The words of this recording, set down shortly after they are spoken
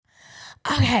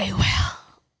Okay, well,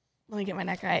 let me get my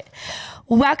neck right.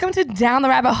 Welcome to Down the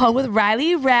Rabbit Hole with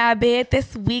Riley Rabbit.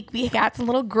 This week we got some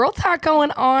little girl talk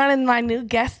going on, and my new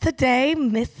guest today,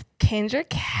 Miss Kendra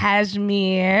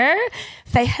Cashmere.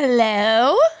 Say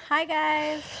hello. Hi,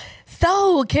 guys.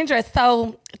 So, Kendra,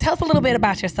 tell us a little bit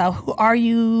about yourself. Who are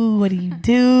you? What do you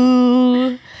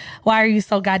do? Why are you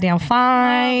so goddamn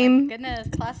fine? Oh, my goodness.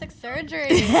 Plastic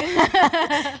surgery.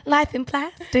 Life in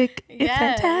plastic. It's Yes.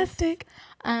 fantastic.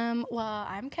 Well,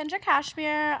 I'm Kendra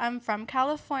Cashmere. I'm from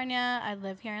California. I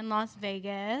live here in Las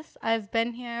Vegas. I've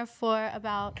been here for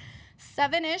about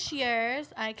 7-ish years.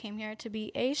 I came here to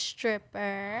be a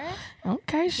stripper.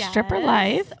 Okay, stripper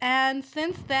life. And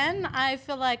since then, I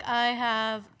feel like I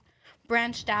have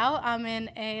branched out. I'm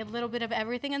in a little bit of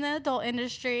everything in the adult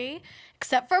industry,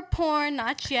 except for porn,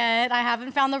 not yet. I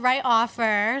haven't found the right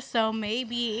offer, so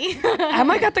maybe. I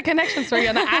might got the connections for you.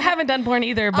 And I haven't done porn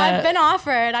either, but I've been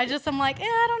offered. I'm like,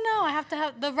 I don't know. I have to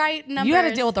have the right numbers. you got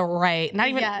to deal with the right, not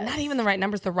even the right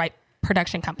numbers, the right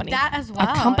production company. that as well.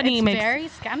 A company it's makes very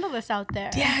scandalous out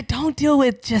there. Yeah, don't deal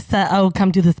with just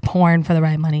come do this porn for the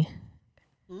right money.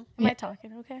 Am I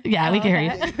talking okay? Yeah, we can hear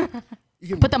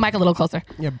you. Put the mic a little closer.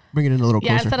 Yeah, bring it in a little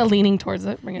Yeah, closer. instead of leaning towards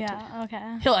it, bring it. Yeah,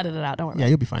 okay. He'll edit it out. Don't worry. Yeah,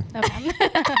 you'll be fine. Okay.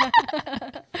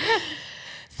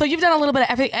 So you've done a little bit of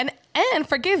everything, and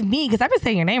forgive me because I've been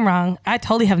saying your name wrong. I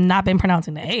totally have not been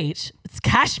pronouncing the H. It's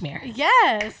Cashmere.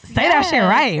 Yes. Say that shit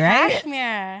right?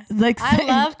 Cashmere. Like I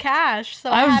love cash,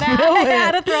 so I I feel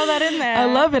had to it. throw that in there. I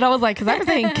love it. I was like, because I've been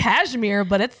saying cashmere,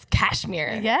 but it's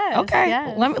cashmere. Yes, Okay.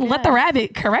 yes, Let the yes.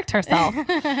 rabbit correct herself.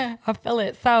 I feel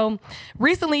it. So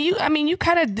recently, you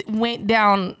kind of went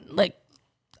down like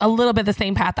a little bit the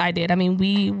same path I did. I mean,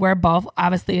 we were both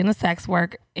obviously in the sex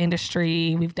work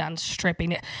industry. We've done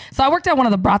stripping. So I worked at one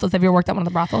of the brothels. Have you ever worked at one of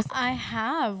the brothels? I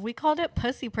have. We called it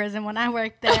pussy prison when I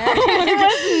worked there. It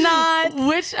was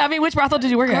not. Which brothel did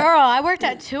you work at? Girl, I worked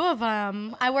at 2 of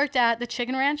them. I worked at the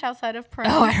Chicken Ranch outside of Pearl.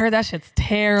 Oh, I heard that shit's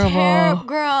terrible.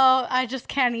 Girl, I just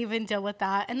can't even deal with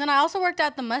that. And then I also worked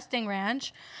at the Mustang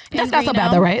Ranch. That's not so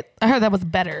bad though, right? I heard that was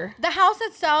better. The house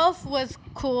itself was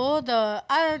cool.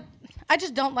 I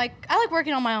just don't like. I like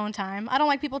working on my own time. I don't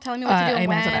like people telling me what to do and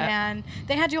when. amen to that. And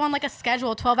they had you on like a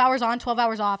schedule, 12 hours on, 12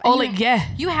 hours off. Oh, And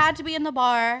you had to be in the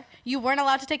bar. You weren't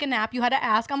allowed to take a nap. You had to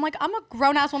ask. I'm like, I'm a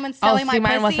grown ass woman selling my pussy.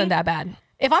 Mine wasn't that bad.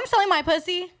 If I'm selling my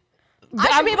pussy,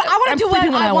 I should be able. I want to do what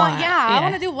I want. Yeah, I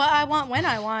want to do what I want when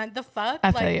I want. The fuck?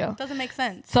 I feel you. Doesn't make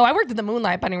sense. So I worked at the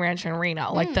Moonlight Bunny Ranch in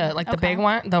Reno, the big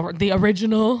one, the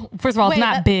original. First of all, it's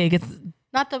not big. It's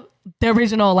not the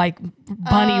original like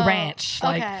bunny ranch.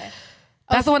 Like okay.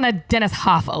 that's the one that Dennis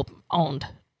Hoff owned.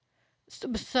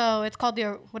 So it's called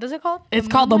what is it called? It's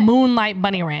called the Moonlight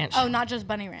Bunny Ranch. Oh, not just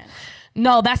Bunny Ranch.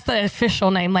 No, that's the official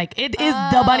name. Like it is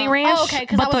the Bunny Ranch. Oh, okay.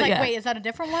 Because I was like, wait, is that a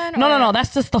different one? No.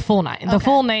 That's just the full name. The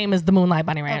full name is the Moonlight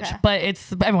Bunny Ranch, Okay. but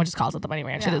everyone just calls it the Bunny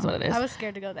Ranch. Yeah. It is what it is. I was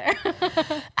scared to go there.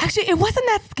 Actually, it wasn't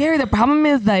that scary. The problem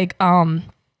is like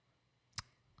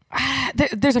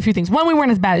there's a few things. One, we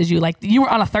weren't as bad as you. Like you were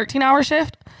on a 13-hour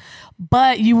shift,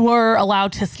 but you were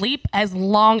allowed to sleep as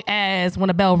long as when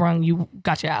a bell rung, you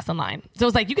got your ass in line. So it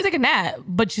was like you could take a nap,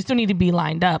 but you still need to be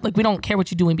lined up. Like we don't care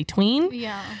what you do in between.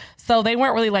 Yeah. So they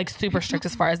weren't really like super strict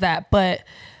as far as that, but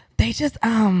they just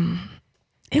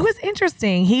it was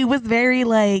interesting. He was very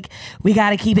like, we got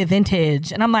to keep it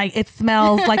vintage. And I'm like, it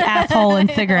smells like asshole and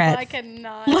cigarettes. I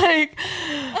cannot.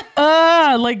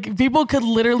 Like people could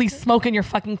literally smoke in your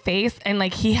fucking face. And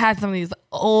like he had some of these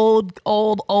old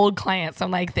clients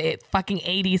from like the fucking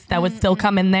 80s that would still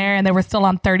come in there and they were still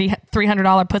on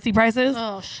 $300 pussy prices.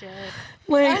 Oh shit.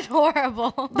 Like, that's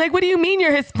horrible. Like, what do you mean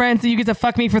you're his friend so you get to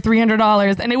fuck me for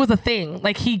 $300? And it was a thing.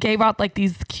 Like, he gave out like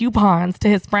these coupons to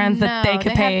his friends that they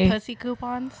could pay. Had pussy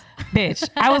coupons. Bitch,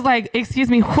 I was like, excuse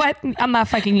me, what? I'm not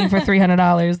fucking you for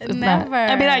 $300. It's Never. Not.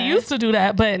 I mean, I used to do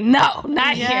that, but no,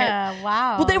 not here. Yeah,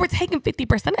 wow. Well, they were taking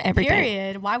 50% of everything.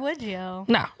 Period. Why would you?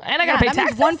 No, and I gotta pay that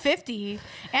taxes. means $150,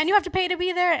 and you have to pay to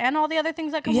be there, and all the other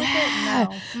things that come with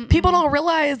it. No, people don't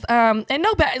realize. And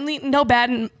no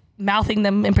bad mouthing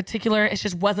them in particular. It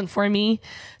just wasn't for me.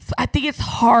 So I think it's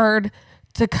hard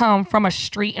to come from a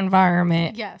street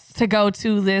environment. Yes. To go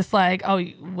to this like, oh,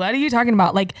 what are you talking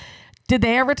about? Like, did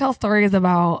they ever tell stories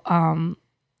about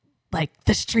like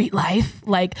the street life?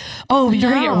 Like, oh,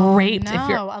 you're gonna get raped if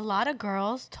you're. A lot of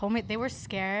girls told me they were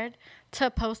scared to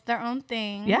post their own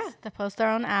things. Yeah. To post their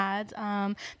own ads.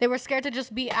 They were scared to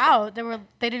just be out.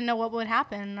 They didn't know what would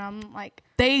happen. Like.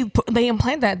 They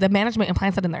implant that, the management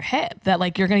implants that in their head that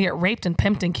like you're gonna get raped and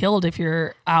pimped and killed if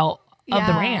you're out of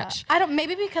the ranch.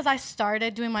 Maybe because I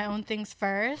started doing my own things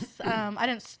first. I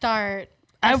didn't start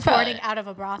escorting out of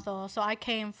a brothel. So I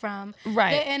came from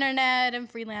Right. the internet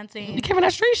and freelancing. You came in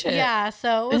that street shit. Yeah,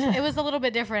 so it was a little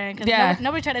bit different because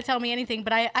nobody tried to tell me anything,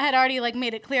 but I had already like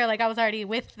made it clear like I was already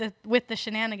with the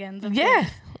shenanigans. Of Yeah.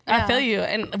 things. I feel you.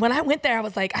 And when I went there, I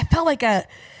was like, I felt like a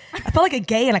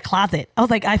gay in a closet. I was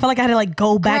like, I felt like I had to like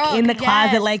go back Girl, in the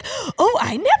closet. yes. Like, oh,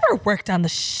 I never worked on the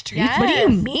streets. What do you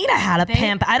Yes. mean I had a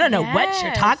pimp? I don't know what you're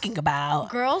yes. talking about.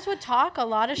 Girls would talk a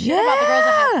lot of shit about the girls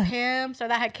that Yeah. had pimps or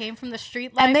that had came from the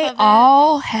street life. And they of it.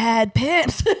 all had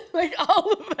pimps. Like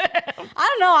all of them. I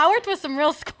don't know. I worked with some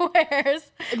real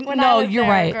squares. When I No, was you're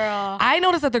there, right. Girl. I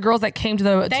noticed that the girls that came to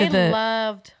the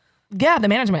Loved. the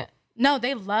management. No,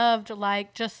 they loved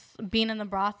like just being in the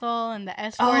brothel and the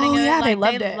escorting. Oh, of it. yeah, they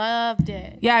Like, loved it. Loved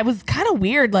it. Yeah, it was kind of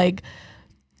weird. Like,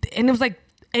 and it was like,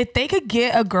 if they could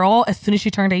get a girl as soon as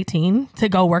she turned 18 to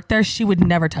go work there, she would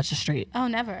never touch the street. Oh,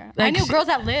 never. I Like, knew girls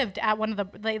that lived at one of the.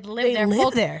 They lived there.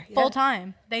 lived there, yeah. full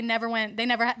time. They never went. They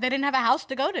didn't have a house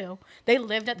to go to. They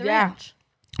lived at the ranch.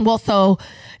 Well, so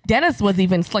Dennis was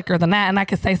even slicker than that, and I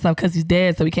could say so because he's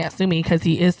dead, so he can't sue me because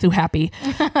he is too happy.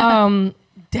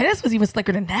 Dennis was even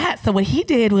slicker than that. So what he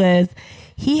did was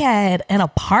he had an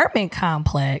apartment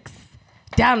complex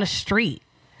down the street.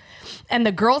 And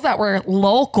the girls that were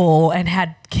local and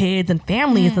had kids and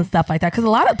families and stuff like that, because a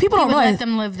lot of people He don't would realize let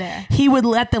them live there. he would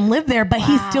let them live there, but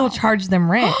he still charged them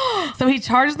rent. So he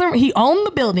charged them, he owned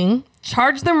the building,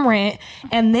 charged them rent,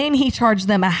 and then he charged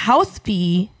them a house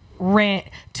fee rent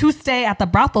to stay at the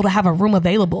brothel to have a room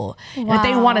available. And if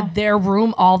they Wow. wanted their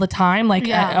room all the time, like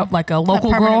like a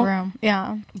local permanent girl, room.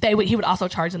 Yeah. he would also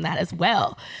charge them that as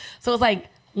well. So it's like,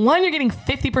 one, you're getting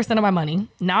 50% of my money.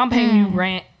 Now I'm paying you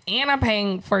rent, and I'm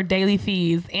paying for daily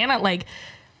fees, and I like,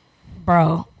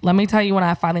 bro, let me tell you, when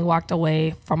I finally walked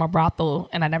away from a brothel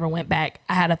and I never went back,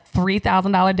 I had a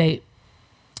 $3,000 date.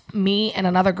 Me and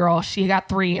another girl, she got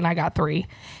 3 and I got 3,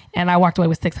 and I walked away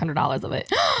with $600 of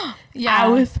it. Yeah. I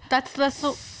was That's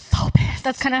so pissed.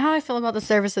 That's kind of how I feel about the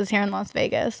services here in Las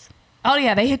Vegas. Oh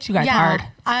yeah, they hit you guys hard.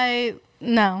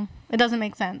 No, it doesn't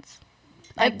make sense.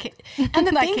 And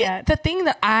the thing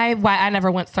that why I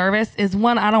never went service is,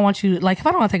 one, I don't want you, like, if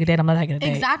I don't want to take a date, I'm not taking a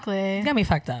date. Exactly. It's got me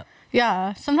fucked up.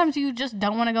 Yeah. Sometimes you just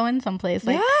don't want to go in someplace.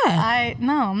 Like, Yeah.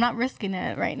 I'm not risking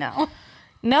it right now.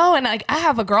 No, and like, I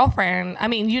have a girlfriend. I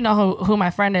mean, you know who my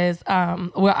friend is.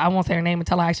 Well, I won't say her name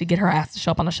until I actually get her ass to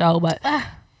show up on the show, but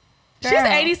she's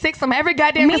 86 from every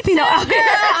goddamn casino out Girl, there.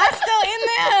 I'm still in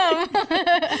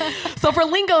them. So for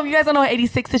lingo, if you guys don't know,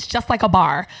 86 is just like a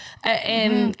bar.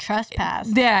 And Trespass.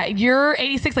 yeah, you're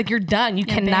 86, like, you're done. You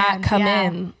cannot banned, come yeah.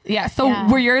 in. Yeah. So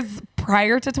Yeah. were yours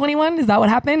prior to 21? Is that what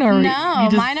happened? Or No, you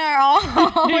just, mine are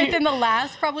all within the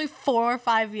last probably 4 or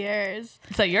 5 years.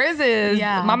 So yours is,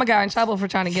 Yeah. mama got in trouble for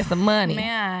trying to get some money.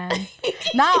 Man,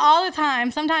 not all the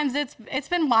time. Sometimes it's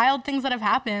been wild things that have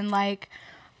happened. Like,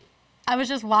 I was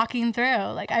just walking through.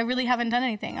 Like, I really haven't done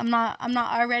anything. I'm not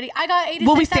already. I got 86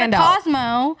 Well, we at stand a out.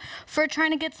 Cosmo for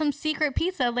trying to get some secret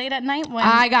pizza late at night. When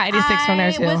I got 86 from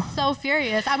there, too. I was so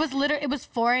furious. I was literally. It was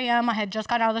 4 a.m. I had just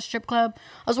got out of the strip club.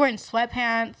 I was wearing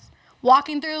sweatpants.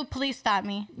 Walking through, police stopped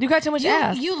me. You got too much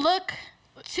ass. You look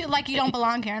like you don't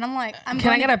belong here, and I'm like, Can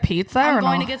I get a pizza I'm or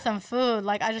going no? to get some food.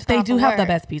 Like, I just They got off do of have the work.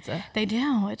 best pizza. They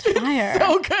do. It's fire.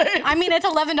 So good. I mean, it's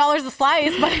 $11 a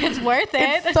slice, but it's worth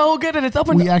it. It's so good, and it's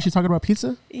open. We actually talking about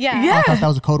pizza? yeah. Yeah. I thought that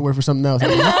was a code word for something else.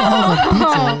 Like, what the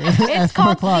hell is a pizza at It's 4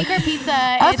 called o'clock? Secret Pizza.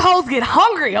 Us It's, hoes get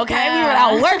hungry, okay? Yeah. We've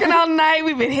been out working all night.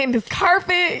 We've been hitting this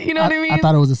carpet. You know what I mean? I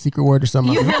thought it was a secret word or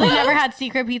something. you I was like, really never had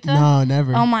Secret Pizza? no,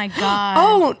 never. Oh my god.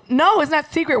 Oh no, it's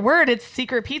not secret word. It's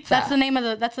secret pizza. That's the name of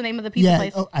the pizza yeah,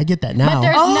 place. oh, I get that now. But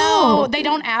there's Oh. they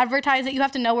don't advertise it. You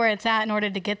have to know where it's at in order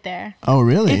to get there. Oh,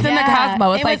 really? It's in the Yeah,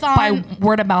 Cosmo. It's it like was by on-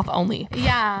 word of mouth only.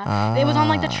 Yeah, it was on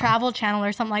like the Travel Channel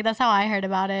or something like. That's how I heard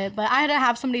about it. But I had to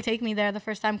have somebody take me there the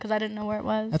first time because I didn't know where it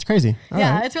was. That's crazy. All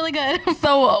yeah, right. it's really good.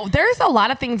 So there's a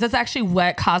lot of things. That's actually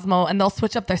what Cosmo, and they'll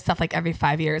switch up their stuff like every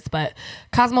 5 years. But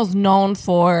Cosmo's known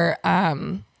for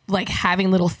like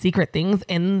having little secret things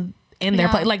in their Yeah.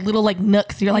 place, like little like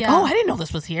nooks. You're like, Yeah. oh, I didn't know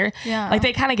this was here. Yeah. Like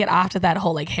they kind of get off to that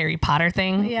whole like Harry Potter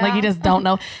thing. Yeah. Like you just don't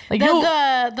know. Like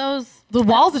the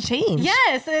walls have changed.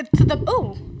 Yes, it's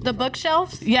the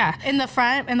bookshelves. Yeah. In the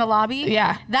front, in the lobby.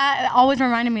 Yeah. That always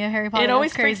reminded me of Harry Potter. It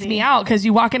always That's freaks crazy. me out because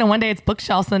you walk in and one day it's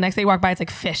bookshelves, and the next day you walk by it's like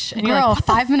fish, and you're Girl, like, what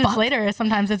the 5 minutes fuck? later,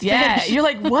 sometimes it's Yeah, finished. you're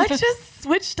like, what just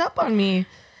switched up on me?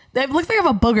 It looks like I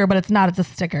have a booger, but it's not. It's a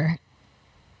sticker.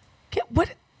 What?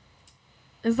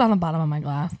 This is on the bottom of my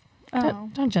glass.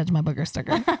 Don't judge my booger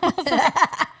sticker.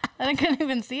 I couldn't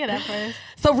even see it at first.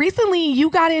 So recently you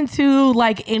got into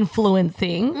like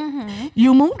influencing.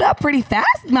 You moved up pretty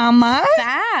fast, mama.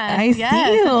 Fast. I yes,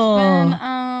 see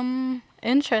you.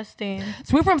 Interesting.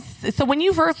 So when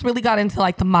you first really got into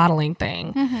like the modeling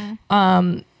thing,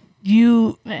 Mm-hmm.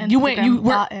 you You were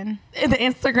in. in the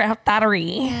Instagram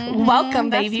thottery. Welcome,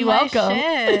 baby. That's my Welcome.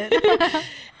 shit.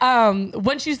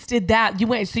 Once you did that,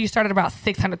 you started about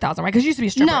 600,000, right? Because you used to be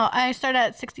a stripper. No, I started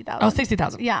at 60,000. Oh,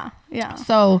 60,000. Yeah, yeah.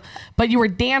 So, but you were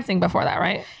dancing before that,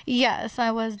 right? Yes, I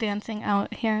was dancing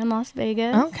out here in Las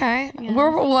Vegas. Okay. Yes.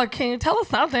 Well, can you tell us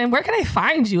something? Where can they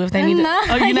find you if they need No,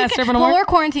 to? Oh, you're not stripping no well, more? we're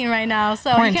quarantined right now, so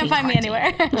you can't find me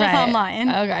anywhere. Just Right. online.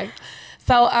 Okay.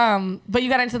 So, but you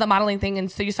got into the modeling thing,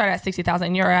 and so you started at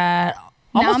 60,000. You're at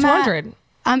Now almost I'm at- 200.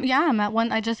 I'm at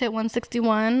one. I just hit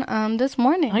 161 this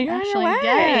morning. Oh, you're on your actually. way.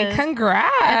 Yes.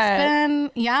 Congrats.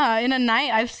 It's been in a night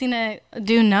I've seen it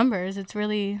do numbers. It's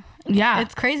really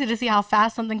it's crazy to see how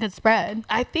fast something could spread.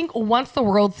 I think once the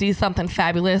world sees something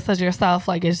fabulous as yourself,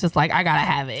 like it's just like I gotta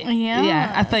have it. Yeah.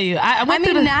 Yeah. I feel you. I I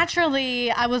mean, naturally,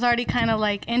 I was already kind of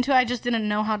like into it. I just didn't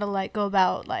know how to like go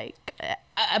about like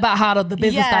about how the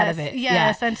business side of it.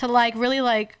 Yes, and to like really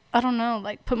like I don't know,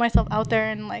 like put myself out there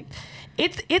and like.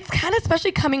 It's kind of,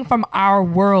 especially coming from our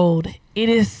world, it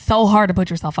is so hard to put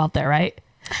yourself out there, right?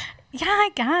 Yeah, I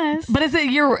guess. But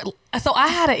so I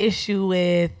had an issue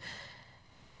with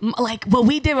like what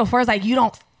we did before is like you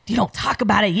don't talk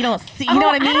about it, you don't see, you know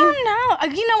what I mean? I don't know.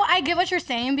 I get what you're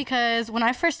saying because when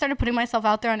I first started putting myself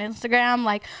out there on Instagram,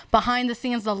 like behind the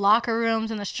scenes, the locker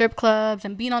rooms and the strip clubs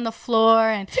and being on the floor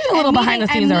and a little behind the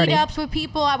scenes already. meetups with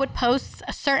people, I would post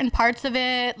certain parts of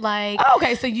it. Like, Oh,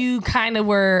 okay, so you kind of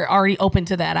were already open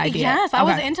to that idea. yes, I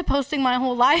was Okay. into posting my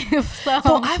whole life. So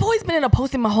I've always been into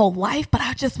posting my whole life, but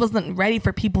I just wasn't ready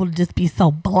for people to just be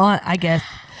so blunt, I guess.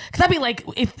 Because I'd be like,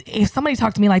 if somebody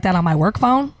talked to me like that on my work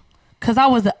phone, because I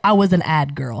was an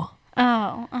ad girl.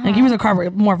 Oh, Like he was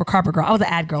more of a corporate girl. I was an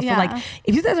ad girl. Yeah. So like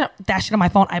if you said that shit on my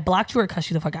phone, I blocked you or cussed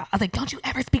you the fuck out. I was like, don't you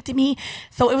ever speak to me.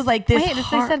 So it was like this. wait, they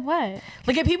said what?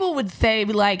 Like if people would say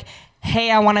like, hey,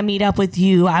 I want to meet up with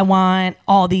you. I want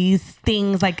all these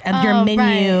things like of your menu.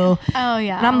 Right. Oh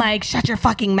yeah. And I'm like, shut your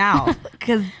fucking mouth.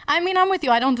 Because I mean, I'm with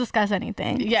you. I don't discuss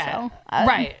anything. yeah, So,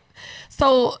 right.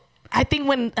 So I think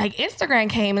when like Instagram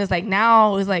came, and it's like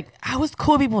now it was like I was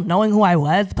cool with people knowing who I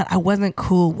was, but I wasn't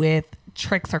cool with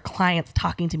tricks or clients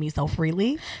talking to me so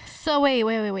freely. So wait.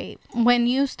 When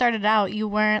you started out, you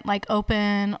weren't like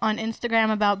open on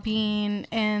Instagram about being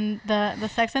in the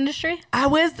sex industry? I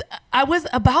was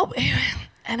about,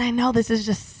 and I know this is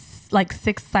just like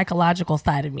sick psychological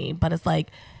side of me, but it's like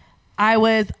I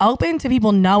was open to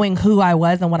people knowing who I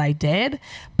was and what I did,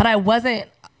 but I wasn't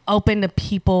open to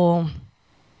people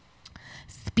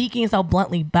speaking so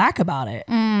bluntly back about it.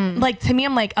 Like to me,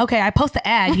 I'm like, okay, I post an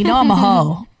ad, you know I'm a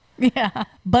hoe. Yeah.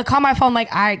 But call my phone like,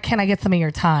 can I get some of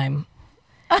your time?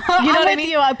 You know I'm what I with mean?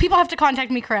 you. People have to contact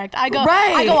me correct. I go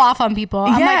Right. off on people.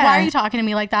 I'm like, Yeah. why are you talking to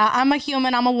me like that? I'm a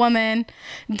human. I'm a woman.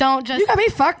 Don't just. You got me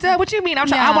fucked up. What you mean? I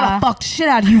Yeah. want to fuck the shit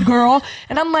out of you, girl.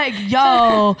 And I'm like,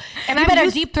 yo. And you I'm better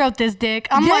used- deep throat this dick.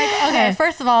 I'm like, Yeah. okay,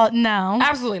 first of all, no.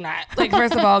 Absolutely not. Like,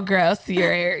 first of all, gross.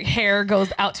 Your hair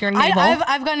goes out to your navel.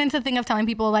 I've gotten into the thing of telling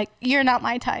people like, you're not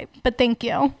my type, but thank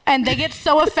you. And they get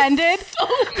so offended.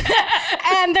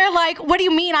 And they're like, what do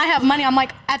you mean I have money? I'm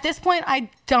like, at this point, I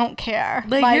don't care.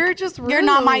 Like, you're just You're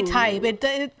not my rude.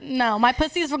 type. No, my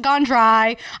pussy's gone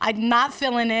dry. I'm not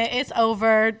feeling it. It's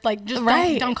over. Like, just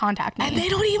Right. don't contact me. And they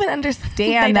don't even They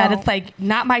understand that don't. it's like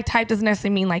not my type doesn't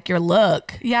necessarily mean like your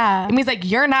look. Yeah. It means like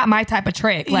you're not my type of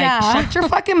trick. Like Yeah. shut your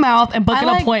fucking mouth and book I an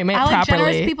like, appointment I like properly.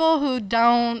 generous people who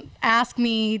don't ask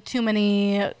me too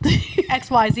many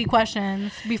XYZ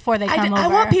questions before they come over. I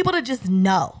want people to just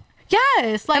know.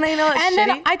 Yes, like, And I know it's and then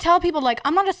shitty. I tell people like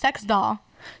I'm not a sex doll,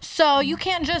 so you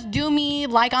can't just do me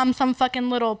like I'm some fucking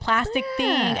little plastic thing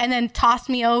and then toss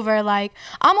me over. Like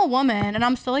I'm a woman and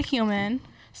I'm still a human,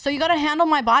 so you got to handle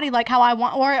my body like how I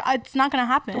want, or it's not gonna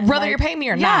happen. Whether Like, you're paying me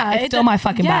or not, it's still my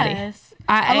fucking body. yes.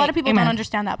 A lot of people amen. don't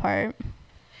understand that part.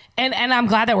 And I'm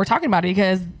glad that we're talking about it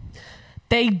because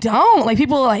they don't. Like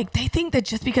people like they think that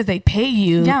just because they pay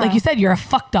you, Yeah. like you said, you're a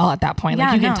fuck doll at that point. Yeah,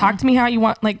 like you can no. talk to me how you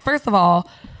want. Like first of all,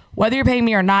 whether you're paying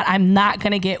me or not, I'm not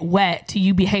gonna get wet to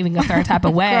you behaving a certain type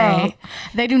of way. Girl,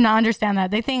 they do not understand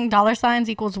that. They think dollar signs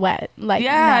equals wet. Like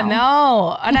Yeah,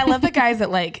 no. And I love the guys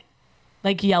that like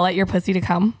yell at your pussy to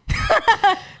come.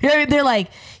 You know, they're like,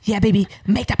 yeah, baby,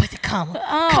 make that pussy come.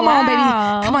 Come on,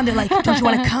 wow. baby. Come on. They're like, don't you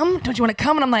want to come? Don't you want to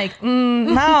come? And I'm like,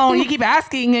 no. You keep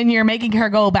asking and you're making her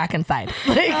go back inside.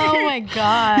 Like, Oh my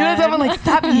god. you know what I'm like,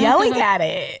 stop yelling at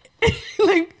it.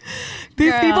 Like,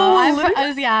 these Girl, people will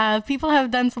literally- yeah, people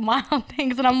have done some wild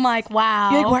things, and I'm like,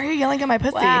 wow. You're like, why are you yelling at my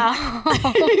pussy? Wow.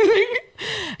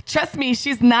 trust me,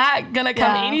 she's not gonna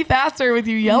come Yeah. any faster with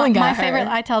you yelling my at her. favorite,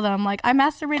 I tell them, like, I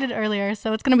masturbated earlier,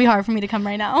 so it's going to be hard for me to come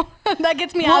right now. That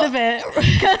gets me out of it.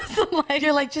 'Cause, like,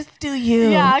 You're like, just do you.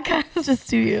 yeah, because Just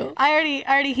do you. I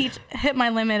already hit my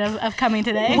limit of coming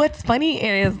today. What's funny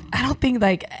is I don't think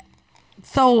like,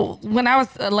 so when I was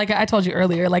like I told you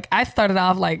earlier, like I started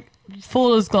off like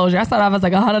full disclosure, I started off as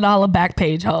like $100 back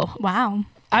page hoe. Wow.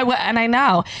 And I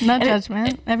know. No And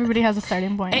judgment. Everybody has a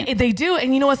starting point. they do,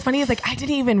 and you know what's funny is like I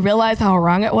didn't even realize how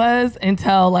wrong it was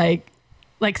until like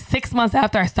 6 months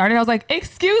after I started. I was like,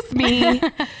 excuse me,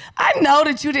 I know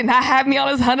that you did not have me on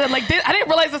this 100. Like I didn't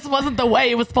realize this wasn't the way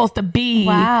it was supposed to be.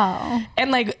 Wow.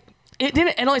 And like it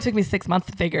only took me 6 months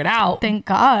to figure it out. Thank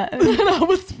God. And I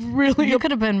was really You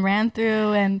could have been ran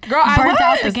through and Girl, I burnt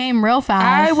out the was. game real fast.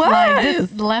 I Like,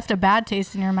 this was. left a bad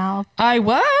taste in your mouth. I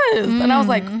was. And I was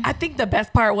like, I think the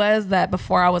best part was that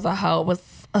before I was a hoe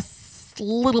was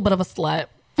little bit of a slut.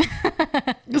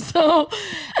 So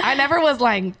I never was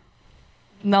like,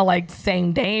 no, like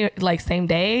same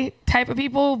day type of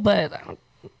people, but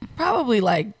probably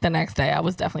like the next day I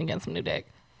was definitely getting some new dick.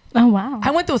 Oh, wow.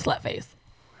 I went through a slut phase.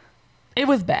 It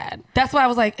was bad. That's why I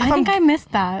was like, I think I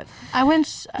missed that. I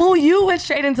went, well, you went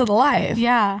straight into the life.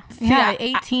 yeah. See, Yeah, I-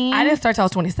 18. I didn't start till I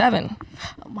was 27.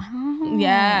 Wow.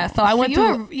 Yeah. So I went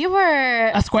through you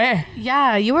were, a square.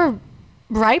 yeah, you were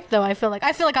ripe though. I feel like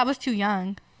I was too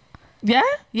young. Yeah?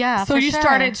 Yeah. So for you sure.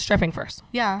 started stripping first.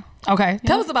 Yeah. Okay.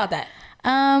 Tell us about that.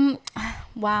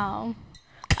 Wow.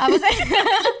 I was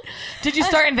Did you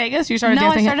start in Vegas? You started no,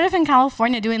 I dancing? started in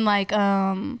California doing like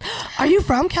Are you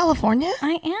from California?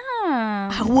 I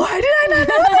am. Why did I not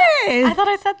know I this? thought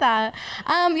I said that.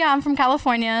 Yeah, I'm from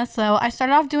California, so I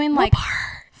started off doing like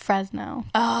Fresno.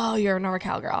 Oh, you're a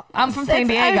NorCal girl. I'm from San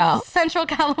Diego. Central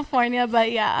California,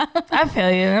 but yeah. I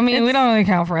feel you. I mean, we don't really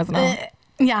count Fresno.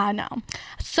 Yeah, no.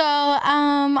 So,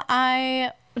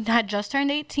 I had just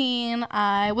turned 18.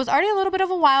 I was already a little bit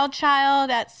of a wild child.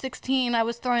 At 16, I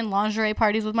was throwing lingerie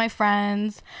parties with my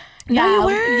friends. No, you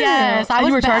were. Yes, I And was.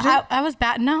 you were charging? I was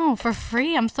bad. No, for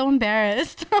free. I'm so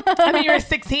embarrassed. I mean, you're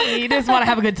 16. You just want to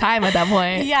have a good time at that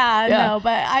point. Yeah, Yeah. no,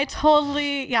 but I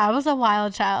was a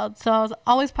wild child. So I was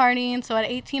always partying. So at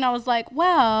 18, I was like,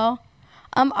 well,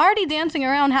 I'm already dancing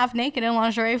around half naked in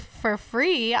lingerie for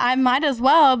free. I might as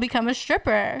well become a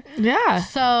stripper. Yeah.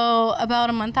 So about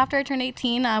a month after I turned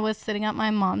 18, I was sitting at my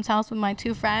mom's house with my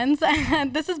two friends.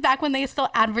 And this is back when they still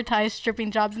advertised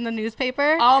stripping jobs in the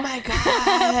newspaper. Oh my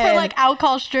God. For like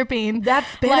out-call stripping. That's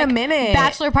been like, a minute.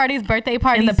 Bachelor parties, birthday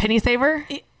parties. In the penny saver?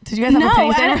 Did you guys have no, a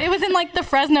penny saver? it was in like the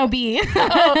Fresno Bee.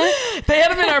 They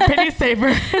had them in our penny saver.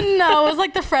 No, it was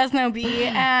like the Fresno Bee,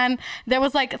 and there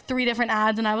was like 3 different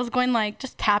ads, and I was going like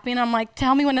just tapping. I'm like,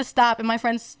 tell me when to stop, and my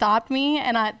friend stopped me,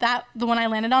 and the one I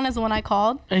landed on is the one I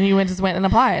called. And you just went and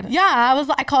applied. Yeah,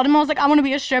 I called him. I was like, I want to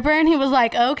be a stripper, and he was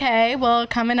like, okay, well,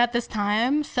 come in at this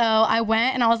time. So I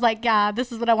went, and I was like, yeah,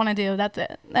 this is what I want to do. That's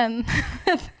it. And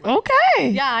Okay.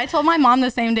 yeah, I told my mom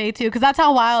the same day too, because that's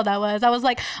how wild I was. I was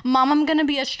like, Mom, I'm gonna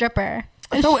be a stripper.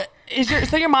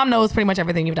 So your mom knows pretty much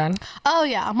everything you've done? Oh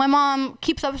yeah, my mom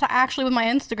keeps up actually with my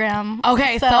Instagram.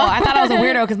 Okay, so I thought I was a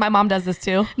weirdo because my mom does this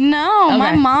too. No,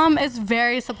 my Okay. mom is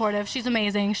very supportive. She's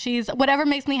amazing. She's whatever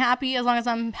makes me happy as long as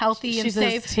I'm healthy and She's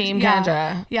safe. just Team yeah,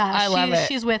 Kendra. Yeah, I love it.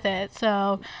 She's with it.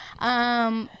 So,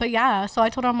 but yeah. So I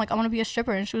told her I'm like I want to be a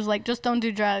stripper, and she was like, just don't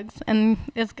do drugs, and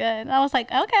it's good. And I was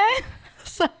like, okay.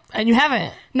 So And you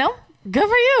haven't. no, Good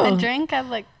for you. I drink. I've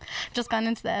like just gotten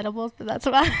into the edibles, but that's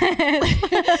about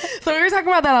it. So we were talking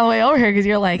about that on the way over here because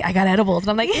you're like, I got edibles. And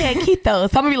I'm like, yeah, keep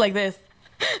those. So I'm going to be like this.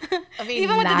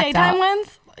 Even with the daytime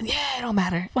ones. Yeah, it don't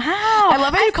matter. Wow. I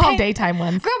love how you call pay- daytime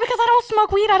ones. Girl, because I don't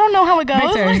smoke weed, I don't know how it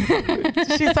goes.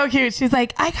 Victor. She's so cute. She's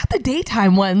like, I got the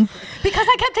daytime ones. Because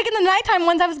I kept taking the nighttime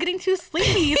ones, I was getting too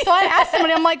sleepy. So I asked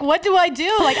somebody, I'm like, what do I do?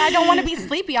 Like, I don't want to be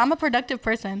sleepy. I'm a productive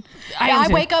person. I am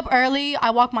too. wake up early.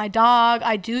 I walk my dog.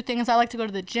 I do things. I like to go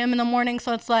to the gym in the morning.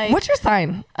 So it's like, What's your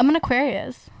sign? I'm an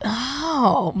Aquarius.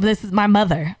 Oh, this is my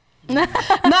mother.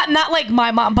 not like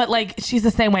my mom, but like she's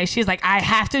the same way. She's like, I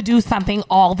have to do something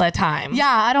all the time. Yeah,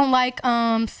 I don't like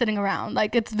sitting around.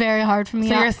 Like, it's very hard for me.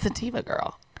 So you're a sativa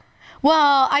girl.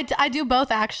 Well, I do both,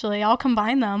 actually. I'll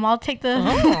combine them. I'll take the...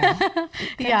 Oh.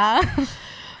 Yeah.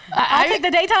 I'll take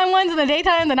the daytime ones and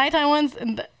the nighttime ones.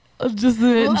 And just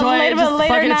enjoy it. Just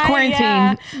fucking it's quarantine.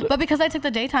 Yeah. But because I took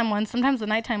the daytime ones, sometimes the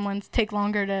nighttime ones take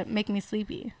longer to make me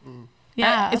sleepy.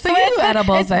 Yeah. So you do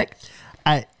edibles, Vic.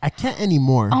 I can't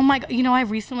anymore. Oh my god! You know, I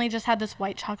recently just had this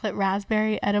white chocolate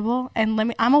raspberry edible,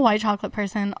 and I'm a white chocolate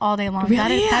person all day long. Really?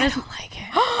 That is I don't like it.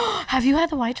 Have you had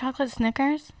the white chocolate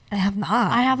Snickers? I have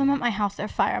not. I have them at my house. They're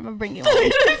fire. I'm gonna bring you one.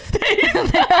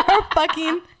 They are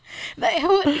fucking.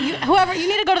 Whoever, you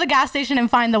need to go to the gas station and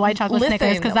find the white chocolate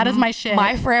Snickers, because that is my shit.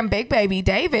 My friend Big Baby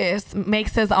Davis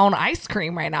makes his own ice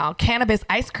cream right now, cannabis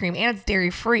ice cream, and it's dairy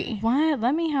free. What?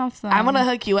 Let me have some. I'm gonna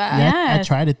hook you up. Yeah. I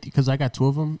tried it because I got 2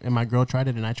 of them, and my girl tried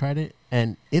it, and I tried it,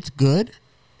 and it's good.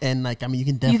 And like, I mean, you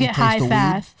can definitely get taste high the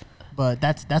fast. weed. But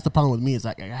that's the problem with me, is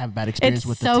like I have a bad experience It's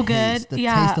with so the taste. good. The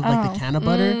Yeah. taste of like the can of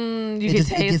butter. You it can just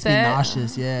taste it gets me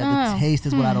nauseous. Yeah, the taste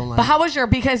is what I don't like. But how was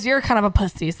because you're kind of a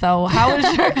pussy, so how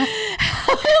was your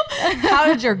how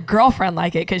did your girlfriend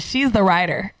like it? Because she's the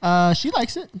writer. She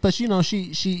likes it, but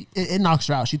it knocks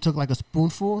her out. She took like a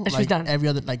spoonful, She's like done. every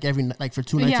for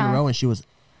 2 nights in a row, and she was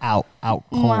out cold.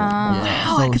 Wow.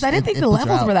 Yeah. Wow, because I didn't think the puts her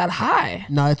levels out. were that high.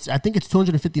 No, I think it's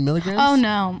 250 milligrams. Oh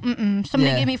no!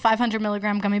 Somebody Yeah. gave me 500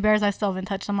 milligram gummy bears. I still haven't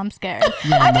touched them. I'm scared.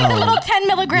 Yeah, I take no. the little 10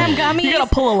 milligram gummies. You gotta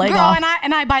pull a leg girl, off.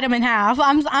 and I bite them in half.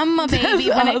 I'm a baby.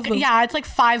 That's When awesome. it's like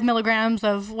 5 milligrams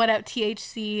of whatever THC.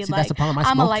 See, like that's the problem. I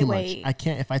I'm a smoke too much. lightweight. I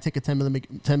can't. If I take a 10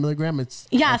 milligram, it's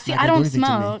Yeah, it's see, not I gonna don't do anything to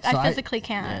me. smoke. So I physically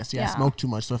can't. Yeah, see, Yeah. I smoke too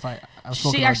much. So if I was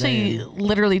smoking She all actually day,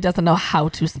 literally doesn't know how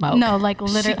to smoke. No, like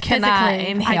literally, She cannot physically,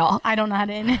 inhale. I don't know how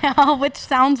to inhale, which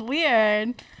sounds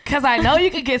weird. Because I know you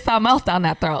could get something else down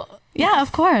that throat. Yeah,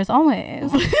 of course,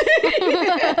 always.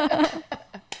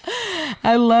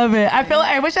 I love it. I feel like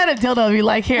I wish I had a dildo to be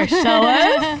like, here, show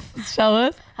us. Show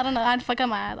us. I don't know. I'd fuck up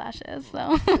my eyelashes.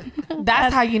 So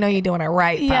That's how you know you're doing it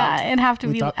right, folks. yeah, it'd have to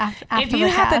be Without- after If you the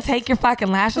have cast. to take your fucking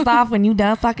lashes off when you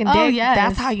done sucking dick, Oh, yes.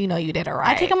 that's how you know you did it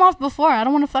right. I take them off before. I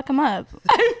don't want to fuck them up.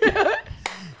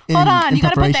 in- Hold on, in you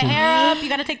gotta put the preparation. hair up. You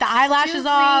gotta take the eyelashes Excuse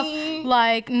off. me.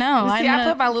 Like no, See, I'm I put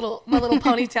gonna, my little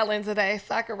ponytail in today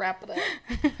so I can wrap it up.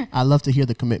 I love to hear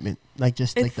the commitment, like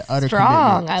just like It's the utter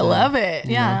strong. commitment. I to- love it.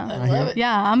 you know, Yeah. I I hear love it. it.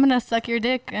 yeah, I'm gonna suck your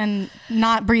dick and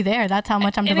not breathe air. That's how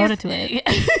much I'm devoted to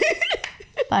it.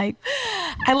 Like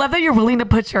I love that you're willing to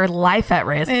put your life at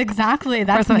risk. exactly,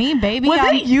 that's First of all, me, baby. Was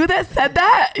I'm- it you that said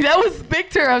that? That was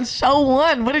Victor on show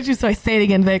 1. What did you say? Say it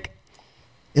again, Vic.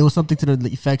 It was something to the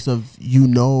effects of,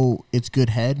 it's good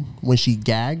head when she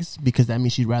gags, because that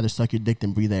means she'd rather suck your dick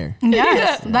than breathe air.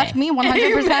 Yes, that's me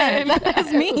 100%. Amen.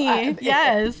 That's me.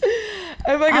 Yes.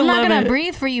 I fucking I'm not love gonna it.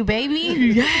 breathe for you,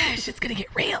 baby. Yeah, shit's gonna get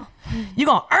real. You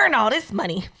gonna earn all this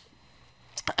money.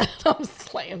 I'm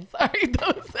slaying. Sorry,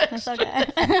 that was That's extra.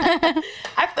 okay.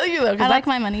 I feel you though. 'Cause I like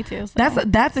my money too. So.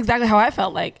 that's exactly how I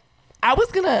felt. Like I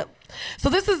was gonna. So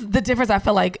this is the difference. I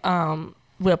feel like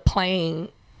with playing.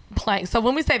 So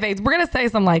when we say vapes, we're gonna say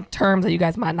some like terms that you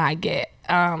guys might not get.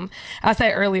 I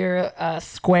said earlier,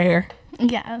 square.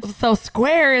 Yes. So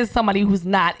square is somebody who's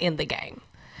not in the game.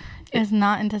 Is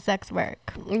not into sex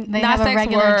work. They Not have a sex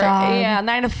regular work. job. Yeah,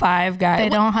 9 to 5 guy. They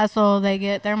don't hustle. They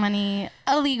get their money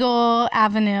a legal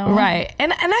avenue. Right.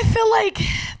 And I feel like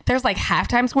there's like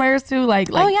halftime squares too, like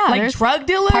Oh, yeah, like there's drug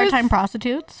dealers. Part-time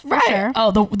prostitutes, for Right. sure.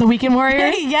 Oh, the weekend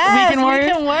warriors. Yes, Weekend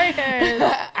warriors. Weekend Warriors.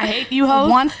 I hate you hoes.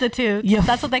 Wanstitutes. Yeah.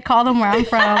 That's what they call them where I'm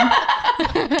from.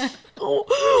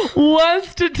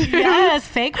 Wants to do. Yes,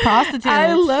 fake prostitutes.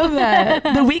 I love that.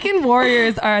 The weekend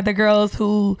warriors are the girls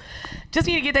who just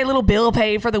need to get their little bill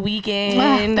paid for the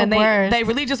weekend, The and worst. they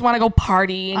really just want to go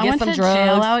party and I get went some to drugs.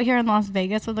 jail out here in Las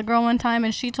Vegas with a girl one time,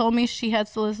 and she told me she had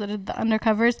solicited the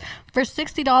undercovers for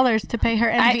 $60 to pay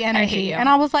her I envy hate energy. you. And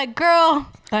I was like, girl,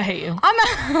 I hate you.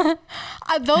 I'm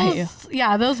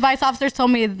those vice officers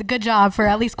told me good job for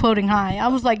at least quoting high. I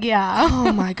was like, yeah.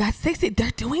 Oh my God, 60!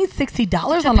 They're doing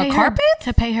 $60 on the carpet.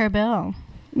 To pay her bill.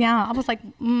 Yeah, I was like,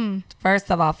 First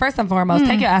and foremost,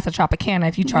 take your ass to Tropicana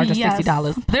if you charge us Yes,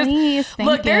 $60. please, thank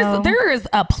you. There is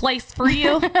a place for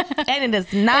you, and it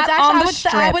is not it's actually, on the I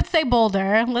strip. would say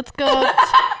Boulder. Let's go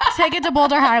take it to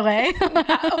Boulder Highway.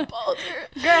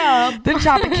 Girl. The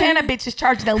Tropicana bitch is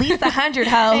charging at least 100,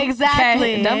 ho.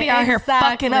 Exactly. Okay? Don't be out here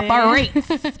fucking up our rates.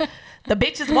 The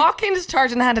bitch is walking is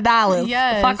charging $100.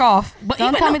 Yes. Fuck off. But Don't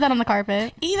even tell though- me that on the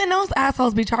carpet. Even those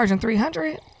assholes be charging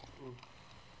 300.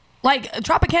 Like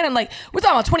Tropicana, like we're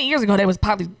talking about 20 years ago, they was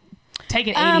probably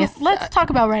taking 80 Let's talk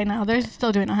about right now. They're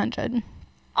still doing 100.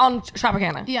 on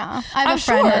Tropicana. Yeah, I have I'm a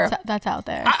friend sure. that's out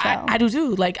there. I do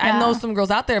too. Like I Yeah. know some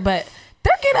girls out there, but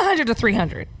they're getting 100 to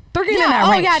 300. They're getting in that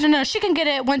oh range. yeah, no, she can get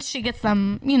it once she gets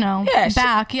them, Yeah,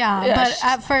 back. yeah, But she's-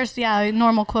 at first,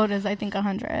 normal quote is I think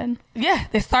 100. Yeah,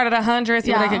 they start at 100, see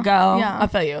where they Yeah, could go. yeah. I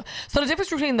feel you. So the difference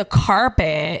between the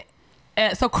carpet,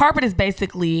 so carpet is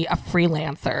basically a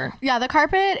freelancer. Yeah, the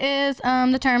carpet is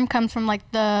the term comes from like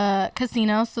the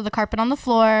casinos, so the carpet on the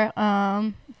floor.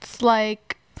 It's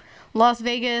like Las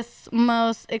Vegas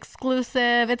most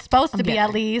exclusive. It's supposed to be getting at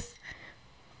it. least.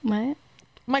 What?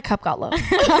 My cup got low.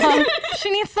 She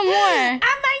needs some more. I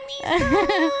might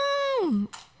me some.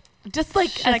 Just like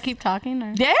Should I keep talking?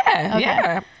 Or?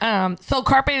 Yeah. So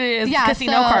carpet is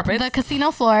casino so carpets. The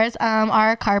casino floors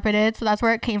are carpeted, so that's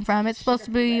where it came from. It's supposed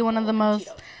to be one of the most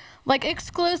like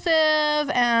exclusive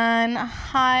and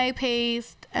high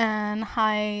paced and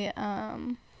high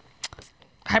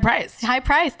price. high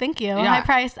price. Thank you. Yeah. High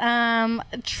price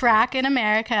track in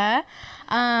America.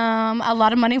 A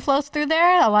lot of money flows through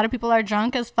there. A lot of people are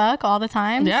drunk as fuck all the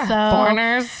time. Yeah, so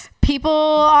foreigners. people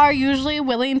are usually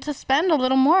willing to spend a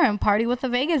little more and party with the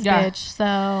Vegas Yeah. bitch.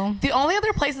 So The only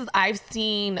other places I've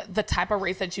seen the type of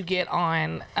race that you get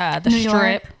on the New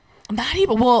strip, not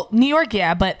even, well, New York,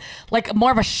 yeah, but like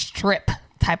more of a strip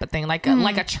type of thing, like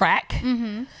a track,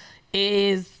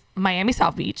 is Miami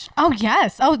South Beach. oh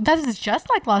yes, that is just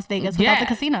like Las Vegas without the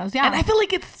casinos. Yeah, And I feel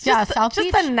like it's Yeah, just, South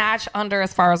just Beach. a notch under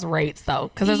as far as rates,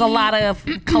 though, because there's a lot of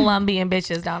Colombian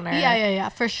bitches down there. yeah,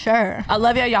 for sure. I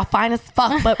love y'all. Y'all fine as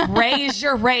fuck, but raise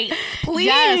your rates, please.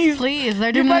 Yes, please. They're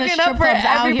You're doing the fucking strip up for clubs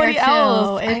out here everybody too.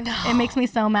 else. I It, know. it makes me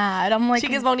so mad. I'm like,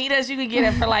 Chicas Bonitas, you can get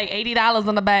it for like $80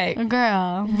 on the bag.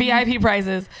 girl. VIP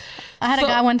prices. I had So- a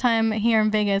guy one time here in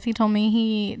Vegas. He told me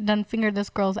he done fingered this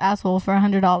girl's asshole for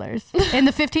 $100 in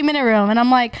the 15-minute room, and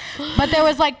I'm like, but there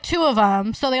was like two of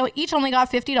them, so they each only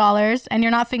got $50, and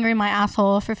you're not fingering my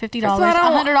asshole for $50. $100. So I don't-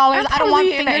 I'm I don't want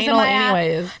totally into fingers in anal my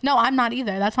anyways. ass. No, I'm not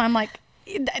either. That's why I'm like,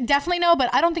 definitely no. But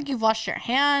I don't think you've washed your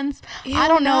hands. Ew, I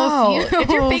don't know if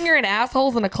you're fingering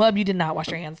assholes in a club, you did not wash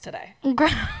your hands today.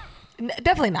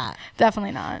 Definitely not.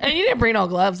 Definitely not. And you didn't bring no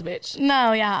gloves, bitch.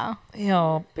 No, yeah.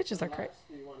 Yo, bitches are crazy.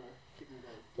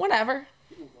 Whatever.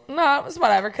 No, it's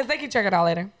whatever, because they can check it out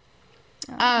later.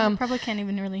 Probably can't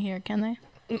even really hear, can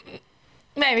they?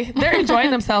 Maybe. They're enjoying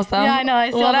themselves, though. Yeah, I know.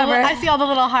 I see Whatever. I see all the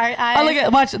little heart eyes. Oh, look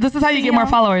at, watch. This is how you See get more how-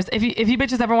 followers. If you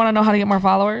bitches ever want to know how to get more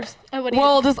followers, Oh, what do you-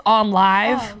 well, just on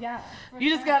live. Oh, yeah. You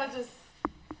just gotta just.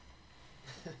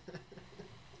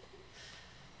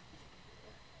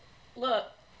 Look,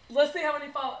 let's see how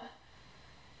many followers.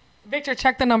 Victor,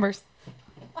 check the numbers.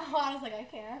 Oh, I was like, I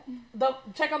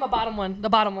can't. Check on the bottom one. The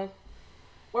bottom one.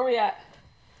 Where we at?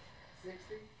 60.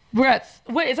 We're at.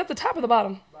 Wait, is that the top or the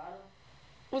bottom? Bottom.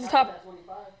 What's the top?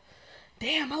 25.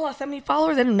 Damn, I lost 70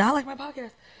 followers. They do not like my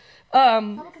podcast.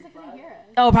 Probably because I couldn't hear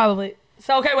it. Oh, probably.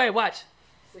 So okay, wait, watch.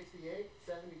 68,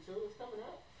 72 is coming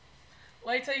up.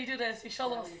 Wait till you do this. You show a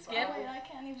little skin. Wait, I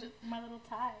can't even. My little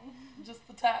tie. Just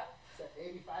the top.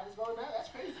 85 is going up. That's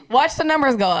crazy. Watch the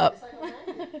numbers go up. It's like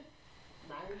a 90. 90.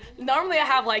 Normally I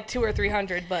have like 200 or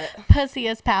 300, but Pussy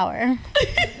is power.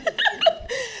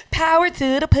 power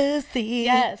to the pussy.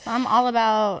 Yes, I'm all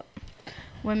about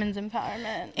women's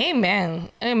empowerment. Amen.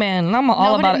 Amen. I'm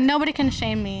all about it. Nobody can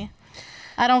shame me.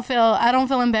 I don't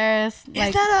feel embarrassed. Is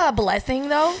Like, that a blessing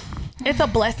though? It's a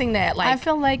blessing that I like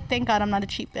feel like, thank God I'm not a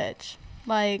cheap bitch.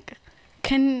 Like,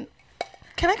 can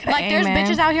I get like an there's amen?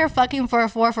 bitches out here fucking for a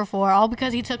 4 for 4 all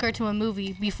because he took her to a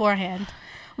movie beforehand.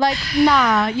 Like,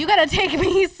 nah, you gotta take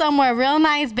me somewhere real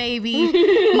nice, baby.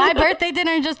 My birthday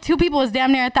dinner, just 2 people, was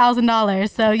damn near $1,000.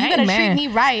 So you gotta Amen. treat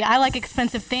me right. I like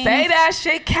expensive things. Say that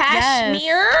shit,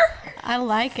 Cashmere. I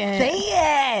like it. Say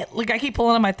it. Look, I keep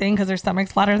pulling on my thing because their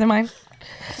stomach's flatter than mine.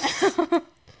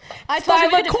 I told you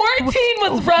The quarantine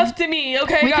was rough to me.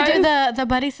 Okay, we guys. could do the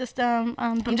buddy system.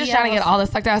 I'm just trying to get all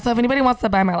this sucked out. So if anybody wants to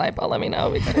buy my lipo, let me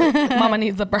know because Mama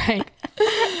needs a break.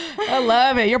 I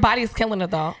love it. Your body's killing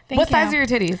it though. Thank What size are you. your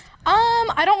titties?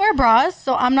 I don't wear bras,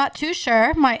 so I'm not too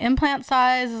sure. My implant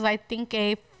size is, I think,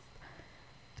 I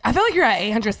feel like you're at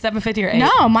 800, 750 or 8.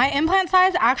 no. My implant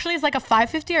size actually is like a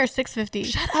 550 or 650.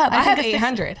 Shut up. I think have a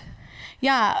 800.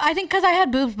 Yeah, I think because I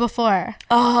had boobs before.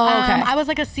 Oh, okay. I was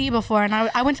like a C before, and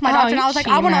I went to my Oh, doctor, and you I was like,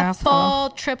 I cheating want a asshole. full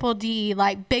triple D,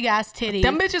 like big ass titties.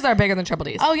 Them bitches are bigger than triple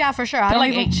D's. Oh yeah, for sure. They're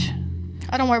like H.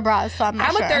 I don't wear bras, so I'm not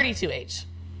I'm sure. a 32H.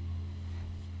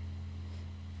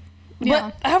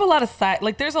 Yeah, But I have a lot of side.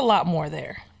 Like, there's a lot more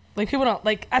there. Like, people don't,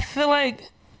 like, I feel like.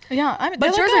 yeah. I mean,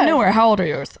 But they yours look are good. newer. How old are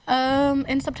yours?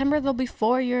 In September they'll be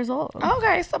 4 years old.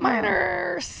 Okay, so mine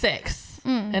are 6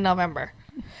 in November.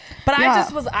 But Yeah.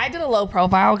 I did a low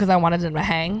profile because I wanted them to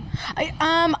hang.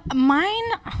 Mine,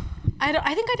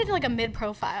 I think I did like a mid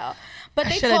profile, but I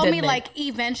they shoulda told did me mid. like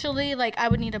eventually like I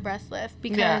would need a breast lift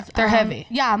because Yeah, they're heavy.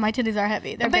 Yeah, my titties are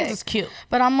heavy. They're I think big. it's cute.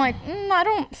 But I'm like, I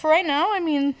don't for right now. I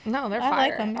mean, No, they're I fire.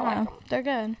 like them. I Yeah, like 'em. they're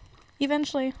good.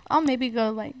 Eventually, I'll maybe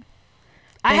go like.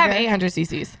 I have bigger. 800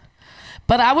 cc's.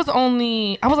 But I was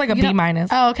like a You B don't- minus.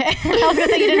 Oh, okay. I was gonna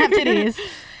say you didn't have titties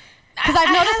because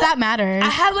I've noticed that matters. I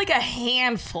had like a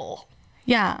handful,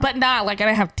 Yeah, but not like I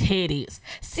didn't have titties.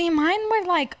 see, mine were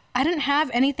like I didn't have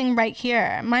anything right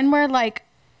here. Mine were like.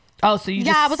 Oh, so you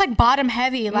Yeah, it was like bottom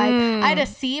heavy. Like I had a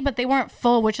C, but they weren't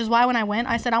full, which is why when I went,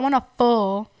 I said I want a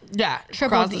full Yeah.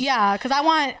 triple cross D. the- Yeah, because I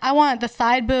want the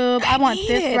side boob. I want need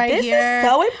this it. right This is here.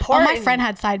 so Oh, my important. friend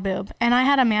had side boob, and I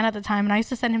had a man at the time, and I used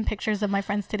to send him pictures of my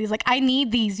friend's titties. Like, I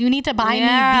need these. You need to buy me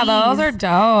these. those are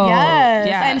dope. Yes,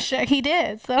 Yeah. and he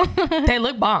did. So They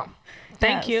look bomb.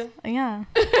 Thank Yes. you. Yeah.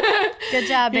 Good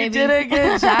job, baby. You did a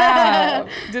good job.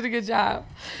 Did a good job.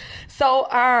 So,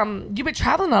 you've been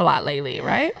traveling a lot lately,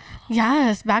 right?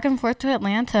 Yes, back and forth to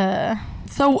Atlanta.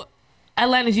 So,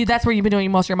 Atlanta, that's where you've been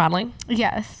doing most of your modeling?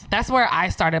 Yes. That's where I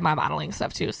started my modeling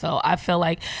stuff too. So I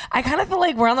kind of feel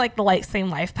like we're on like the same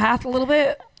life path a little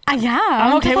bit. Yeah.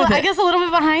 I'm okay with it. I guess a little bit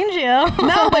behind you.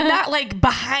 No, but not like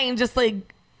behind, just like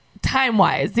time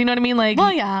wise. You know what I mean? Like,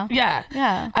 Well, yeah. yeah.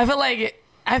 Yeah. I feel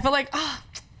like, oh,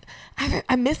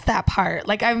 I miss that part.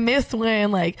 Like, I miss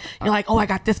when like you're like, oh, I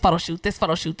got this photo shoot, this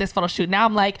photo shoot, this photo shoot. Now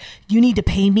I'm like, you need to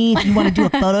pay me if you want to do a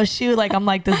photo shoot. Like, I'm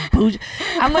like this bougie.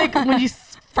 I'm like, when you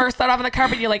first start off on the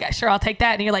carpet, you're like, sure, I'll take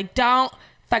that. And you're like, don't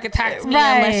fucking talk to me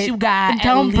unless you got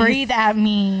Don't at least- breathe at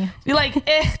me. You're like,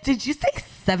 did you say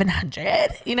 700?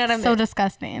 You know what I mean? So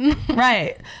disgusting.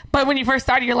 Right. But when you first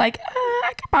started, you're like,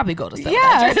 I could probably go to 700.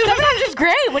 Yeah, 700 is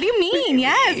great. What do you mean?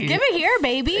 Yes, give it here,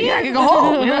 baby. Yeah, I can go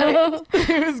home. You know?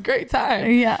 It was a great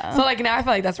time. Yeah. So like now I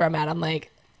feel like that's where I'm at. I'm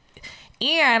like,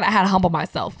 and I had to humble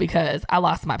myself because I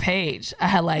lost my page. I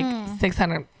had like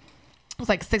 600, it was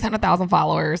like 600,000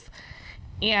 followers.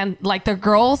 And like the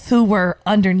girls who were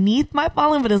underneath my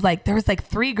following, but it was like, there was like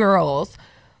 3 girls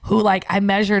who like I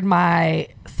measured my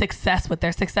success with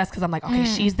their success because I'm like, okay,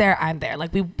 she's there, I'm there.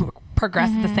 Like we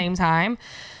progressed at the same time.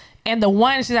 And the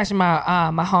one, she's actually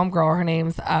my my homegirl. Her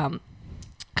name's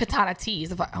Katana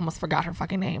Tees. I almost forgot her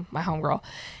fucking name. My homegirl,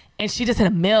 and she just hit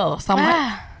a mill. So I'm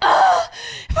like,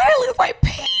 if I didn't lose my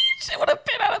page, it would have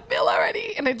been at a mill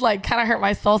already. And it like kind of hurt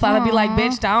my soul. So I'd be like,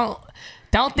 bitch, don't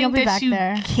think You'll be that back you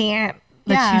there. can't.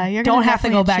 Yeah, That you you're don't gonna have to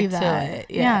go back definitely to achieve that.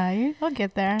 it. Yeah. You'll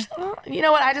get there. You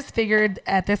know what? I just figured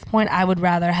at this point I would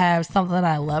rather have something that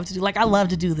I love to do. Like I love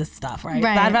to do this stuff, right?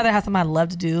 Right. So I'd rather have something I love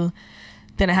to do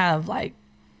than have like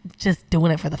just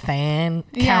doing it for the fan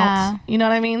count. Yeah. You know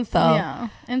what I mean? So Yeah.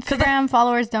 Instagram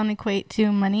followers don't equate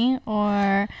to money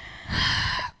or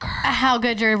how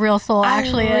good your real soul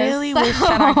actually I really is. wish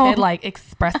that I could like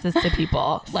express this to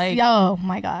people. Like, Oh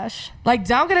my gosh. like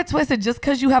don't get it twisted. Just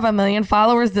because you have 1 million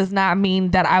followers does not mean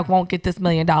that I won't get this $1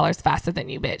 million faster than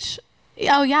you, bitch.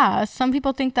 Oh yeah. Some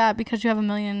people think that because you have 1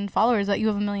 million followers that you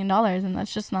have $1 million, and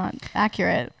that's just not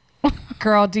accurate.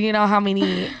 Girl, do you know how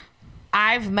many?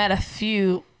 I've met a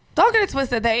few. Don't get it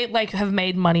twisted. They like have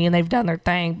made money and they've done their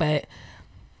thing, but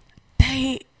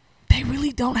they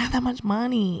really don't have that much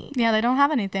money. Yeah, they don't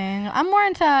have anything. I'm more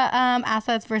into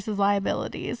assets versus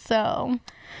liabilities, so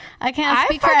I can't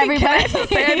speak for Can I everybody. just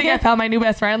say, I think I found my new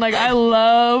best friend. Like I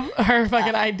love her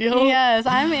fucking ideal. Yes,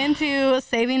 I'm into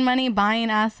saving money, buying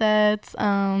assets.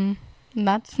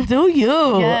 That's Do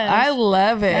you? Yes. I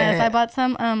love it. yes. I bought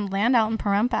some land out in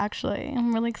Pahrump. Actually,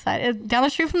 I'm really excited. Down the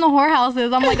street from the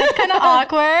whorehouses. I'm like, that's kind of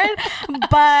awkward,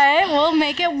 but we'll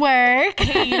make it work.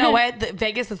 Hey, you know what?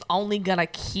 Vegas is only gonna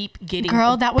keep getting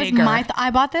Girl, that was bigger. my.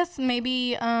 I bought this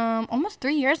maybe almost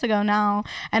 3 years ago now,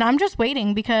 and I'm just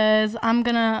waiting because I'm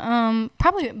gonna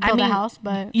probably build a house.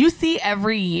 But You see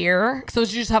every year, so you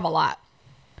just have a lot.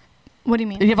 what do you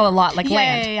mean? You have a lot like Yeah,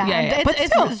 land. yeah. But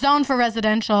It's still, a zone for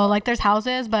residential. Like there's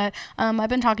houses, but I've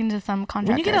been talking to some contractors.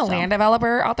 when you get a so- land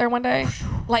developer out there one day,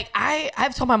 like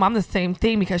I've told my mom the same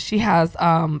thing because she has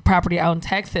property out in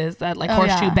Texas at like Oh,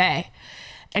 Horseshoe yeah. Bay.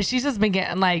 And she's just been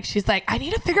getting like, she's like, I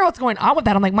need to figure out what's going on with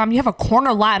that. I'm like, Mom, you have a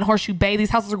corner lot in Horseshoe Bay. These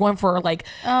houses are going for like,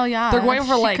 Oh yeah, they're going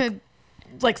for She like could-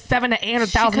 $700,000 to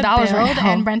she could $800,000 right build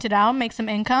now. and rent it out, make some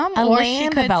income, A or land she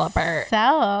could developer.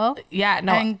 sell Yeah,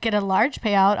 no. and get a large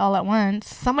payout all at once.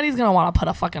 Somebody's gonna want to put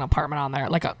a fucking apartment on there,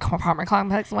 like a apartment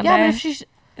complex one Yeah, day. but if she,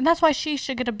 that's why she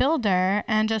should get a builder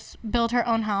and just build her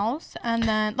own house, and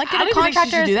then like I get a don't even think she should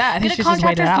contractor's do that. I think get she a should just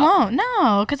wait it contractor's out. loan.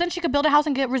 No, because then she could build a house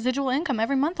and get residual income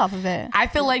every month off of it. I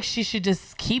feel like she should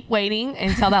just keep waiting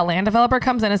until that land developer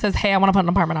comes in and says, "Hey, I want to put an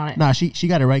apartment on it." Nah, she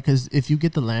got it right, because if you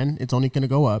get the land, it's only going to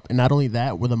go up. And not only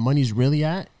that, where the money's really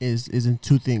at is in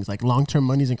 2 things. Like long-term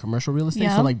money's in commercial real estate,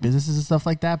 Yeah. so like businesses and stuff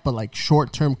like that. But like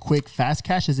short-term, quick, fast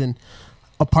cash is in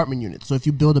apartment units. So if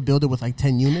you build a builder with like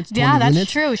 10 units, 20 Yeah, that's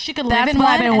units, true. She could That's live in what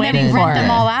I've one been and waiting then rent for. them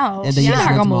all out. And then She's you not just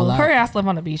gonna rent them all move. out. Her ass live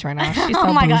on the beach right now. She's so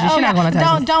Oh my bougie. god! She's Oh, not yeah. going to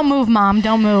Texas. Don't move, mom.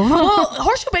 Don't move. Well,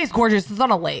 Horseshoe Bay is gorgeous. It's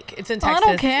on a lake. It's in I Texas.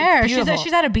 don't care. It's beautiful.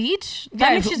 She's at a beach. Yeah,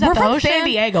 That means she's we're at the from ocean. San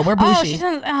Diego. We're Oh, bougie. she's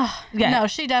in, Yeah. No,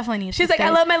 she definitely needs. She's to like, stay. I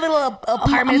love my little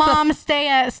apartment. It's a Mom,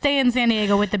 stay in San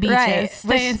Diego with the beaches. Right.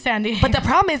 Stay in San Diego. But the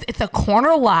problem is it's a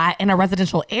corner lot in a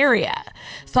residential area.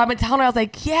 So I've been telling her, I was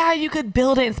like, yeah, you could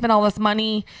build it and spend all this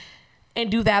money and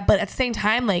do that. But at the same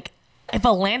time, like, if a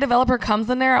land developer comes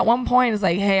in there at one point and is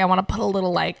like, hey, I want to put a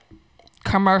little like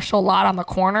commercial lot on the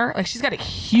corner. Like she's got a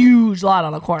huge lot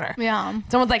on the corner. Yeah.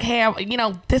 Someone's like, hey,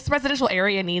 this residential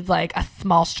area needs like a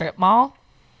small strip mall.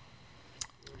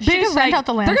 She could rent out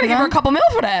the land. They're gonna to give her a them. couple mil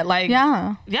for that. Like,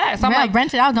 Yeah. yeah. So I'm Yeah, like,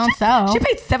 rent it out, don't sell. she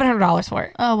paid $700 for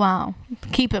it. Oh wow.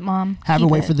 Keep it, mom. Have her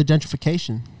Keep wait it. for the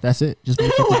gentrification. That's it. Just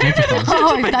wait for the gentrification.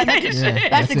 Oh, that's Yeah,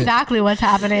 that's it. exactly what's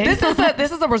happening.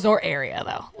 This is a resort area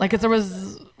though. Like it's a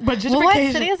but Well, what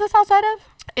city is this outside of?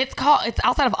 It's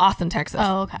outside of Austin, Texas.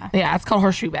 Oh, okay. Yeah, it's called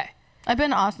Horseshoe Bay. I've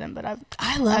been to Austin, but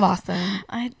I love Austin.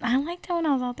 I liked it when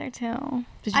I was out there too.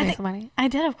 Did you make some money? I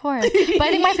did, of course. But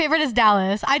I think my favorite is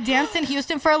Dallas. I danced in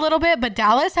Houston for a little bit, but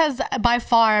Dallas has by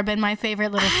far been my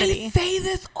favorite little city. I say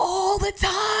this all the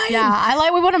time.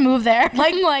 Yeah, we want to move there.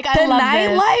 Like I The love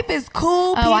nightlife this. is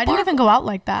cool. Oh, I didn't even go out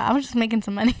like that. I was just making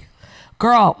some money.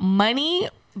 Girl, money.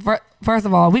 First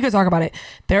of all, we could talk about it.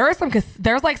 There's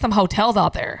like some hotels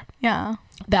out there Yeah.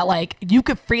 that like you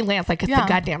could freelance like it's Yeah. the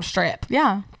goddamn strip.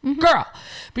 Yeah. Mhm. Girl,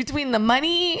 between the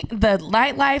money, the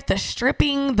nightlife, the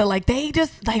stripping, they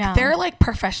just like Yeah. they're like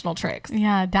professional tricks.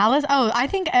 Yeah, Dallas. Oh, I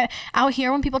think out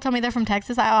here when people tell me they're from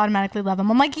Texas, I automatically love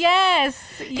them. I'm like, yes,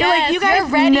 like, you guys you're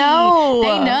ready. know.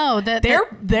 They know that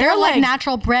They're like like-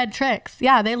 natural bred tricks.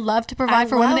 Yeah, they love to provide I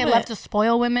for women. love They love it. to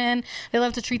spoil women. They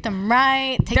love to treat them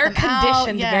right. Take They're them out.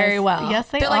 conditioned Yes. very well. Yes,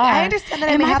 they They're are. like, I understand that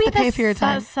I may might have be to pay the for your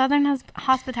time. Southern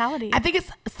hospitality. I think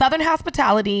it's Southern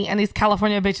hospitality and these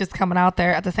California bitches coming out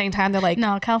there at the same time. They're like,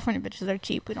 no, California bitches are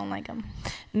cheap. We don't like them.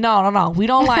 no. We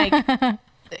don't like,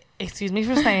 excuse me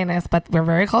for saying this, but we're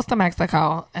very close to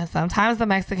Mexico. And sometimes the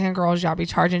Mexican girls, y'all be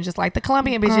charging just like the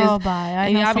Colombian bitches. Girl, bye. I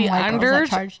and know y'all some be white under. girls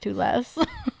that charge too less.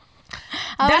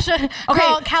 That's- Okay,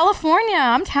 okay. California.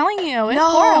 I'm telling you, it's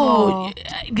horrible.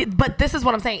 But this is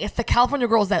what I'm saying. It's the California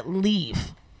girls that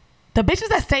leave. The bitches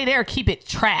that stay there keep it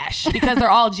trash because they're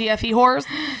all GFE whores.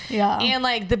 Yeah. And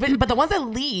like but the ones that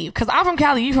leave, because I'm from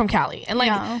Cali, you from Cali, and like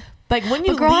Yeah. like when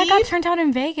you But girl, leave, I got turned out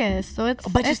in Vegas, so it's.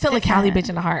 but you're it's still a Cali different. bitch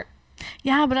in the heart.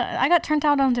 Yeah, but I got turned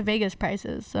out onto Vegas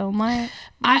prices, so my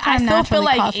I time still feel naturally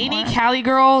like costs any more. Cali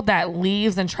girl that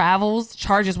leaves and travels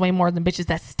charges way more than bitches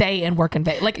that stay and work in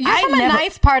Vegas. Like You're from a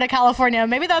nice part of California.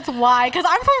 Maybe that's why. Because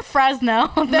I'm from Fresno.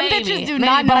 Them bitches do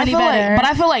not know any better. But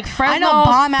I feel like Fresno. I know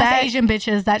bomb ass Asian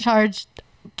bitches that charge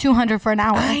 $200 for an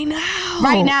hour. I know.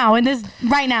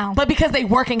 Right now. But because they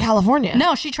work in California.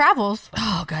 No, she travels.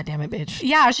 Oh god damn it, bitch.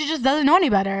 Yeah, she just doesn't know any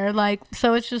better. Like,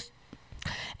 so it's just.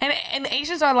 And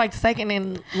Asians are like second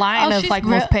in line of she's like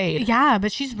most paid. Yeah,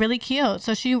 but she's really cute.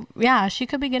 So she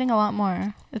could be getting a lot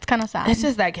more. It's kind of sad. It's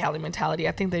just that Cali mentality.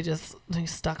 I think they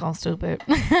stuck on stupid.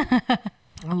 I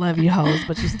love you hoes,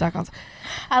 but you stuck on.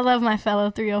 I love my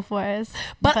fellow 304s.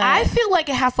 But I feel like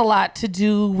it has a lot to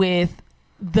do with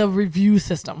the review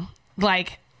system.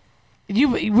 Like we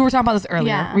were talking about this earlier.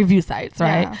 Yeah. Review sites,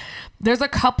 right? Yeah. There's a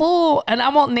couple, and I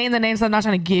won't name the names. So I'm not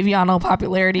trying to give y'all no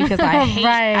popularity because I hate,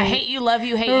 Right. I hate you, love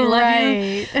you, hate you, love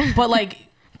you. But like,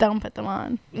 Don't put them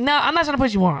on. no, I'm not trying to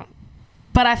put you on.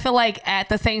 But I feel like at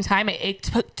the same time, it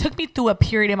took me through a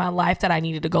period in my life that I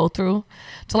needed to go through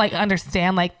to like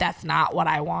understand like that's not what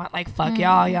I want. Like fuck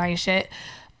y'all ain't shit.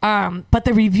 But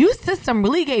the review system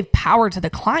really gave power to the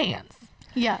clients,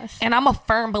 Yes. and I'm a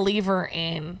firm believer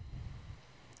in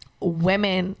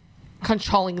women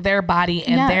controlling their body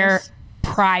and their Yes.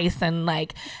 price. And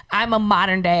like I'm a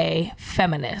modern day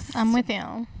feminist. I'm with you.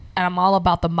 And I'm all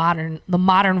about the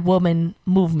modern woman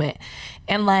movement.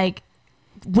 And like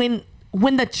when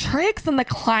the tricks and the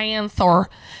clients, or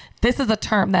this is a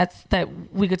term that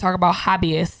we could talk about,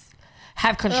 hobbyists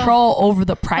have control over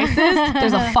the prices,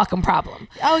 there's a fucking problem.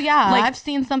 Oh yeah, Like- I've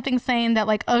seen something saying that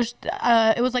like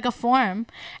it was like a form,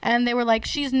 and they were like,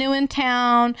 she's new in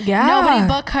town, Yeah. nobody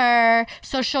book her,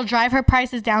 so she'll drive her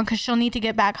prices down because she'll need to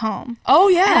get back home. Oh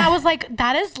yeah. And I was like,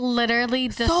 that is literally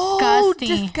so disgusting.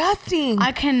 disgusting.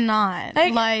 I cannot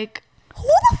like Who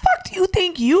the fuck do you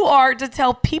think you are to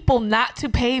tell people not to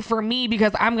pay for me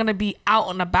because I'm gonna be out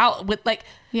and about with like?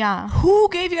 yeah. Who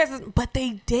gave you guys this? But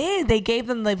they did. They gave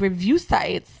them the review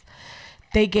sites.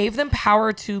 They gave them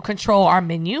power to control our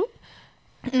menu.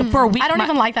 For a week. I don't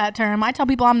even like that term. I tell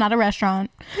people I'm not a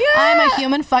restaurant. Yeah. I'm a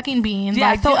human fucking being. Yeah.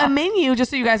 Like, So a menu, just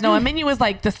so you guys know, a menu is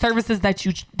like the services that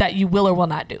you will or will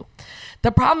not do.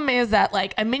 The problem is that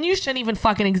like a menu shouldn't even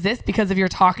fucking exist because if you're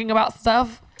talking about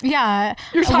stuff. yeah.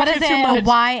 You're What talking is too much. it?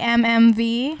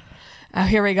 YMMV? Oh,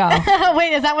 here we go.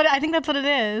 Wait, is that what I think that's what it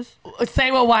is?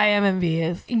 Say what YMMV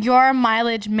is. Your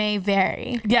mileage may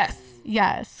vary. Yes.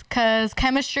 Yes, because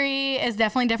chemistry is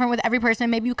definitely different with every person.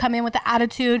 Maybe you come in with the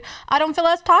attitude. I don't feel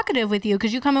as talkative with you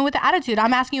because you come in with the attitude.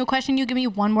 I'm asking you a question, you give me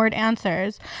one word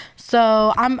answers.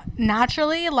 So I'm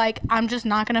naturally like, I'm just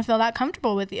not going to feel that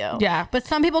comfortable with you. Yeah. But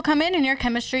some people come in and your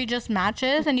chemistry just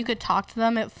matches and you could talk to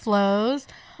them. It flows.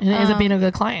 And it ends up being a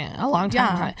good client, a long time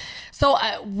yeah. client. So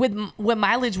with what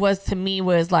mileage was to me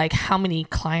was like how many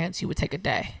clients you would take a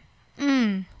day.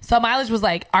 So mileage was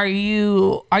like, are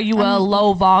you a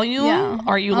low volume? Yeah.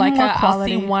 Are you I'm like more I'll see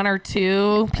quality. one or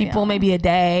two people Yeah. maybe a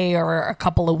day or a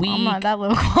couple a week? I'm not that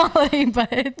low quality, but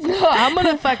I'm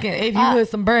gonna fucking if you with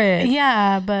some bread.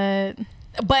 yeah, but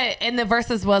And the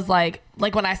verses was like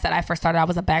when I said I first started, I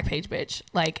was a back page bitch.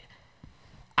 Like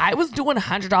I was doing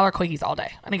 $100 quickies all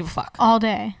day. I didn't give a fuck. all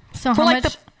day. So For how like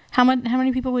much? How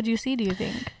many people would you see? Do you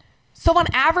think? So on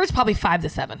average, probably 5 to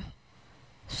 7.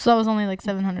 So it was only like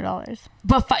 $700.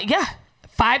 But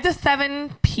 5 to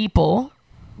 7 people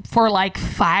for like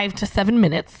 5 to 7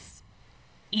 minutes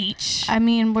each. I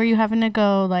mean, were you having to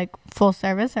go like full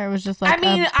service, or it was just like? I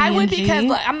mean, I would B&G? because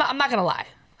like, I'm not gonna lie.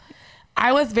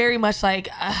 I was very much like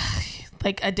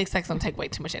a dick sex don't take way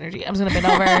too much energy. I'm just gonna bend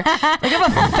over. Like I'm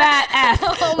a fat ass.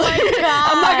 Oh my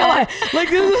god! I'm not gonna lie. Like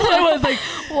this is what I was like.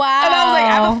 Wow. And I was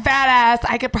like, I'm a fat ass.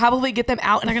 I could probably get them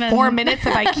out in 4 minutes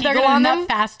if I They're kegel gonna on nut them.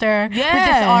 faster. Yeah. With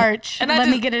this arch. And Let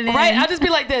me get it in. Right. I'll just be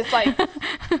like this, like.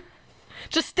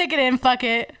 Just stick it in. Fuck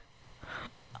it.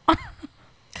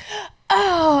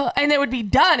 Oh, and it would be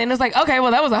done. And it's like, okay,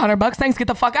 well, that was $100. Thanks. Get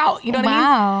the fuck out. You know what I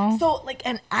Wow. mean? So, like,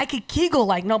 and I could kegel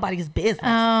like nobody's business.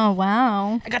 Oh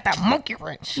wow. I got that monkey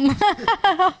wrench.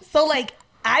 So, like,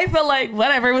 I feel like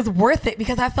whatever, it was worth it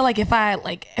because I feel like if I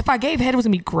gave head, it was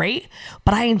gonna be great,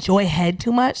 but I enjoy head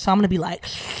too much. So I'm gonna be like,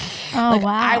 Oh wow.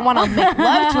 I want to make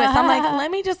love to it. So I'm like,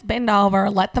 let me just bend over,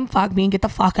 let them fuck me and get the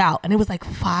fuck out. And it was like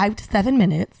 5 to 7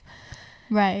 minutes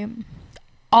Right.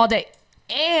 all day.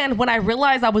 And when I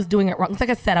realized I was doing it wrong, like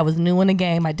I said, I was new in the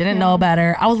game. I didn't know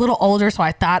better. I was a little older, so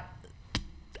I thought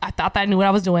that I knew what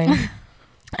I was doing.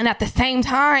 And at the same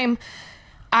time,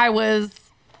 I was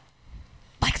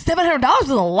like $700 was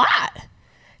a lot.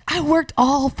 I worked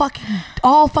all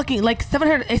fucking like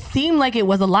 700. It seemed like it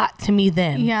was a lot to me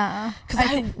then. Yeah. Because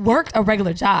I worked a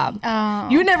regular job. Oh.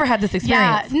 You never had this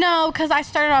Yeah, experience. no, because I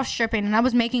started off stripping and I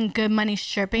was making good money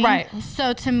stripping. Right.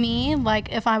 So to me,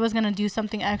 like if I was gonna do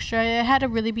something extra, it had to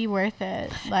really be worth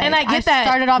it. Like, And I get that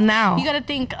started off now. You got to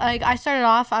think like I started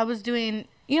off. I was doing,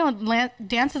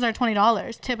 dances are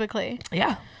 $20 typically.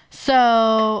 Yeah.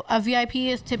 So a VIP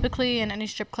is typically in any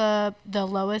strip club, the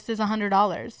lowest is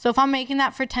 $100. So if I'm making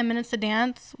that for 10 minutes to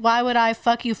dance, why would I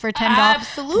fuck you for $10?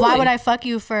 Absolutely. Why would I fuck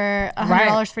you for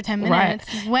 $100 for 10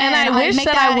 minutes? Right. When And I wish make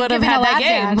that I would have giving a had that lap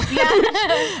game. dance.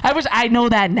 Yeah. I wish I know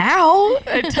that now.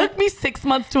 It took me 6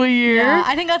 months to a year. Yeah,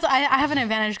 I think I have an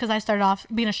advantage because I started off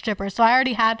being a stripper, so I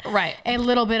already had Right. a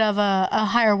little bit of a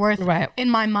higher worth Right. in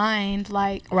my mind.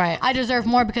 Like, Right. I deserve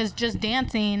more because just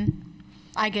dancing,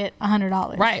 I get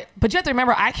 $100. Right. But you have to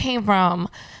remember, I came from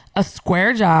a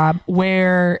square job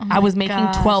where I was making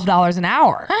gosh. $12 an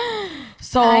hour.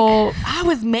 So I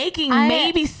was making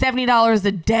maybe $70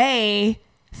 a day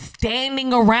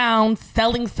standing around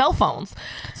selling cell phones.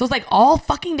 So it's like all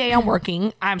fucking day I'm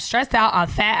working. I'm stressed out. I'm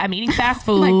fat. I'm eating fast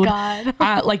food. Oh my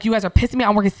God. Like you guys are pissing me out.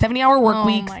 I'm working 70-hour work Oh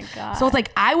weeks. my God. So it's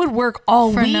like I would work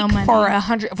all For week no money. for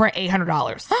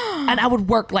 $800. And I would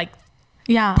work like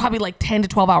Yeah. probably like 10 to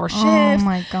 12 hour shifts. Oh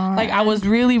my God. Like I was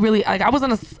really like I was in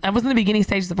the beginning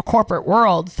stages of a corporate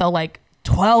world. So like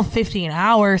 12, 15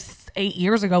 hours 8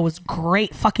 years ago was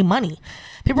great fucking money.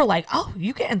 People were like, oh,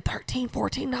 you getting $13,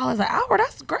 $14 an hour?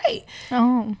 That's great.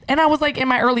 Oh. And I was like in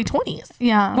my early 20s.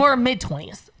 Yeah. Or mid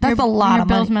 20s. That's Your- a lot your of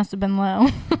bills money. must have been low.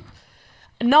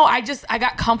 No, I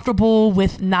got comfortable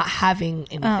with not having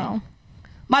anything. Oh.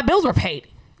 My bills were paid.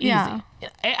 Easy. Yeah.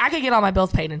 I could get all my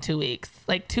bills paid in 2 weeks.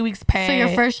 Like 2 weeks pay. So your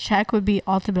first check would be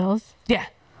Alta bills? Yeah.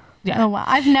 Yeah. Oh wow!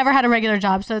 I've never had a regular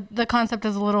job, so the concept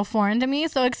is a little foreign to me.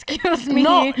 So excuse me.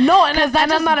 No, and because that I'm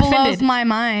just not blows offended. my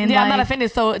mind. Yeah, I'm not like-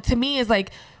 offended. So to me, it's like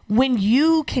when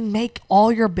you can make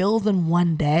all your bills in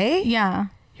one day, Yeah.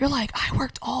 you're like, I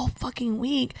worked all fucking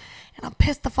week and I'm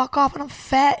pissed the fuck off and I'm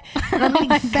fat and I'm eating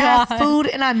my fast God. food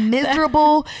and I'm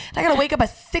miserable. And I gotta wake up at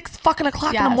 6 fucking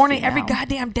o'clock in the Yeah, morning see, every no.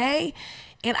 goddamn day.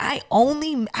 And I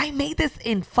made this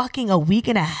in fucking a week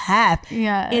and a half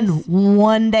Yes. in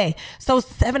one day. So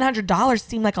 $700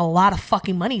 seemed like a lot of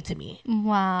fucking money to me.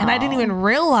 Wow. And I didn't even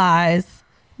realize.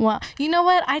 Well, you know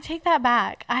what? I take that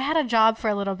back. I had a job for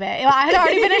a little bit. I had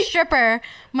already been a stripper.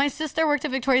 My sister worked at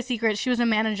Victoria's Secret. She was a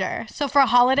manager. So for a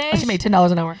holiday, She made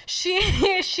 $10 an hour.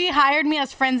 she hired me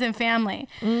as friends and family.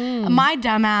 Mm. My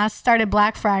dumbass started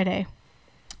Black Friday.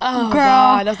 Oh, Girl,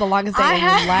 God, that was the longest day I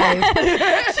of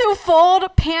your life. to fold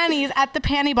panties at the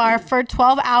panty bar for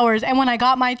 12 hours. And when I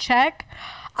got my check,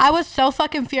 I was so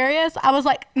fucking furious. I was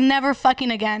like, never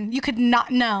fucking again. You could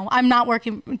not, no, I'm not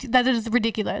working. That is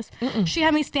ridiculous. She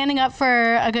had me standing up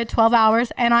for a good 12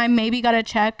 hours and I maybe got a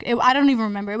check. I don't even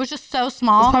remember. It was just so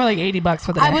small. It's probably like $80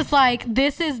 for the day. I was like,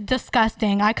 this is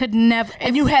disgusting. I could never.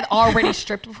 and you had already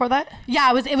stripped before that? Yeah,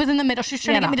 it was in the middle. She was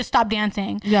trying to get me to stop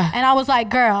dancing. Yeah. And I was like,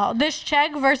 girl, this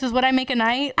check versus what I make a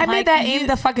night. I like, made that in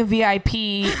the fucking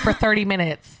VIP for 30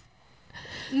 minutes.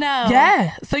 No.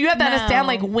 Yeah. So you have to understand,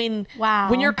 No. like,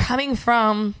 when you're coming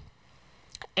from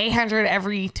 800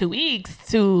 every 2 weeks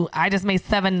to I just made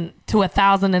 7 to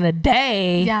 1,000 in a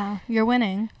day. Yeah, you're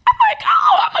winning. I'm like,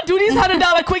 oh, I'm gonna do these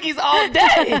 $100 quickies all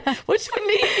day. What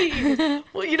you need?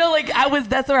 Well, you know, like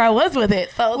that's where I was with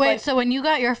it. So I was Wait, like, so when you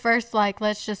got your first, like,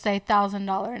 let's just say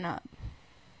 $1,000 and up.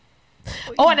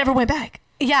 oh, I never went back.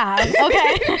 Yeah.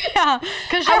 Okay. Yeah.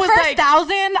 Because I your was first like-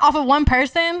 1,000 off of one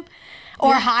person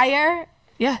or Yeah. higher.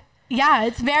 Yeah. Yeah,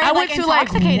 it's very I went to, like,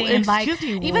 intoxicating. excuse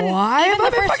me, even why have I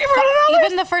the been first fucking $100?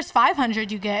 even the first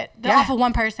 500 you get Yeah, off of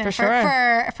one person for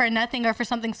sure. for nothing or for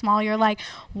something small. You're like,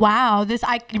 wow, this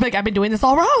I You'd be like, I've been doing this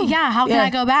all wrong. yeah. How can I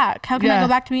go back? How can I Yeah. go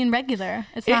back to being regular?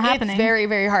 It's not happening. It's very,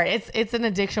 very hard. It's an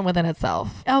addiction within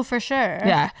itself. Oh, for sure.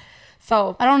 Yeah.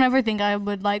 So I don't ever think I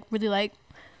would really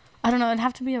I don't know, it'd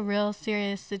have to be a real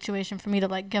serious situation for me to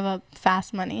like give up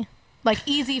fast money. Like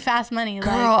easy fast money.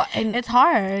 Girl, like, and it's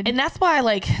hard. And that's why,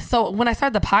 like, so when I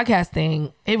started the podcast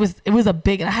thing, it was a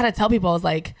big, and I had to tell people, I was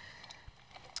like,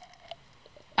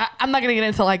 I'm not gonna get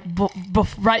into like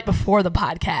right before the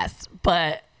podcast,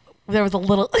 but there was a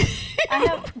little. I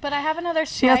have another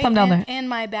She has Sprite some down there. in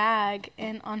my bag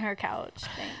and on her couch.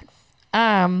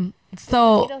 Thanks.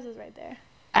 So Tito's is right there.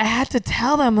 I had to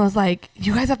tell them, I was like,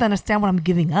 you guys have to understand what I'm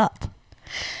giving up.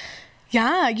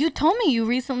 Yeah, you told me you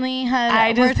recently had.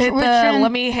 I just hit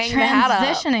let me hang the hat up.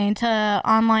 Transitioning to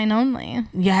online only.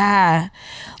 Yeah.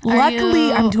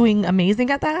 Luckily, I'm doing amazing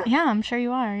at that. Yeah, I'm sure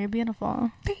you are. You're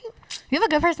beautiful. Thanks. You have a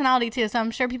good personality too, so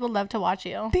I'm sure people love to watch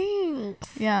you. Thanks.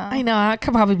 Yeah. I know. I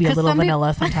could probably be a 'Cause little some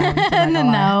vanilla sometimes. I'm not gonna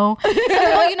lie. No. Some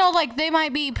people, you know, like they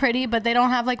might be pretty, but they don't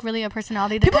have like really a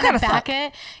personality to People kind of kinda back suck.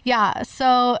 it. Yeah.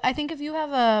 So I think if you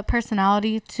have a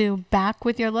personality to back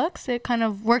with your looks, it kind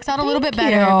of works out a little bit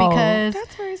Thank better you. because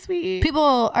That's very sweet.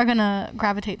 people are gonna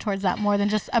gravitate towards that more than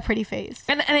just a pretty face.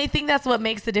 And I think that's what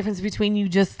makes the difference between you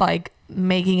just like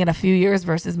making it a few years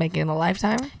versus making it a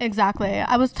lifetime. Exactly.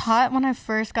 I was taught when I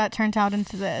first got turned out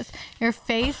into this. Your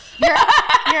face, your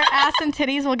ass and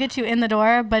titties will get you in the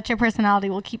door, but your personality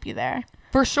will keep you there.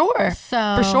 For sure.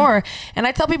 So For sure. And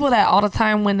I tell people that all the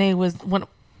time when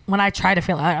I try to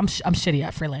freelance. I'm shitty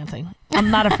at freelancing. I'm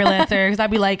not a freelancer because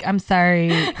I'd be like, I'm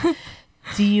sorry.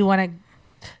 Do you want to?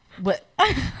 But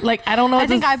like, I don't know. I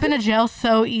think I've been to jail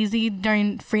so easy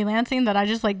during freelancing that I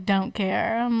just like don't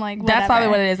care. I'm like, That's probably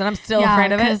whatever. what it is, and I'm still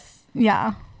afraid of it. 'Cause,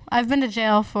 yeah, I've been to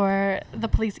jail for the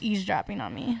police eavesdropping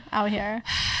on me out here.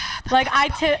 Like I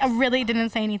really didn't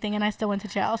say anything, and I still went to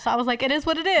jail. So I was like, it is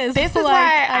what it is. This is like,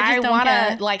 why I I just don't want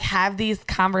care. to like have these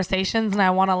conversations, and I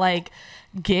want to like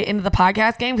get into the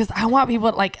podcast game because I want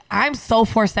people like I'm so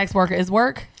for sex work is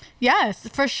work. Yes,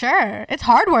 for sure. It's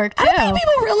hard work too. I don't think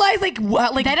people realize like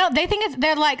what like They think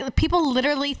they're like, people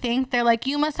literally think they're like,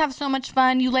 you must have so much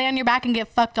fun. You lay on your back and get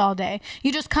fucked all day.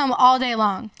 You just come all day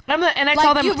long. and I Like,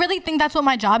 tell them you really think that's what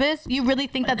my job is? You really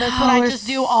think that that's No, what I there's just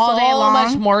do all day so long?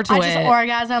 much more to I just it.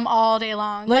 orgasm all day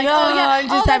long. Like, oh, I'm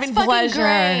just that's having fucking pleasure.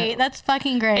 Great. That's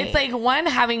fucking great. it's like one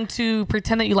having to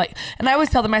pretend that you like, and I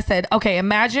always tell them, I said, okay,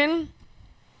 imagine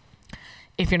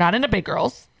if you're not into big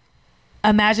girls,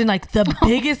 imagine like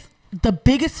the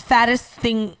biggest fattest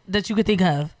thing that you could think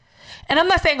of. And I'm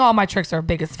not saying all my tricks are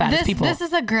biggest fattest people. This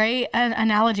is a great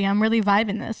analogy. I'm really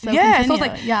vibing this. So yeah, continue. so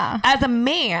it's like, yeah, as a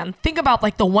man, think about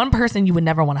like the one person you would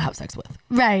never want to have sex with.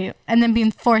 right. And then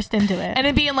being forced into it. And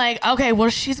then being like, okay, well,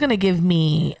 she's going to give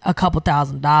me a couple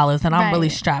 $1,000s and I'm really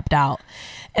Right. strapped out.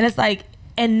 And it's like,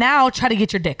 and now try to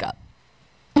get your dick up.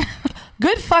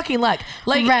 Good fucking luck.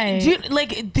 Like, Right.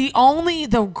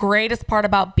 the greatest part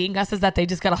about being us is that they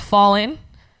just got to fall in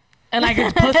and I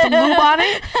could put some lube on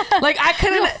it. Like, I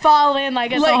couldn't You fall in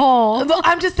like it's like, a hole. no,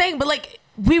 I'm just saying, but like,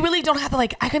 we really don't have to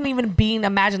like, I couldn't even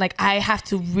imagine like, I have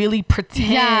to really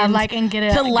pretend Yeah, like, and get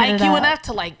it to like it you up. enough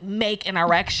to like make an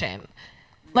erection.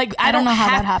 Like I don't know how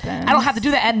that have- happens. I don't have to do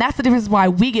that, and that's the difference why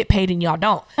we get paid and y'all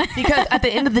don't. Because at the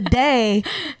end of the day,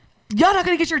 y'all not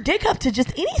gonna get your dick up to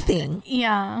just anything.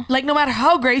 Yeah. Like no matter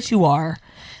how great you are,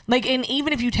 like and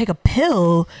even if you take a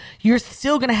pill, you're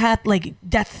still gonna have like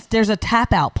there's a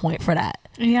tap out point for that.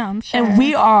 Yeah, I'm sure. And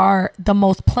we are the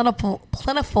most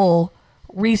plentiful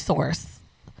resource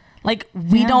Like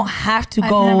we Yeah. don't have to I've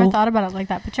go. never thought about it like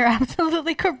that, but you're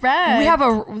absolutely correct. We have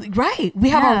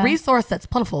a resource that's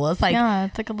plentiful. It's like yeah,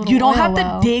 it's like a little you don't oil have to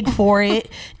well. dig for it.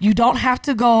 You don't have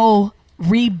to go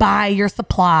rebuy your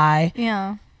supply.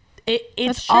 Yeah. It's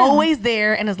That's true. always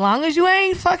there, and as long as you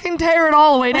ain't fucking tear it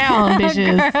all the way down,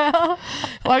 bitches. Girl.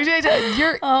 As long as you ain't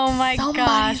you're Oh my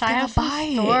somebody's gosh, I gonna have some buy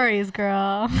it. stories,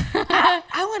 girl. I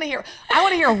want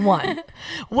to hear one.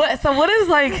 What is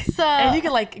like? So, and you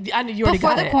can like. I know you already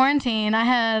Before got the it. quarantine, I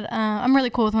had I'm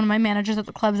really cool with one of my managers at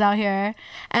the clubs out here,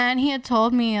 and he had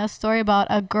told me a story about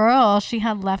a girl she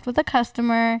had left with a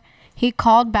customer. He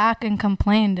called back and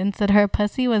complained and said her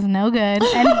pussy was no good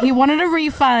and he wanted a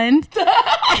refund.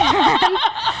 And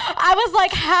I was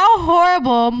like, how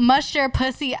horrible must your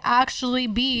pussy actually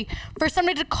be for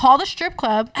somebody to call the strip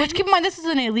club, which keep in mind this is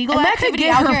an illegal And that could activity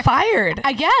get out her here. fired.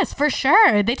 I guess, for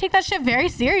sure. They take that shit very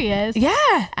serious.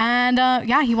 Yeah. And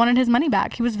yeah, he wanted his money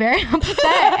back. He was very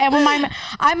upset. And when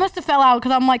I must have fell out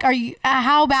because I'm like,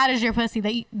 how bad is your pussy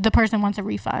that the person wants a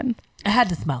refund? It had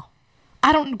to smell.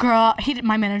 I don't, girl.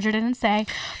 My manager didn't say,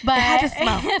 but It had to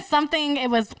smell. something. It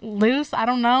was loose. I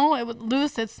don't know. It was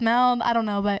loose. It smelled. I don't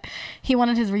know, but he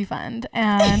wanted his refund,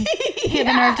 and he had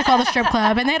the nerve to call the strip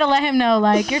club, and they had to let him know,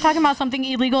 like, you're talking about something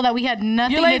illegal that we had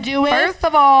nothing You're like, to do with. first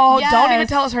of all, don't even Yes.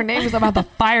 tell us her name because I'm about to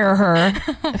fire her.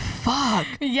 Fuck.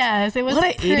 Yes, it was What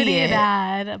an pretty idiot.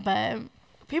 bad,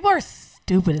 but People are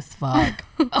stupid as fuck.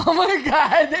 Oh my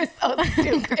god, they're so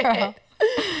stupid. Girl.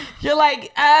 You're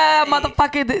like,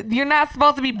 motherfucker, you're not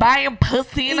supposed to be buying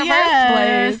pussy in the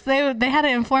first place. They had to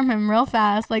inform him real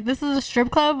fast. Like, this is a strip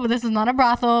club. This is not a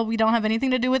brothel. We don't have anything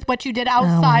to do with what you did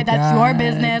outside. That's your God.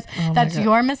 business. Oh my That's God.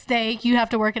 your mistake. You have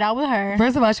to work it out with her.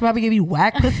 First of all, she probably gave you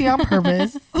whack pussy on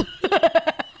purpose.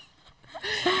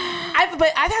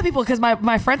 I've had people, because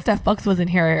my friend Steph Bucks was in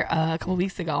here a couple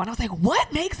weeks ago, and I was like,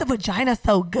 what makes a vagina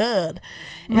so good?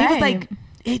 And he was Right. like,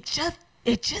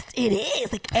 it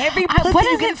is. Like, every pussy What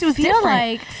you does get it to is feel different.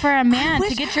 like for a I man wish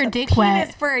to I get had your a dick penis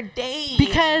wet? for a day.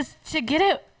 Because to get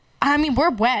it, I mean, we're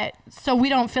wet, so we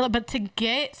don't feel it. But to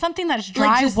get something that's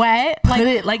dry, just wet, put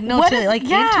it, like, no what shit, is- like,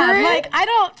 yeah, enter it? like I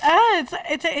don't.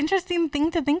 It's an interesting thing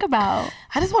to think about.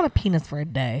 I just want a penis for a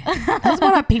day. I just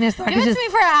want a penis so I Give can it just. to me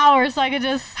for an hour so I could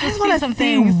just I just see want to some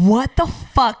see things. what the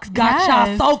fuck got y'all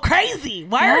Yes. so crazy.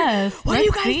 Why Yes, are you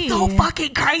let's guys so see.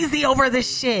 fucking crazy over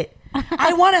this shit?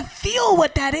 I want to feel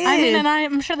what that is. I mean, and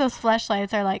I'm sure those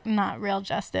fleshlights are like not real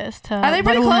justice to. Are they what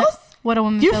pretty a woman- close? What a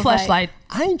woman You feels like. fleshlight.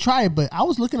 I ain't tried, but I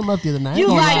was looking them up the other night. You I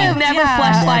ain't gonna like lie. you've never Yeah.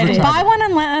 fleshlighted. Never tried. Buy one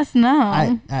and let us know.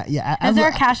 I Is there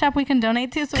a lo- cash app we can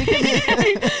donate to so we can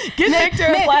Get Victor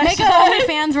a make flashlight. an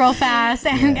OnlyFans real fast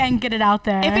and get it out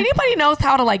there? If anybody knows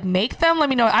how to like make them, let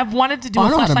me know. I've wanted to do Oh, a I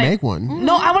know how to fleshlight. make one.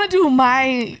 No, I want to do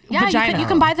my yeah, vagina. you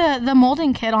can buy the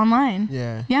molding kit online.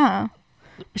 Yeah. Yeah,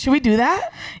 Should we do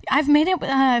that? I've made it.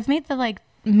 I've made the like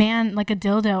a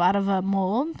dildo out of a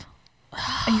mold.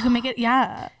 And you can make it.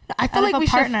 Yeah, I feel Out like of a we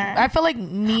partner. should. I feel like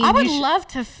me. I and would you love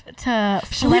to Should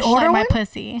we fleshlight order my one?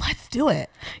 pussy. Let's do it.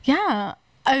 Yeah.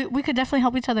 We could definitely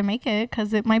help each other make it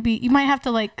because it might be. You might have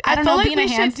to like. I don't feel know. like Be in a we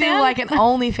should do handstand like an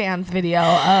OnlyFans video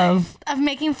of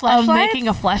making fleshlights. making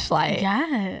a fleshlight.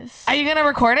 Yes. Are you gonna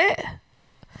record it?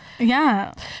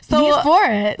 Yeah. So- He's for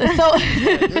it.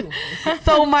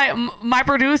 So my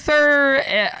producer,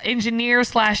 engineer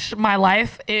 / my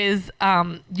life is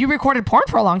you recorded porn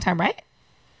for a long time, right?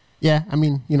 Yeah, I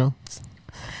mean, you know,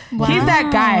 He's that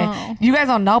Wow. guy. You guys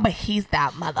don't know, but he's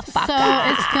that motherfucker.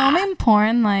 So is filming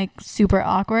porn like super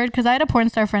awkward? Because I had a porn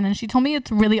star friend and she told me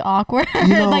it's really awkward, You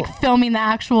know- like filming the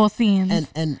actual scenes.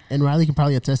 and Riley can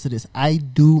probably attest to this. I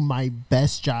do my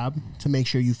best job to make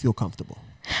sure you feel comfortable.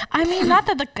 I mean, not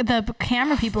that the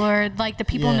camera people or like the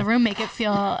people in Yeah. the room make it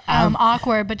feel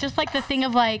awkward, but just like the thing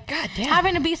of like damn.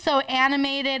 having to be so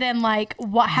animated and like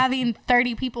having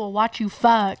 30 people watch you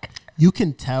fuck. You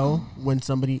can tell when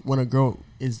a girl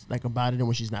is like about it and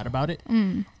when she's not about it.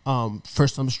 For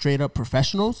some straight up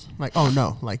professionals, like, oh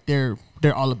no, like they're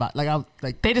all about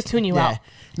They just tune you yeah. out.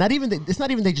 It's not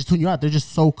even they just tune you out. They're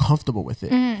just so comfortable with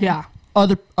it. Yeah.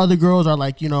 Other girls are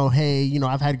like, hey,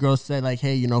 I've had girls say like,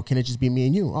 hey, can it just be me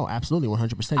and you? Oh, absolutely,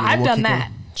 100%. I've done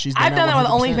that. I've done that with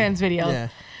 100%. OnlyFans videos. Yeah.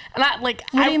 And I like.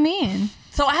 What do you mean?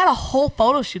 So I had a whole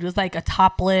photo shoot. It was like a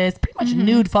topless, pretty much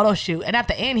nude photo shoot. And at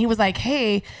the end, he was like,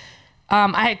 "Hey,"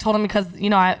 I had told him because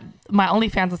my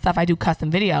OnlyFans and stuff, I do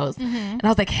custom videos, and I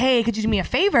was like, "Hey, could you do me a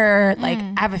favor? Like,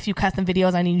 I have a few custom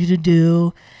videos I need you to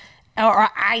do." Or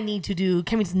I need to do.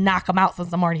 Can we just knock them out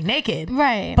since I'm already naked?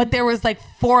 Right. But there was like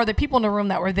 4 other people in the room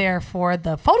that were there for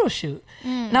the photo shoot,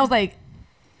 and I was like,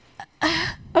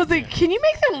 I was like, can you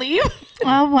make them leave?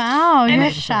 Oh wow, And you're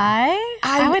it- shy.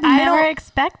 I would I never don't-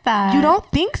 expect that. You don't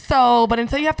think so, but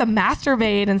until you have to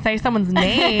masturbate and say someone's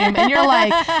name, and you're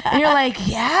like,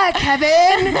 yeah,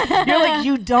 Kevin. You're like,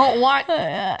 you don't want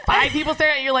 5 people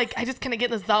staring at you. You're like, I just kind of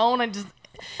get in the zone and just.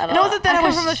 And it wasn't that I I come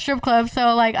was from a strip club,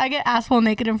 so like I get asshole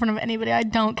naked in front of anybody. I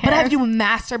don't care. But have you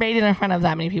masturbated in front of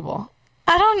that many people?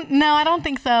 I don't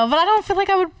think so. But I don't feel like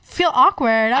I would feel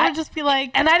awkward. I would just be like,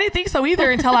 And I didn't think so either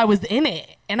until I was in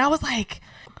it. And I was like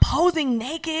posing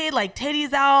naked, like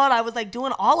titties out. I was like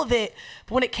doing all of it.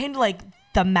 But when it came to like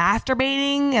the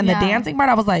masturbating and Yeah. the dancing part,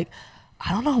 I was like,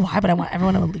 I don't know why, but I want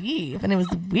everyone to leave. And it was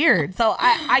weird. So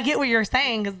I get what you're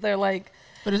saying because they're like,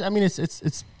 But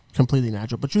it's completely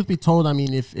natural. But truth be told, I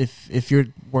mean, if you're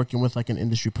working with like an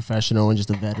industry professional and just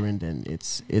a veteran, then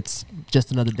it's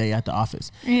just another day at the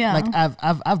office. Yeah. Like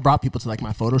I've brought people to like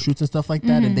my photo shoots and stuff like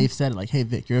that, and they've said like, hey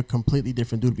Vic, you're a completely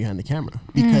different dude behind the camera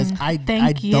because I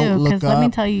thank you. don't look Because let me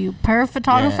up. tell you, perv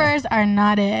photographers are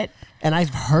not it. And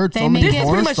I've heard They so make many it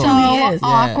horror pretty much stories. who he so is.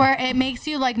 awkward. It makes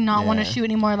you like not want to Yeah. shoot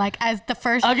anymore. Like as the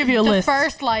first, I'll give you a the list.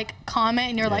 first like comment,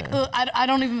 and you're like, Yeah. ugh, I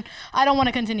don't want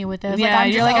to continue with this. Yeah, like,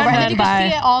 I'm you're just like, over I'm it. done, You bye. can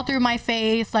see it all through my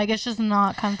face. Like it's just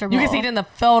not comfortable. you can see it in the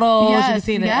photos. You can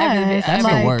see it in everything. That's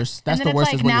Like- the worst. That's and then the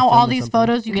worst It's is like when you're now all filming these something.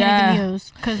 photos you can't Yeah. even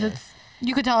use because it's.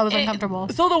 You could tell I was uncomfortable.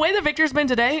 So the way that Victor's been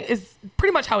today is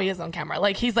pretty much how he is on camera.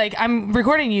 Like he's like, I'm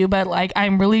recording you, but like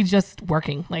I'm really just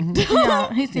working. Like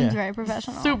Yeah, he seems Yeah. very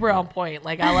professional. super on point.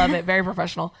 Like I love it. Very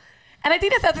professional. And I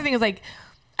think that's the other thing is like,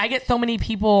 I get so many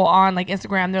people on like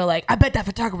Instagram. They're like, I bet that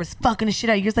photographer's fucking the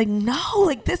shit out of you. It's like, no,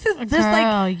 like this is just Girl,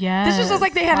 like, this is just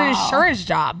like they had an yes. insurance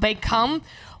job. They come.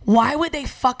 Why would they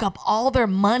fuck up all their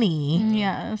money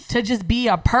Yes. to just be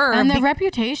a perv? And their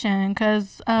reputation,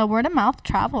 because word of mouth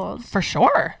travels. For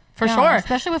sure. For Yeah, sure.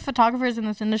 especially with photographers in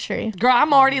this industry. Girl,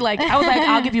 I'm already like, I was like,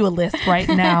 I'll give you a list right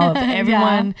now of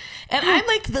everyone. And I'm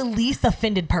like the least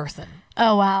offended person.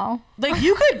 Oh wow, Like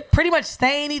you could pretty much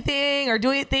say anything or do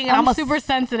anything. And I'm super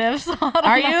sensitive. So I don't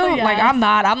Are know. you? Yes. Like I'm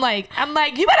not. I'm like,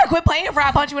 you better quit playing before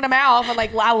I punch you in the mouth. And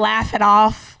like, I laugh it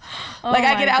off. Like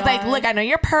I my get out, like, God. look, I know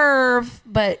you're perv,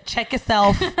 but check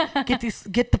yourself. Get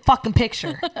the fucking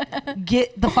picture.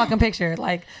 Get the fucking picture.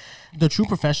 Like, The true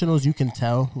professionals, you can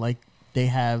tell like they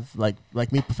have like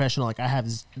me professional. Like I have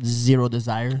zero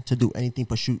desire to do anything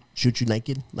but shoot you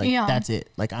naked. Like Yeah. that's it.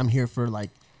 Like I'm here for like.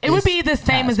 it would be the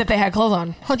same as if they had clothes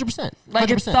on. 100%. Like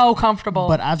it's so comfortable.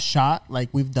 But I've shot like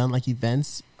we've done like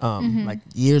events. Like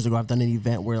years ago, I've done an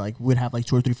event where like we'd have like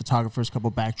 2 or 3 photographers, a couple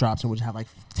backdrops, and we'd have like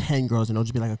 10 girls, and it'll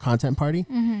just be like a content party.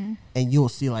 And you'll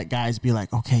see like guys be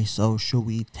like, okay, so should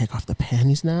we take off the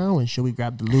panties now, and should we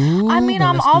grab the lube? I mean, and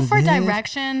I'm let's all do for this?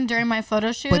 direction during my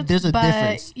photo shoots. But there's a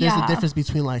difference. There's yeah. a difference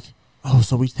between like, oh,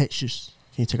 so we take shush.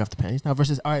 Can you take off the panties now?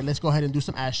 Versus, all right, let's go ahead and do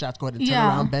some ass shots. Go ahead and turn Yeah,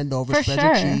 around, bend over, for spread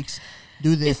sure. your cheeks,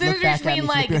 do this, It's the look difference back at me, between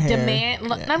flip like your hair. demand.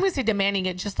 Yeah. I'm gonna say demanding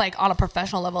it just like on a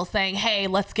professional level, saying, "Hey,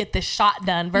 let's get this shot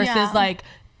done," versus Yeah. like,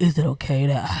 "Is it okay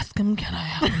to ask them? Can I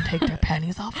have them take their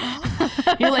panties off now?"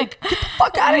 You're like, "Get the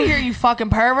fuck out of here, you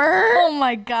fucking pervert! Oh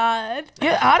my god.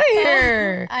 Get out of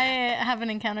here!" I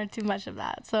haven't encountered too much of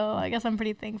that, so I guess I'm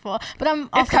pretty thankful. But I'm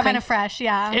also coming. kind of fresh,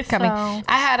 yeah. It's coming. so-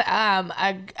 I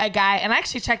had a guy, and I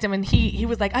actually checked him, and he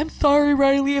was like, "I'm sorry,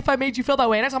 Riley, if I made you feel that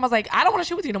way." And I told him, I was like, "I don't want to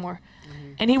shoot with you no more."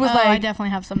 And he was Oh, I like, definitely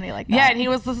have somebody like that. "Yeah," and he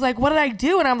was just like, "What did I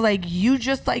do?" And I was like, "You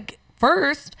just like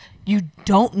first, you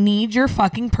don't need your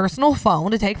fucking personal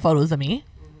phone to take photos of me."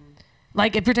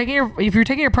 Like if you're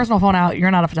taking your personal phone out,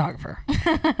 you're not a photographer.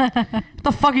 What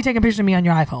the fuck are you taking pictures of me on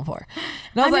your iPhone for?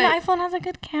 And I I was mean, like, iPhone has a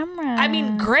good camera. I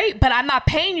mean, great, but I'm not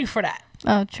paying you for that.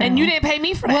 Oh, true. And you didn't pay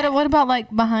me for that. What about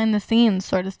like behind the scenes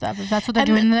sort of stuff? If that's what they're And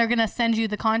doing, the- they're gonna send you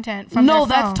the content from No,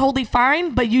 their phone. that's totally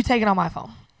fine, but you take it on my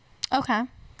phone. Okay.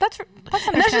 That's And that's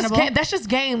just understandable. that's just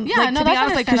game. Yeah, like, no, to be that's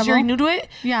honest, like because you're new understandable. to it,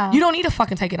 Yeah. you don't need to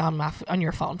fucking take it on on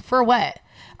your phone for what?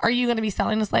 Are you going to be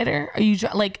selling this later? Are you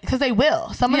like because they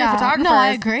will? Some of the photographers, No, I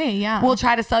agree. Yeah. will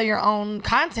try to sell your own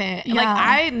content. Like Yeah.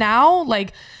 I now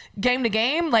like game to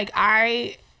game, like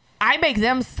I make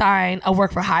them sign a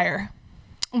work for hire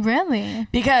really?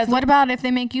 because What about if they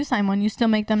make you sign one? You still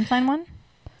make them sign one?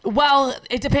 well,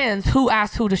 it depends who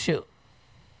asked who to shoot.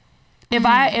 If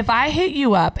I hit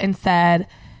you up and said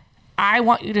I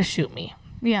want you to shoot me,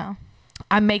 Yeah.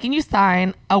 I'm making you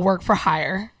sign a work for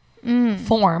hire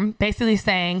form, basically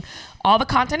saying all the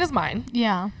content is mine.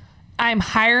 Yeah. I'm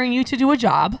hiring you to do a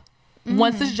job.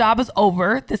 Once this job is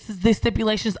over, this is the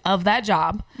stipulations of that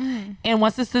job. And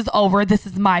once this is over, this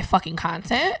is my fucking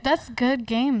content. That's good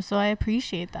game, so I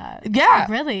appreciate that. Yeah.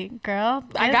 Really, girl.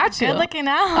 I got you. Good looking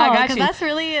out. I got 'cause you.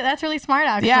 That's really smart,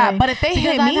 actually. Yeah, but if they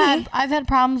hit me- I've had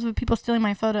problems with people stealing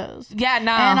my photos. Yeah,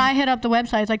 no. And I hit up the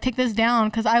websites, like, take this down,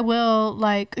 because I will,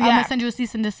 like, I'm Yeah. going to send you a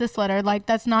cease and desist letter. Like,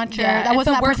 that's not your, Yeah, that it's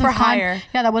wasn't a that work person's for hire.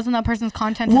 Yeah, that wasn't that person's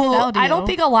content to sell to I you. don't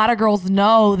think a lot of girls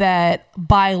know that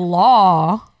by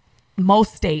law,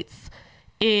 most states,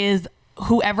 is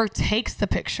whoever takes the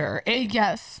picture.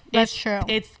 Yes, that's true.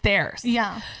 It's theirs.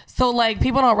 Yeah. So like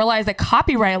people don't realize that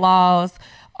copyright laws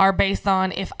are based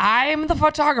on if I'm the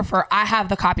photographer, I have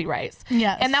the copyrights.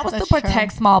 Yes, And that was to that's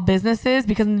protect true. small businesses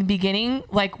because in the beginning,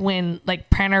 like when like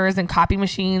printers and copy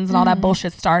machines and all that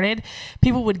bullshit started,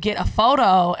 people would get a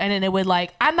photo and then it would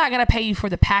like, I'm not going to pay you for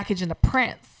the package and the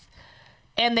prints.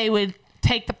 And they would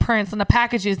take the prints and the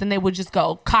packages and they would just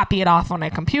go copy it off on a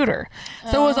computer.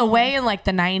 So it was a way in like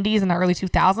the 90s and the early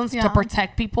 2000s Yeah. to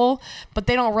protect people, but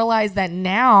they don't realize that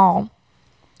now.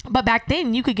 But back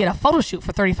then you could get a photo shoot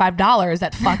for $35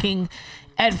 at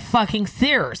fucking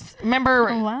Sears. Remember,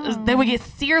 Wow. they would get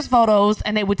Sears photos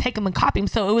and they would take them and copy them.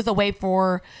 So it was a way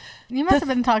for You must have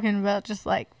been talking about just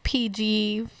like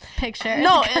PG pictures.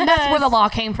 no, and that's where the law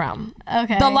came from.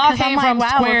 Okay. The law 'Cause I'm came like, from wow,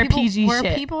 square were people, PG were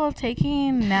shit. people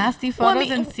taking nasty Well, I photos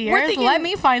mean, in we're Sears? thinking- Let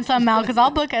me find some out because I'll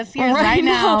book at Sears Right right,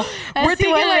 now. now. And We're see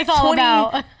thinking what like it's all 20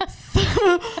 about.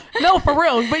 No, for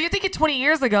real. But you're thinking 20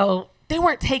 years ago, they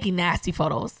weren't taking nasty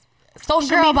photos. Social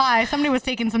Girl, media, bye. Somebody was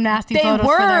taking some nasty they photos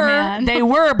for their man.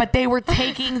 were, but they were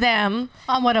taking them.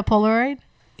 On what, a Polaroid?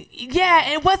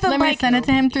 Yeah, it wasn't Let me like send it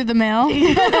to him through the mail.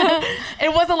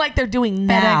 it wasn't like they're doing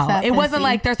now. FedEx It wasn't FNC.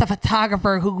 like there's a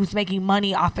photographer who's making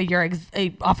money off of your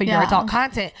Yeah. adult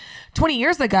content. 20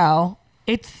 years ago,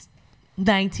 it's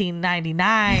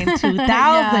 1999, 2000.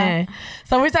 Yeah.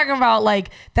 So we're talking about like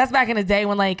that's back in the day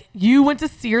when like you went to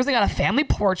Sears and got a family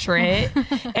portrait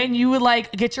and you would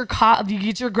like get your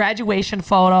graduation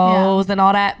photos and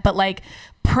all that, but like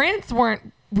prints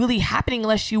weren't really happening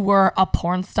unless you were a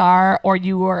porn star or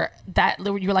you were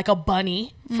like a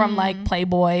bunny from like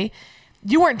Playboy.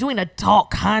 You weren't doing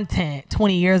adult content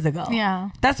 20 years ago. Yeah.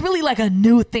 That's really like a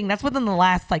new thing. That's within the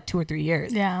last like 2 or 3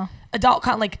 years. Yeah. Adult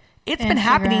content, like it's been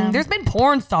happening. Instagram. There's been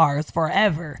porn stars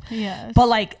forever. Yes. But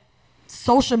like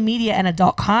social media and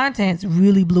adult content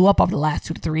really blew up over the last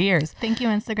 2 to 3 years. Thank you,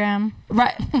 Instagram.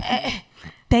 Right.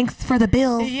 Thanks for the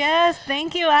bills. Yes,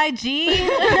 thank you, IG.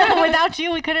 Without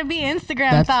you, we couldn't be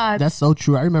Instagram thoughts. That's so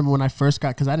true. I remember when I first got,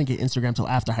 because I didn't get Instagram till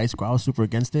after high school. I was super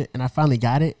against it, and I finally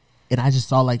got it, and I just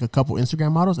saw like a couple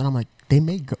Instagram models, and I'm like, they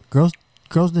make girls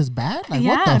this bad? Like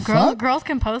what the fuck? Girls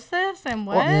can post this and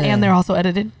what? Well, yeah. And they're also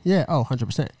edited. Yeah,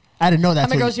 100%. I didn't know that How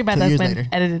many till girls you bet till that's years been later.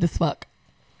 edited as fuck?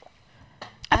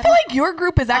 I feel like your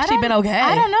group has actually been okay.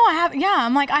 I don't know.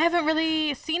 I'm like, I haven't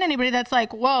really seen anybody that's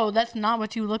like, whoa, that's not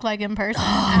what you look like in person.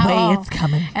 at Wait, all. it's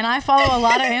coming. And I follow a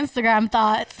lot of Instagram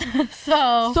thoughts.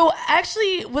 So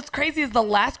actually, what's crazy is the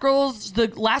last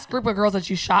group of girls that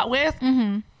you shot with,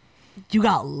 you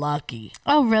got lucky.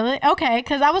 oh, really? Okay.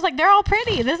 Because I was like, they're all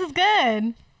pretty. This is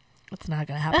good. It's not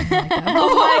gonna happen like that.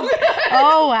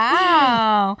 Oh,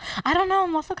 wow. I don't know.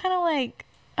 I'm also kind of like,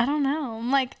 I don't know.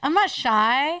 I'm like, I'm not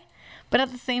shy, but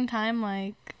at the same time,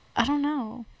 like, I don't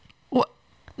know.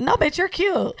 No, bitch, you're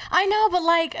cute. I know, but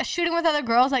like shooting with other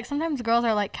girls, like sometimes girls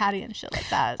are like catty and shit like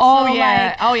that. Oh, So, yeah.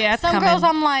 like, Oh, yeah, it's some coming. girls,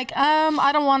 I'm like,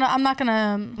 I don't want to. I'm not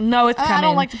gonna. No, it's coming. I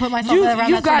don't like to put myself You, around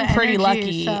you've that sort gotten of pretty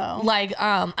energy, lucky. so. Like,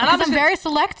 and Because I'm very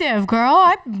selective, girl.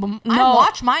 I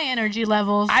watch my energy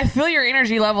levels. I feel your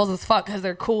energy levels as fuck because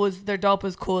they're dope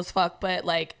as cool as fuck. But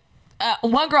like,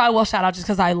 one girl I will shout out just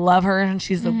because I love her and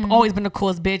she's always been the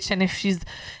coolest bitch. And if she's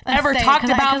ever talked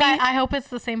about me, I hope it's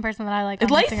the same person that I like.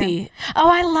 It's on Lacey. Instagram. Oh,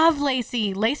 I love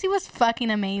Lacey. Lacey was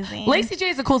fucking amazing. Lacey J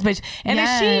is the coolest bitch. And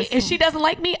Yes. if she doesn't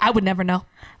like me, I would never know.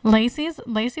 Lacey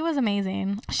was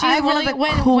amazing. She's one of the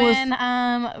when, coolest- When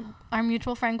our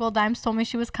mutual friend Gold Dimes told me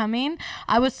she was coming,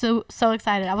 I was so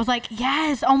excited. I was like,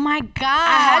 yes, oh my god!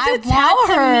 I had to want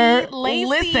tell her. meet Lacey.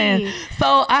 Listen,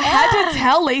 so I had to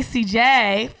tell Lacey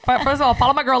J. First of all,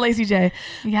 follow my girl Lacey J.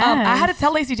 Yes. I had to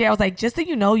tell Lacey J. I was like, just so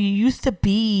you know, you used to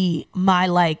be my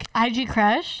like IG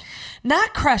crush.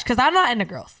 not crush because I'm not into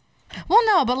girls, Well,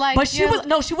 no, but like, but she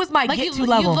was my like get to you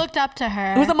level. You looked up to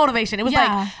her. It was a motivation. It was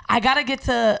Yeah. like I gotta get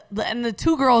to the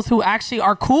two girls who actually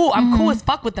are cool. I'm cool as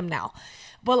fuck with them now.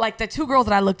 But like the two girls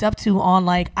that I looked up to on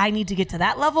like I need to get to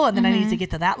that level and then I need to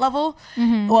get to that level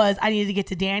was I needed to get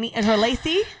to Danny and her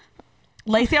Lacey.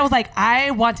 Lacey, I was like,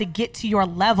 I want to get to your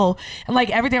level, and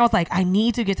like everything, I was like, I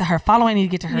need to get to her following. I need to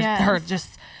get to her, Yes. her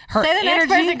just her Say the next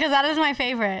energy. person because that is my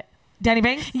favorite. Danny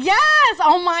Banks? Yes.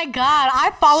 Oh my God.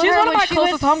 I followed She's her one of when my she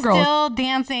was closest homegirls. still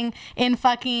dancing in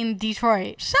fucking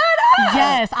Detroit. Shut up.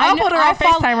 Yes, I'll put her on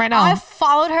FaceTime right now. I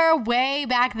followed her way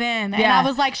back then, and Yeah. I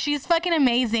was like, she's fucking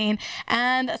amazing.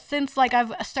 And since like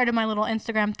I've started my little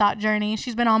Instagram thought journey,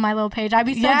 she's been on my little page. I'd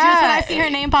be so juiced when I see her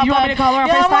name pop up. You want me to call her on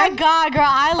Oh my FaceTime? God, girl,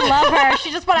 I love her.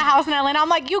 She just bought a house in Atlanta. I'm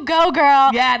like, you go, girl.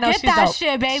 Yeah, no, get she's that dope.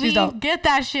 shit, baby. She's dope. Get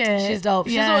that shit. She's dope.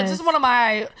 She's Yes. just one of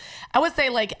my, I would say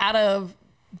like out of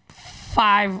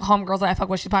 5 homegirls that I fuck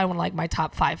with, she's probably one of like my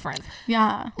top 5 friends.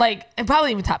 Yeah. Like, and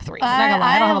probably even top 3. I'm not gonna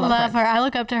lie. I don't have a lot of love friends. her. I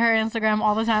look up to her Instagram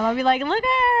all the time. I'll be like, look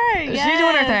at her. She's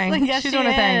doing her thing. Yes, She's she doing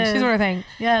her thing. is. She's doing her thing.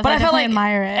 Yes, but I I felt definitely like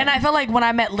admire it. And I felt like when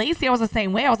I met Lacey, I was the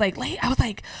same way. I was like,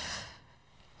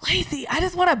 Lacey, I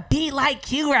just want to be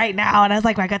like you right now. And I was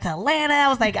like, when I got to Atlanta, I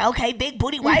was like, okay, big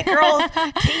booty white girls,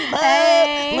 team up.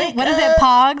 Hey, link what is up. it,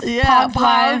 Pogs? Yeah, Pogs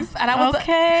Live. Pogs. And I was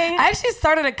okay. I actually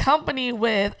started a company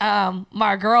with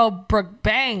my girl Brooke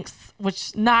Banks,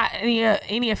 which not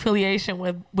any affiliation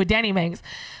with Danny Banks,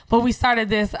 but we started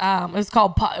this. It was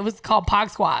called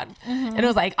Pog Squad, and it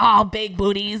was like all big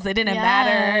booties. It didn't matter.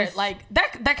 Yes. Like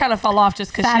that kind of fell off just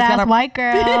because Fat she's got ass a white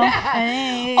girl. Yeah.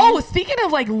 Hey. Oh, speaking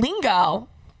of like lingo.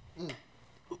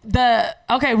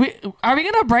 Are we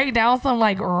gonna break down some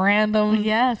like random?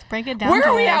 Yes, break it down. Where to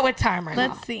are we us. at with time right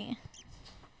Let's see.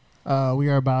 We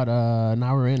are about an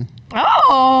hour in. now?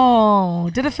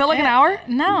 Oh, did it feel like an hour?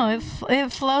 No,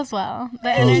 it flows well. The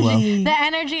Flows energy, well. the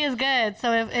energy is good,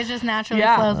 so it just naturally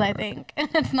Yeah. flows. I think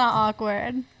it's not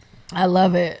awkward. I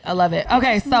love it.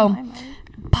 Okay, so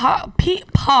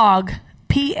Pog,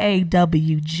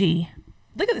 PAWG.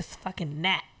 Look at this fucking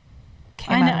gnat.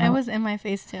 Came I out know of it my- was in my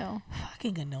face too.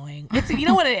 fucking annoying. You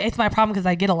know what? It's my problem because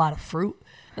I get a lot of fruit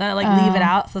and I like leave it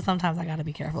out, so sometimes I gotta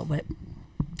be careful. But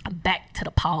back to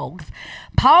the Pogs.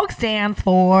 Pog stands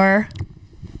for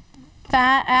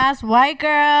Fat ass white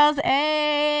girls.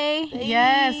 Hey.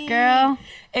 Yes, girl.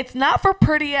 It's not for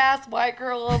pretty ass white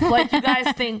girls like you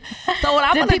guys think. So what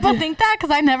I'm Did gonna people do, think that?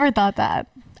 Because I never thought that.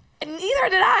 neither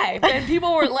did I. And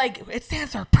people were like, it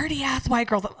stands for pretty ass white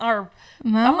girls. Or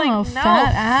No, I'm like, no,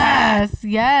 fat ass.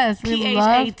 Yes, we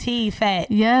love. PHAT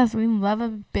fat. Yes, we love a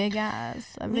big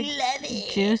ass. A big, love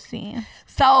it. juicy.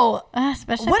 So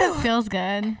Especially What if do- it feels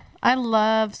good. I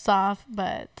love soft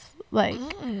butts. Like,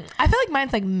 I feel like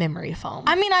mine's like memory foam.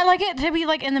 I mean, I like it to be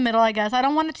like in the middle, I guess. I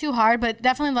don't want it too hard, but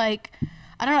definitely like,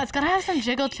 I don't know. It's gotta have some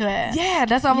jiggle to it. Yeah,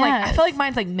 that's what I'm like. I Yes. feel like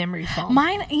mine's like memory foam.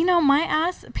 Mine, my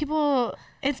ass,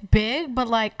 it's big, but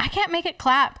like, I can't make it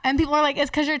clap. And people are like, it's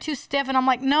because you're too stiff. And I'm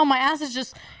like, no, my ass is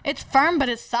just, it's firm, but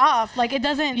it's soft. Like, it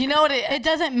doesn't, You know what? it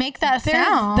doesn't make that There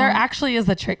sound. actually is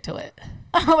a trick to it.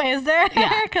 Oh, is there?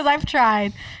 Yeah. Because I've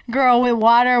tried. Girl, with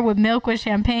water, with milk, with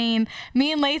champagne.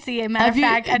 Me and Lacey, matter of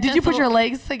fact. Did you put your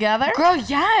legs together? Girl,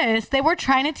 yes. They were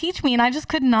trying to teach me, and I just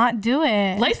could not do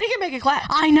it. Lacey can make it clap.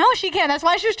 I know she can. That's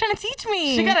why she was trying to teach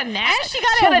me. She got a And she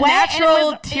got she it had a wet, and it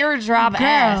natural was- teardrop Girl,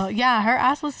 ass. yeah, her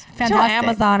ass was Your fantastic.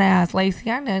 Amazon ass,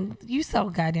 Lacey. I know you so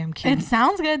goddamn cute. It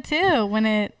sounds good too when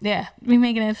yeah. we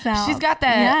making it sound. She's got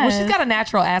that. Well, she's Yes. got a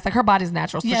natural ass. Like her body's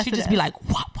natural, so Yes, she it just be is. like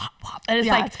whop whop whop, and it's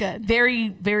Yeah, like it's good. very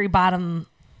very bottom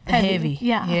heavy.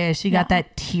 Yeah. yeah. She got Yeah.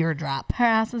 that teardrop. Her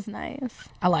ass is nice.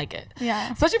 I like it.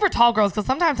 Yeah. Especially for tall girls, because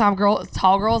sometimes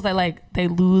tall girls they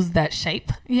lose that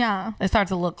shape. Yeah. They start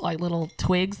to look like little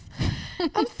twigs.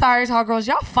 I'm sorry, tall girls.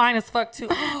 Y'all fine as fuck too.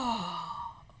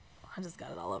 I just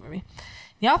got it all over me.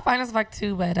 Y'all fine as fuck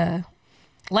too, but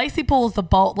Lacey pulls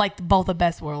both the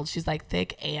best worlds. She's like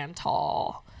thick and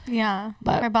tall. Yeah.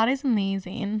 But- her body's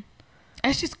amazing.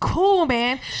 And she's cool,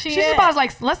 man. She She's is. about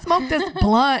like, let's smoke this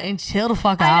blunt and chill the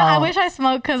fuck I out. know. I wish I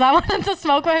smoked because I wanted to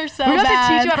smoke with her so We're going to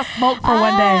bad. teach you how to smoke for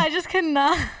one I day. just could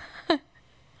not.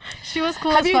 She was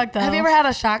cool Have as you, fuck though. have you ever had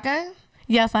a shotgun?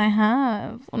 Yes, I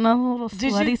have. When I was a little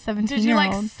Did slutty you 17-year-old.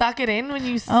 like suck it in when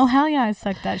you? Oh hell yeah, I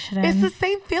sucked that shit in. It's the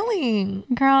same feeling.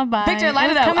 Girl, bye. Victor, light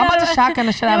was it up. I'm coming about out to of- shotgun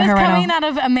the shit out of her right It was coming now. out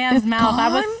of a man's It's mouth.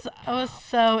 gone? I was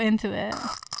so into it.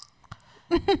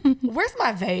 Where's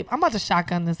my vape? I'm about to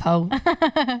shotgun this hoe.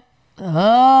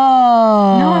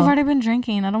 Oh. No, I've already been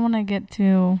drinking. I don't want to get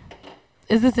too.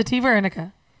 Is this sativa or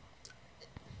indica?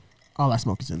 All I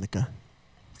smoke is indica.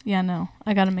 Yeah, no.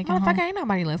 I gotta make it home. Motherfucker, ain't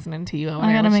nobody listening to you. over I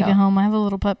there gotta with make it your- home. I have a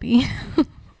little puppy.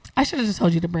 I should have just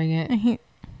told you to bring it.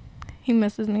 He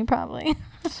misses me probably.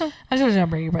 I should have just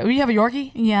bring it. You have a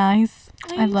Yorkie? Yeah,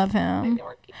 I love him. Baby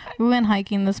Yorkie. We went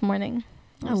hiking this morning.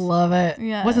 I love it.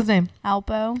 Yeah. What's his name?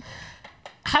 Alpo.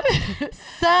 How did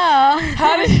So,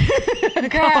 how did you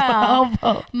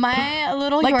girl, my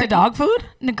little like the Yorkie- dog food?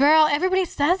 Girl, everybody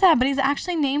says that, but he's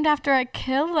actually named after a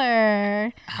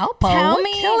killer. Alpo. Tell What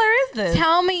me- killer is this?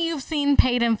 Tell me you've seen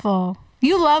Paid in Full.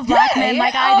 You love black men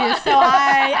like I do, so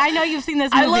I know you've seen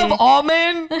this movie. I love all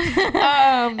men.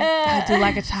 I do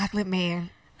like a chocolate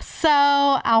man. So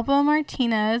Alpo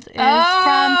Martinez is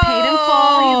from Paid in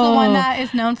Full. He's the one that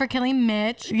is known for killing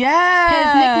Mitch. Yeah.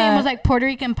 His nickname was like Puerto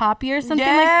Rican Poppy or something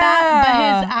like that, but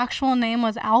his actual name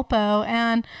was Alpo.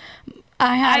 And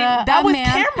I had that a was man.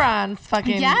 Cameron's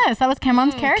fucking. Yes, that was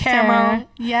Cameron's character. Cameron.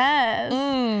 Yes.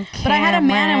 But I had a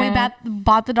man, and we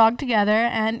bought the dog together,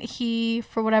 and he,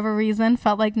 for whatever reason,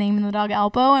 felt like naming the dog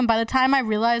Alpo. And by the time I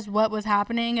realized what was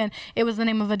happening, and it was the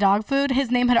name of a dog food,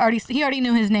 his name he already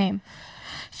knew his name.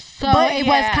 So it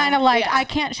was kind of like, I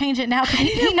can't change it now.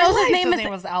 He knows his name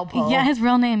was Alpo. Yeah, his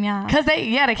real name, yeah. Because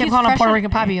they kept calling him Puerto Rican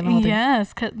Poppy and the whole thing.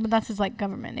 Yes, but that's his like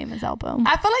government name is Alpo.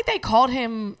 I feel like they called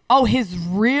him, his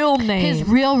real name. His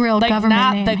real like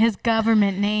government name. His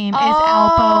government name is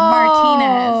Alpo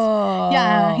Martinez.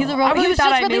 Yeah, he was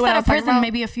just released out of prison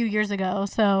maybe a few years ago.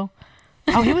 So.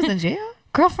 Oh, he was in jail?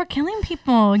 Girl, for killing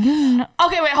people.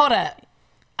 Okay, wait, hold up.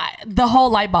 The whole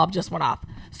light bulb just went off.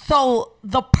 So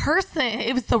the person,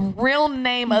 it was the real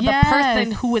name of the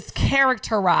person who was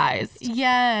characterized.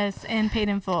 Yes, and Paid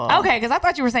in Full. Okay, because I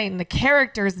thought you were saying the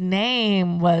character's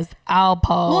name was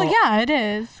Alpo. Well, yeah, it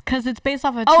is. Because it's based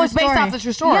off a true story. It's based off the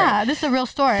true story. Yeah, this is a real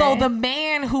story. So the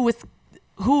man who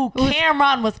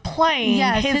Cameron was playing,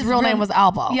 his real name was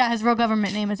Alpo. Yeah, his real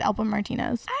government name is Alpo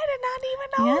Martinez. I did not even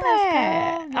know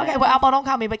that. Girl, okay, well, Alpo, don't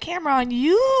call me, but Cameron,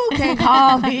 you can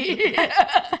call me.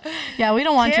 Yeah, we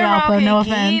don't want Cameron, you, Alpo. No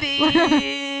offense.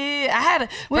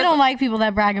 We don't like people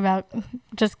that brag about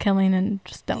just killing and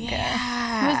just don't care.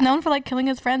 He was known for like killing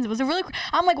his friends. It was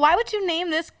I'm like, why would you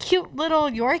name this cute little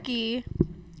Yorkie?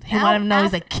 He wanted him to know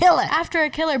he's a killer. After a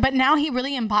killer, but now he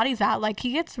really embodies that. Like,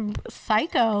 he gets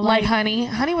psycho. Like Honey.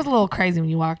 Honey was a little crazy when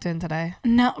you walked in today.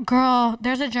 No, girl,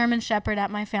 there's a German Shepherd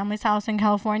at my family's house in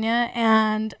California,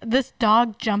 and this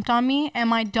dog jumped on me, and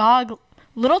my dog,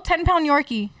 little 10-pound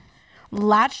Yorkie,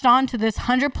 latched onto this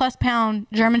 100+ pound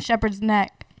German Shepherd's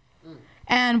neck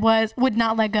and would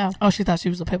not let go. Oh, she thought she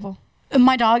was a pit bull?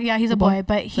 My dog, yeah, he's a boy,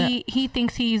 but he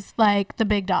thinks he's like the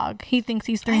big dog. He thinks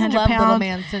he's 300 pounds. Little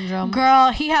man syndrome.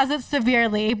 Girl, he has it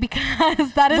severely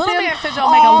because that is little him man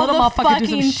syndrome. Make a little motherfucker do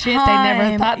some shit they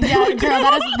never thought they would do.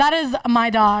 That is my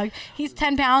dog. He's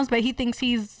 10 pounds, but he thinks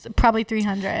he's probably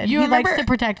 300. He likes to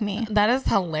protect me. That is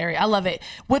hilarious. I love it.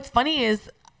 What's funny is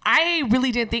I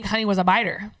really didn't think Honey was a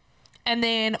biter, and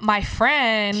then my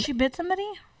friend, she bit somebody.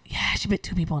 Yeah, she bit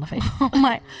 2 people in the face.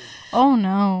 Oh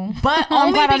no! But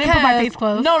only because I didn't put my face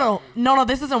close. No.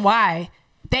 This isn't why.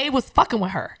 They was fucking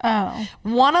with her. Oh.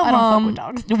 One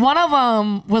of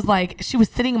them was like, she was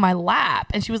sitting in my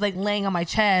lap and she was like laying on my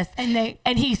chest, and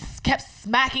he kept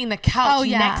smacking the couch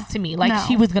next to me like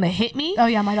she was gonna hit me. Oh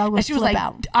yeah, my dog was. And she was like,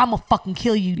 "I'm gonna fucking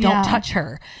kill you. Don't touch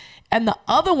her." And the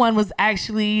other one was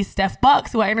actually Steph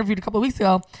Bucks, who I interviewed a couple of weeks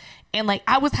ago. And like,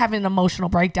 I was having an emotional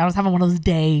breakdown. I was having one of those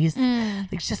days.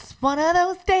 Like, just one of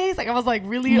those days. Like, I was like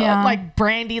really like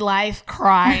Brandy life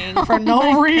crying for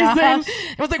no reason. Gosh.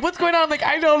 It was like, what's going on? I'm like,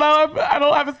 I don't know.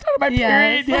 I haven't started my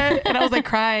period yet. And I was like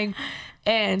crying.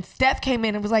 And Steph came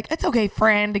in and was like, "It's okay,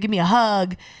 friend," to give me a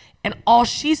hug. And all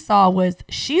she saw was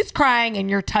she's crying and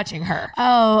you're touching her.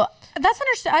 Oh, that's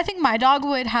understandable. I think my dog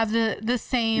would have the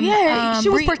same she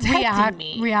was protecting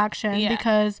me reaction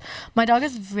because my dog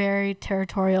is very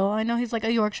territorial. I know he's like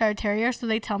a Yorkshire Terrier, so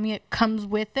they tell me it comes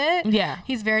with it. Yeah,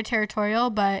 he's very territorial,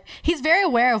 but he's very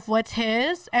aware of what's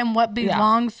his and what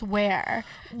belongs where.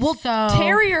 Well, so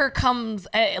Terrier comes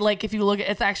like, if you look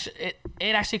at it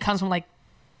actually comes from like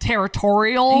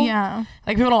territorial. Yeah,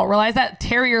 like people don't realize that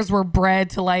Terriers were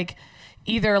bred to like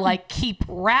either like keep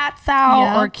rats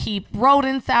out or keep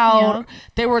rodents out.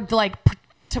 They were like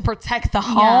to protect the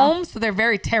home, so they're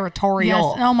very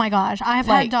territorial. Yes. Oh my gosh, I have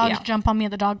had dogs jump on me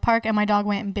at the dog park, and my dog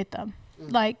went and bit them.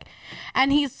 Like,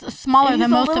 and he's smaller than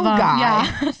most of them.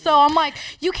 Yeah. So I'm like,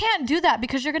 you can't do that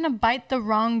because you're gonna bite the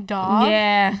wrong dog.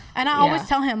 Yeah. And I always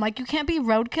tell him, like, you can't be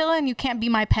roadkill and you can't be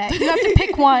my pet. You have to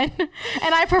pick one.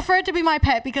 And I prefer it to be my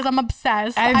pet because I'm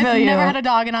obsessed. I've never had a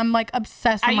dog and I'm like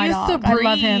obsessed with my dog. I used to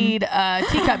breed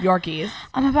teacup Yorkies.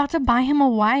 I'm about to buy him a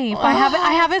wife. I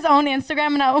have his own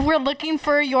Instagram, and we're looking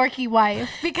for a Yorkie wife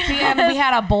because we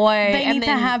had a boy. They need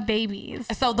to have babies.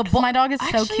 So my dog is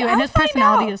so cute, and his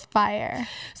personality is fire.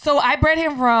 So I bred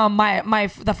him from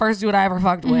the first dude I ever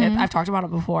fucked with. I've talked about it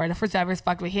before. The first dude I ever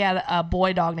fucked with, he had a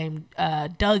boy dog named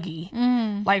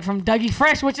Dougie, like from Dougie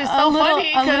Fresh, which is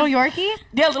funny. A little Yorkie?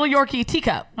 Yeah, a little Yorkie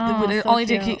teacup. Oh,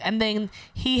 so cute. And then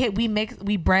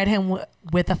we bred him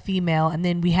with a female, and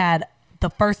then we had the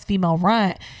first female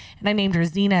runt, and I named her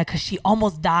Xena because she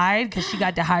almost died because she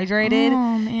got dehydrated.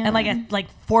 Oh, man. And at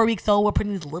 4 weeks old, we're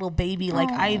putting these little baby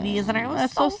IVs in her. It was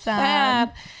That's so so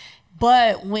sad.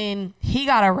 But when he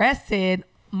got arrested,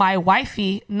 my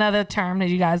wifey, another term that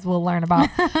you guys will learn about,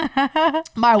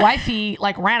 my wifey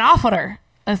ran off with her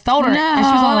and stole her. No. And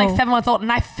she was only 7 months old.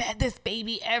 And I fed this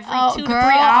baby every 2 to 3 girl,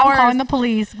 hours. I'm calling the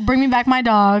police. Bring me back my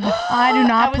dog. I do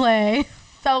not play.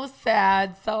 So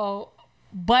sad.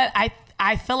 But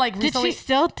I feel like Did recently, she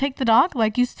still take the dog?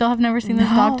 You still have never seen this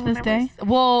dog to this day?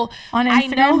 Well, On I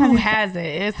Instagram, know have who you- has it.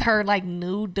 It's her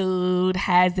new dude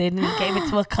has it and he gave it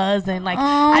to a cousin. Oh,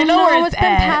 I know no, where it's it's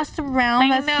been at. passed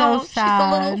around. I That's know, so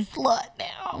sad. she's a little slut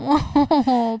now.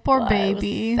 Oh, poor But it was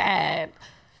baby. sad.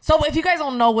 So if you guys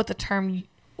don't know what the term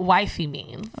wifey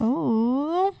means,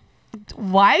 Ooh.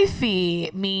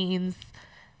 wifey means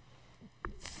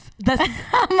the.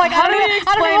 I'm like, How I do don't, we even,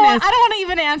 explain I this? don't want to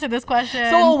even answer this question.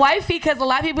 So a wifey, because a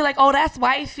lot of people be like, oh, that's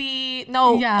wifey.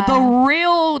 No, Yeah. the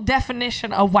real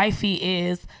definition of wifey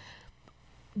is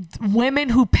women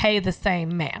who pay the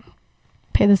same man.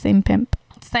 pay the same pimp.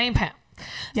 Same pimp.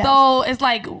 Yes. So it's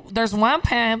there's one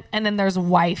pimp and then there's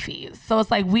wifeys. So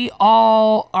it's we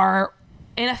all are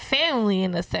in a family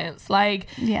in a sense.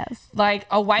 Yes.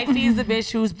 A wifey is a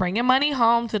bitch who's bringing money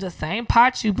home to the same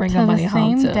pot you bring To money the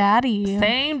home same to. daddy.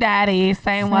 Same daddy,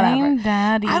 same whatever. Same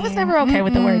daddy. I was never okay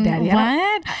with the word daddy.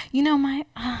 What? You know,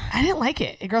 I didn't like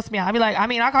it. It grossed me out. I'd be like,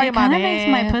 I'll call you it my kind of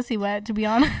name. makes my pussy wet, to be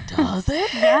honest. Does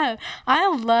it? Yeah. I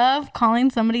love calling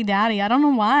somebody daddy. I don't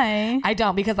know why. I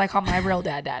don't because I call my real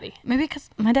dad daddy. Maybe because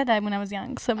my dad died when I was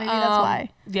young, so maybe that's why.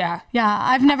 Yeah. Yeah,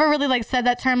 I've never really said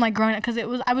that term growing up because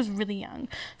I was really young,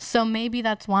 so maybe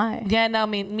that's why. Yeah, no,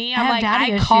 me, I I'm have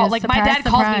daddy I call, issues. my dad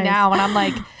Surprise, calls me surprise. now and I'm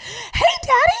like, hey,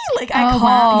 daddy. I Oh, call.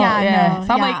 wow. Yeah, no,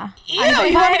 So I'm yeah. ew,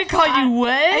 you want me to call you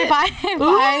what?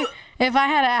 If I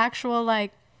had an actual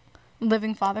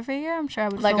living father figure, I'm sure I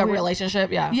would feel a weird.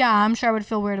 relationship, yeah. Yeah, I'm sure I would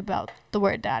feel weird about the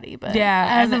word daddy, but Yeah,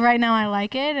 as and of right now, I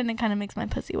like it, and it kind of makes my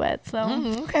pussy wet. So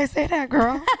Okay, say that,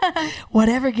 girl.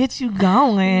 Whatever gets you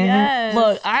going. Yes.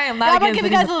 Look, I am not I'm gonna against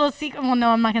give you guys a little secret. Well,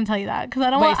 no, I'm not gonna tell you that because I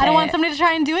don't Wait, want say it. somebody to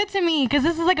try and do it to me because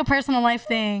this is a personal life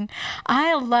thing.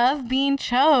 I love being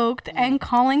choked and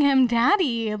calling him daddy,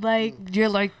 you're But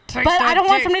I don't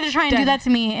want somebody to try and do that to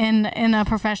me in a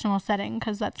professional setting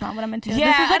because that's not what I'm into.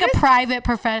 Yeah, this is a private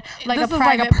this is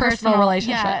private a personal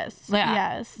relationship. Yes, Yeah.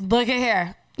 yes. Look at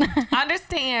here.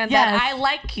 Understand Yes. that I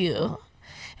like you.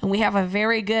 And we have a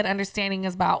very good understanding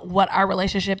about what our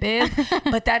relationship is.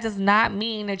 But that does not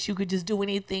mean that you could just do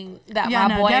anything that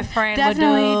my boyfriend would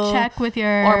definitely do. check with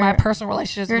your Or my personal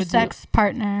relationships your would sex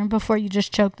partner before you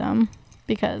just choke them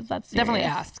because that's do. Definitely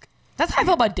serious. ask. That's how I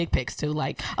feel about dick pics too.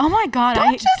 Oh my god!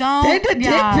 Don't just send a dick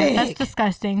pic. That's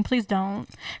disgusting. Please don't,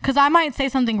 because I might say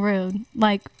something rude.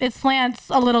 It slants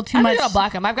a little too I'm much. just gonna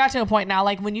block him. I've got to a point now.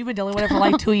 When you've been dealing with it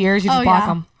for 2 years, you just Oh, block yeah.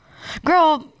 them.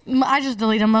 Girl, I just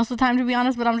delete them most of the time, to be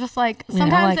honest. But I'm just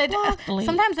sometimes delete.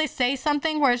 sometimes they say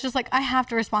something where it's just I have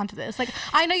to respond to this.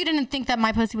 I know you didn't think that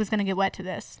my pussy was gonna get wet to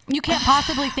this. You can't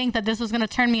possibly think that this was gonna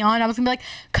turn me on. I was gonna be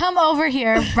come over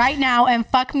here right now and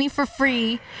fuck me for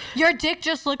free. Your dick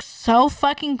just looks so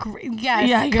fucking great. Yes,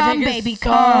 Yeah, your come dick baby, is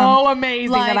so come.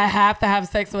 amazing that I have to have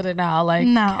sex with it now. No.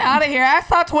 Get out of here. I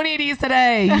saw 20 of these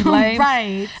today. You lame.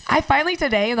 Right. I finally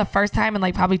today, the first time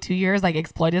in probably 2 years,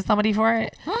 exploited somebody for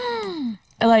it.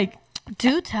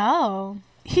 Do tell.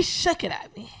 He shook it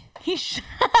at me. He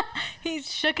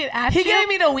shook it at He you. gave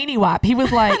me the weenie wop. He was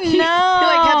he had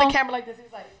No. the camera like this. He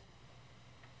was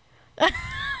like,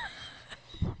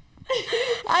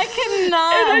 I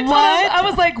cannot. and I told him- What? I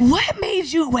was like, what made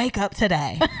you wake up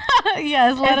today?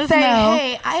 Yes, let and us say, know.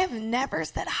 hey, I have never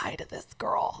said hi to this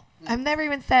girl. I've never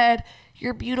even said,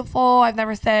 you're beautiful. I've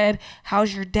never said,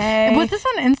 how's your day? Was this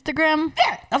on Instagram?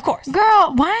 Yeah, of course.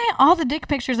 Girl, why all the dick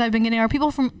pictures I've been getting are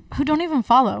people who don't even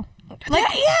follow? They're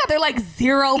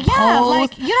 0 Yeah,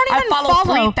 posts. you don't even I follow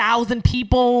follow. 3,000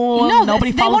 people. No,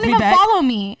 nobody they follows won't me even back. follow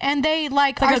me, and they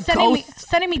are a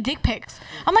sending me dick pics.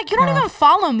 I'm like, you don't Girl. even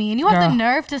follow me, and you have Girl. the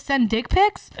nerve to send dick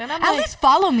pics. And I'm At like, least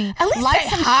follow me. at least like say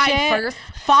some hi shit. first.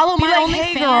 Follow Be my like, OnlyFans.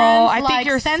 hey, girl, I think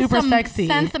you're send super some, sexy.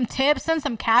 Send some tips. Send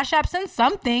some Cash App. Send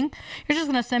something. You're just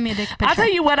gonna send me a dick picture. I'll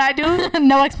tell you what I do.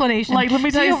 No explanation. Let me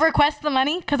tell Do you. you request the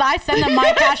money? Because I send them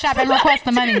my Cash App and request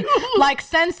the money.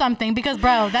 Send something because,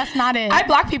 bro, that's not it. I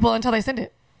block people until they send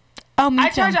it. Oh, me I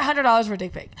too. charge $100 for a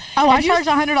dick pic. Oh, I If you charge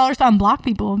 $100 to unblock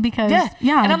people because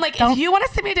yeah. And I'm like, if you want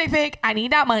to send me a dick pic, I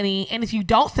need that money. And if you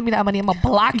don't send me that money, I'm gonna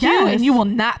block you, Yes. and you will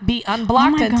not be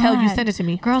unblocked my until you God. send it to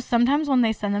me. Girls, sometimes when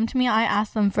they send them to me, I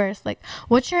ask them first, like,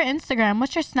 what's your Instagram?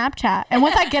 What's your Snapchat? And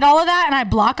once I get all of that and I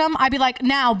block them, I be like,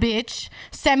 now, bitch,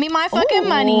 send me my fucking Ooh,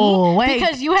 money wait.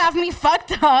 because you have me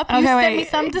fucked up. You sent me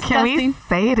some disgusting. Can we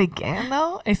say it again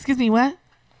though? Excuse me, what?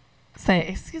 Say,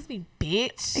 excuse me,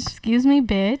 bitch. Excuse me,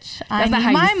 bitch. I That's not need how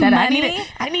you my said it. money.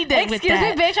 I need that with Excuse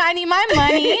that. me, bitch. I need my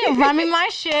money. Run me my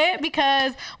shit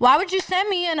because why would you send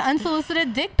me an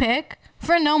unsolicited dick pic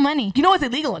for no money? You know it's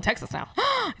illegal in Texas now.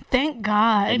 Thank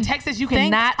God. In Texas, you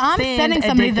Thank- cannot I'm send sending a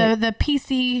somebody dick pic. the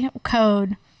PC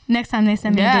code next time they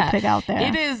send me a dick pic out there.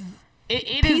 It is.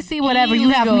 It is PC whatever. You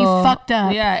have me illegal. fucked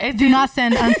up. Yeah. Do not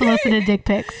send unsolicited dick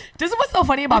pics. This is what's so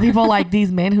funny about people like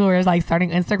these men who are like starting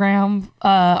Instagram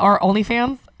or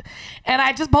OnlyFans. And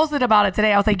I just posted about it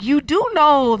today. I was like, you do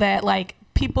know that like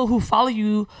people who follow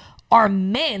you are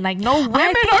men. Like no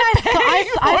women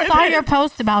I saw your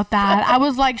post about that. I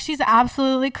was like, she's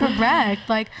absolutely correct.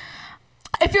 Like,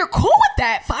 if you're cool with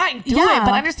that, fine, do Yeah, it.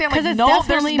 But understand, like, 'cause it's no, there's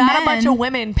definitely not a bunch men. of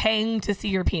women paying to see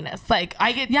your penis. Like,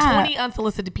 I get Yeah. 20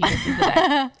 unsolicited penises a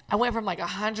day. I went from like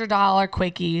 $100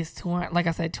 quickies to, like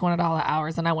I said, $200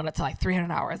 hours, and I went up to like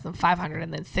 300 hours, and 500,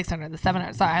 and then 600, and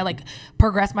 700. So I like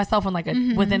progressed myself in like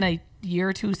within a year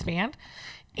or two span.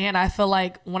 And I feel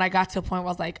like when I got to a point where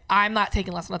I was like, I'm not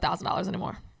taking less than $1,000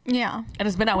 anymore. yeah. And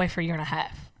it's been that way for a year and a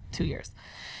half, 2 years.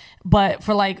 But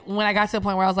for like when I got to the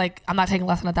point where I was like, I'm not taking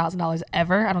less than $1,000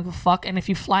 ever. I don't give a fuck. And if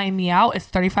you flying me out, it's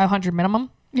 $3,500 minimum.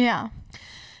 Yeah.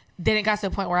 Then it got to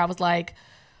the point where I was like,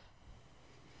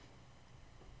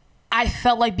 I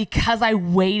felt like because I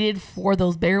waited for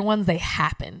those bigger ones, they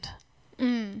happened.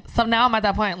 So now I'm at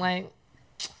that point, like,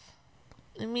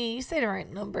 I mean, you say the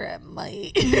right number, I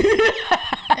might.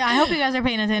 I hope you guys are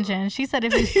paying attention. She said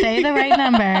if you say the right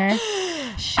number,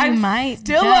 she I'm might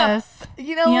still just.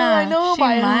 You know what? I know she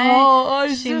my might, hoe.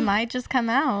 she might just come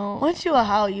out. Once you a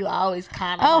hoe, you always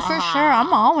kind of. Oh, for sure.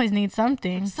 I'm always need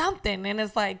something. something, and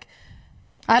it's like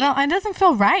I don't. It doesn't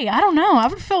feel right. I don't know. I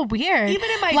would feel weird. even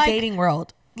in my Like, dating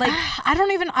world, like I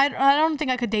don't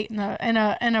think I could date in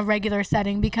a regular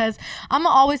setting because I'm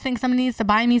gonna always think somebody needs to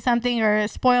buy me something or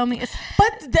spoil me.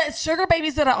 but the sugar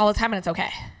babies do that all the time, and it's okay.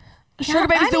 Sugar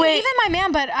babies do it. Even my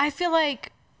man, but I feel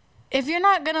like if you're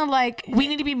not gonna like, We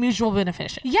need to be mutual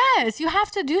beneficial. yes, you have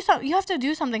to do something. You have to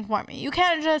do something for me. You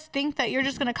can't just think that you're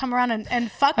just gonna come around and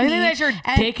fuck I me. think that your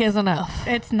and dick is enough.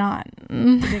 It's not. is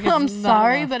I'm not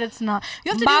sorry, enough. but it's not.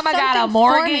 You have to Mama do something got a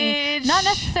for me. mortgage. Not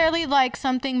necessarily like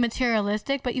something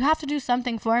materialistic, but you have to do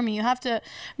something for me. You have to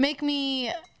make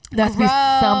me. That's me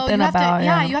grow. something You have about to,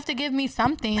 yeah. you have to give me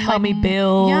something. Help me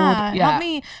build. Yeah, Yeah.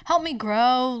 help me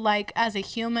grow like as a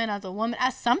human, as a woman,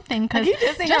 as something. Because Like, you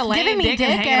just think you're laying giving me dick dick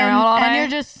and hanging around all and day? you're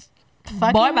just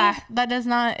fucking Boy, me, bye. that does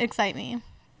not excite me.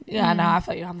 Yeah, no, I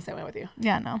feel you. I'm the same way with you.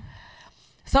 Yeah, no.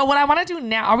 So what I want to do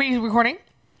now? Are we recording?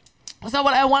 So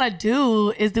what I want to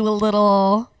do is do a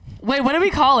little. Wait, what do we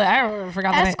call it? I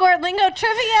forgot the name. Escort lingo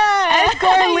trivia.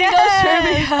 Escort lingo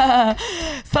Yes.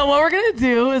 trivia. So what we're gonna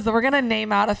do is we're gonna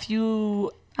name out a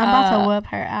few. I'm about to whip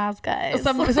her ass, guys.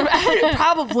 Some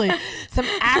probably some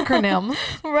acronyms.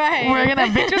 right.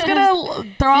 Victor's gonna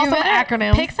throw out You some better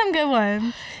acronyms, Pick some good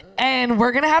ones. and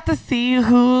we're gonna have to see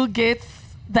who gets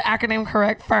the acronym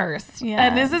correct first. Yeah.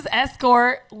 And this is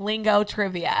escort lingo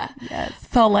trivia. Yes.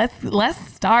 So let's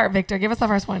start. Victor, give us the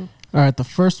first one. All right, the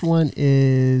first one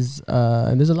is,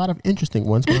 and there's a lot of interesting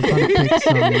ones, but I'm trying to pick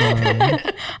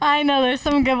some. I know there's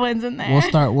some good ones in there.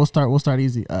 We'll start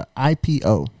easy.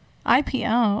 IPO.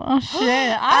 IPO. Oh shit.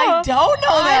 I don't know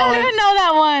I that don't one. even know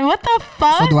that one. What the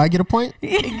fuck? So do I get a point?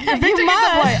 Victor gets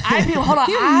a point. IPO. Hold on.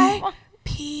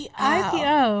 IPO.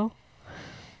 IPO.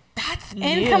 That's new.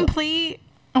 Incomplete.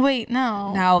 Wait,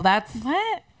 no. No, that's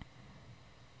What?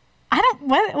 I don't.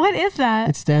 What is that?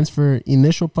 It stands for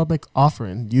initial public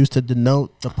offering, used to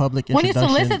denote the public When you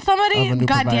introduction solicit somebody, of a new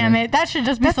god damn provider. it, that should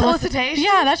just be That's solicitation?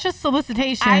 Yeah, that's just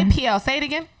solicitation. IPO. Say it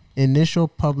again. Initial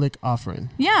public offering.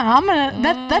 Yeah, I'm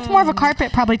gonna. That's more of a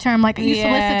carpet probably term. Like you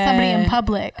solicit somebody in Yeah.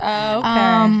 public. Oh,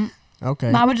 okay.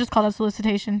 Okay. I would just call that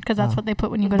solicitation because that's what they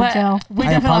put when you go to But jail. we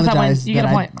I definitely lost that one. apologize. You get a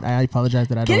that point. I apologize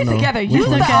that I Get don't know. it together. which Use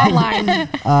the one's- outline.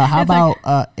 How It's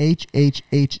about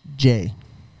HHHJ?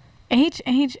 H.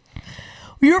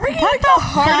 You're bringing like the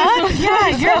hardest. Yeah,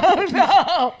 you're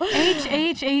no.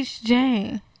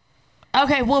 HHHJ.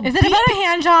 Okay, well, Is it about a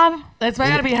hand job? It's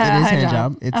gotta be a It is hand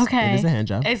job. Okay. It is a hand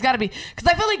job. It's gotta be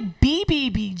because I feel like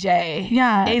BBBJ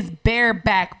Yeah. is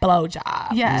bareback blowjob.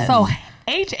 Yes. So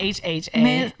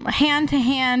HHHA. Hand to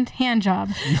hand job.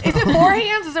 Is it 4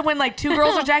 hands? Is it when like 2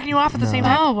 girls are jacking you off at the same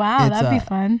time? Oh wow, It's that'd be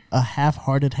fun. A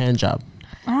half-hearted hand job.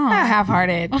 Not Oh,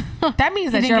 half-hearted. That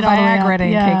means that didn't your get all the way Viagra up.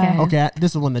 didn't Yeah. kick in. Okay,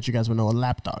 this is one that you guys would know. A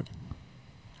lap dog.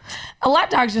 A lap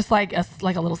dog's just like a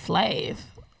little slave.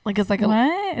 Like it's like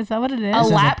what is that? What it is? a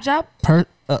lap job.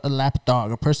 A lap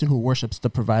dog, a person who worships the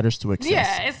providers to excess.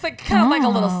 Yeah, it's like kind of like a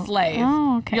little slave.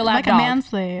 Oh, okay. Your lap Like dog. a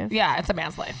manslave. Yeah, it's a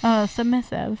manslave. Oh,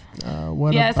 submissive.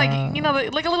 What Yeah, it's like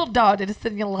about- like a little dog that just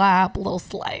sit in your lap, little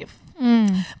slave.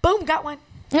 Mm. Boom, got one.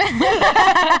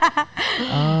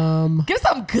 Um, Give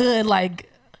some good like.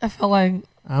 I feel like.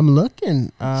 I'm looking.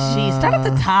 Geez, start at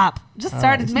the top. Just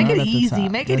start. Alright, Make start it at the easy.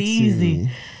 top. Make it Let's easy.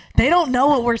 see. They don't know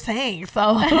what we're saying,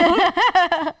 so.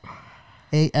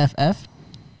 AFF.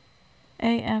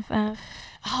 AFF.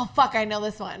 Oh fuck! I know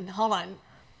this one. Hold on.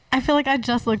 I feel like I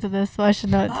just looked at this, so I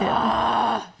should know it too.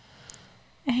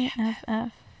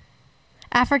 AFF.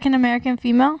 African American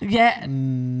female. Yeah.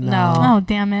 No. Oh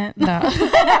damn it! No.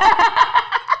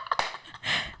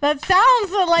 That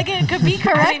sounds like it could be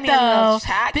correct mean, a little though,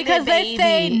 chocolate because they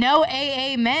say baby. no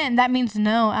AA men. That means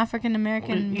no African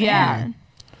American Yeah. man.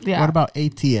 Yeah. What about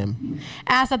ATM?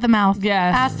 Ass at the mouth.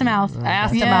 Yes. Ass to mouth. Ass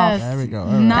to Yes. mouth. There we go. All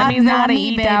right. Not- That means they want to me,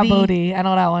 eat that baby. booty. I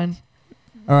know that one.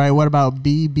 All right. What about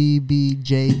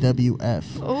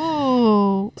BBBJWF?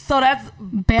 Ooh. So that's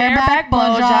Bareback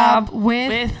blowjob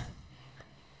with it's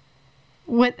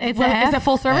What, a F? is it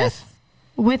full service?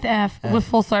 With F. With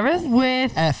full service?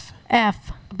 With F.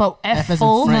 F. But F F as in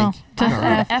full? Frank. No, just No.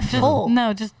 F. F Just- full.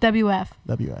 No, just WF.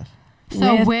 WF.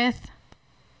 So with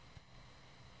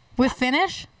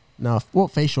finish? No. Well,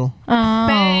 facial. Oh,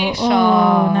 Facial.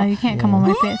 oh, no, you can't come on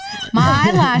my face. My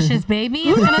eyelashes, baby.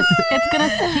 It's gonna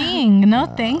sting. No,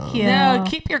 thank you. No,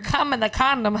 keep your cum in the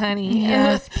condom, honey.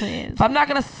 Yes, please. If I'm not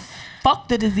going to fuck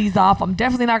the disease off, I'm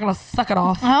definitely not going to suck it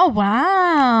off. Oh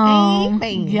wow.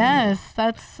 Amen. Yes,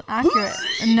 that's accurate.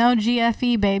 No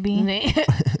GFE, baby.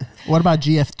 What about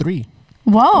GF3?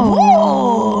 Whoa.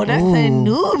 Oh, that's a Ooh.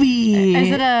 newbie.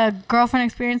 Is it a girlfriend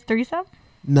experience threesome?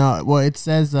 No. Well, it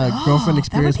says girlfriend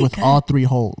experience be with good. all 3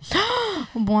 holes.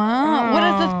 Wow. What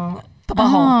is it? The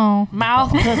butthole. Oh.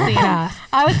 Mouth, pussy, and ass.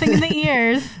 I was thinking the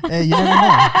ears. Hey, you never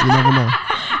know. You never know.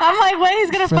 I'm like, wait,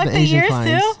 he's gonna For fuck the the Asian ears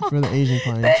clients. too? For the Asian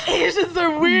clients. Asians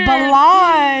are weird.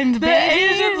 Blind, The baby.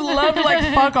 Asians love to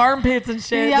like fuck armpits and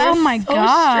shit. Yeah, They're oh my so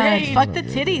god. strange. Fuck the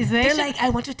titties. They're like, I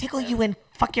want to tickle you and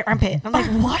fuck your armpit. I'm like,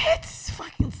 what?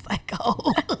 Fucking psycho.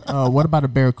 What about a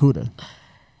barracuda?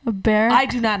 a bear. I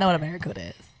do not know what a barracuda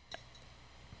is.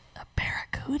 A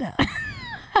barracuda.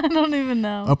 I don't even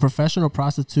know. A professional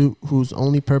prostitute whose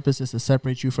only purpose is to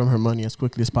separate you from her money as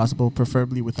quickly as possible,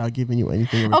 preferably without giving you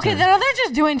anything in return. Okay, they're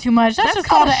just doing too much. That's just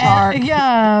called called a shark.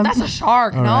 Yeah. That's a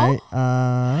shark, All no? right.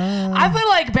 I feel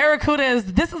like barracuda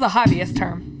this is a hobbyist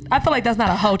term. I feel like that's not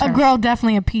a hoe a term. girl,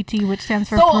 definitely a PT, which stands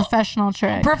for So, professional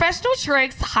trick. Professional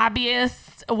tricks, hobbyists,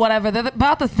 whatever, they're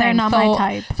about the same. They're not my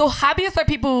type. So hobbyists are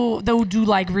people that will do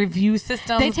like review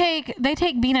systems. They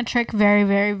take being a trick very,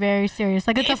 very, very serious.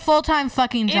 Like it's a full time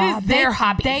fucking it job. is their they,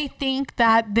 hobby. They think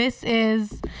that this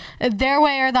is their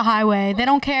way or the highway. They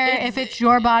don't care if it's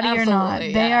your body or not.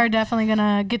 absolutely, They yeah. are definitely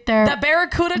gonna get their The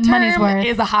barracuda money's term worth.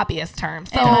 is a hobbyist term.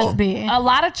 So It must be. a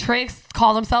lot of tricks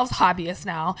call themselves hobbyists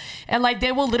now. And like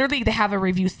they will literally they have a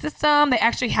review system. They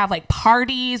actually have like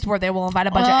parties where they will invite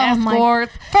a bunch of Oh my-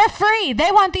 escorts. for free. They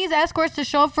want these escorts to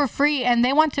show up for free, and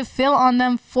they want to fill on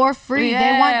them for free.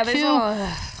 they want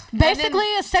to basically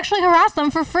sexually harass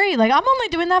them for free. Like I'm only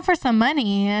doing that for some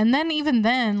money, and then even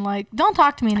then, like don't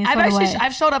talk to me any sort of way.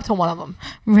 I've showed up to one of them.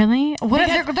 Really? What?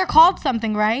 Because- They're called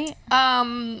something, right?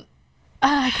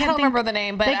 I don't remember the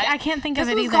name, but I can't think of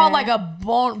this it was either. called like a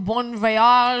bon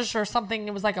voyage or something.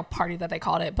 It was like a party that they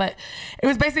called it, but it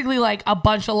was basically like a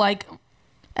bunch of like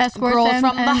Escorts girls and-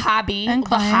 from the and- hobby. and The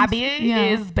clients. hobby Yeah.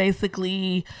 is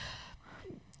basically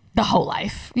the whole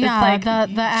life. It's Yeah, like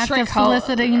the act trick of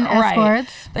soliciting right.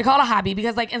 escorts. They call it a hobby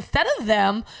because like instead of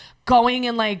them going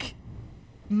and like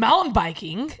mountain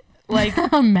biking, like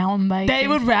Mountain bike. they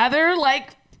would rather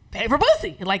like pay for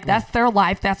pussy. Like that's their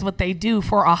life. That's what they do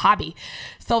for a hobby.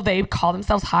 So they call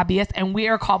themselves hobbyists, and we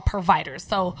are called providers.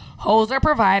 So hoes are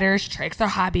providers, tricks are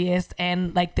hobbyists,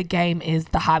 and like the game is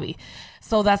the hobby.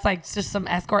 So that's like just some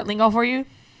escort lingo for you.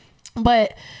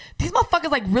 But these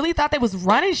motherfuckers like really thought they was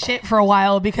running shit for a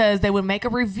while because they would make a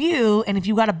review, and if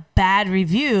you got a bad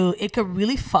review, it could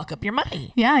really fuck up your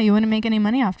money. Yeah, you wouldn't make any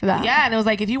money after that. Yeah, and it was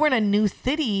like if you were in a new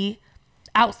city,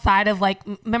 outside of like,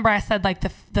 remember I said like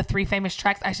the 3 famous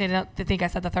treks. Actually, I don't think I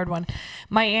said the third one.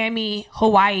 Miami,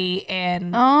 Hawaii,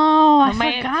 and I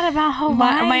forgot about Hawaii.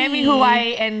 Miami,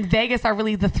 Hawaii, and Vegas are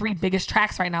really the 3 biggest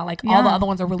tracks right now. Like all the other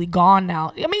ones are really gone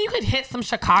now. I mean, you could hit some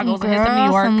Chicago's and hit some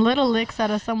New York, some little licks out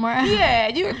of somewhere.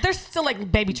 Yeah, there's still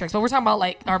like baby tracks, but we're talking about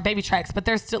like our baby tracks, but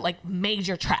there's still like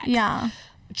major tracks. Yeah,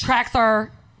 tracks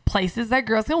are places that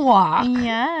girls can walk.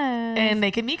 Yes. And they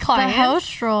can meet clients. The host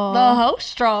stroll. The host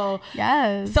stroll.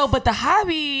 Yes. So, but the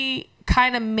hobby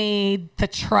kind of made the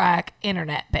track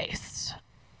internet based.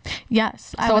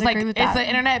 Yes. So it's like, it's an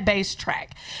internet based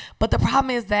track. But the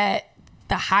problem is that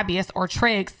the hobbyists or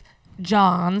tricks,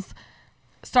 Johns,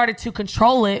 started to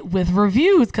control it with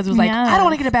reviews because it was like, I don't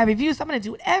want to get a bad review, so I'm going to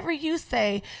do whatever you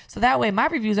say. So that way my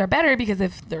reviews are better, because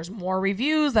if there's more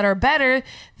reviews that are better,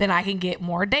 then I can get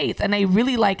more dates. And they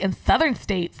really, like, in southern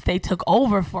states, they took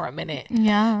over for a minute.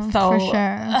 Yeah, so, for sure.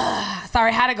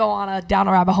 Sorry, I had to go on a down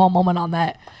a rabbit hole moment on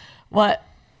that. What?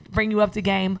 Bring you up to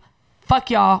game. Fuck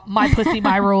y'all. My pussy,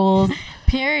 my rules.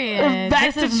 Period.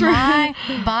 Back this to is my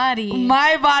body.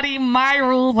 My body, my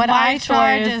rules. What my I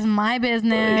charge choice. is my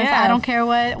business. Yeah. I don't care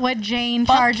what Jane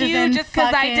Fuck charges. you, in just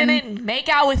because I didn't make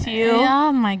out with you.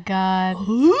 Oh my god.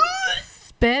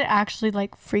 Spit actually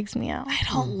like freaks me out. I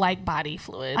don't like body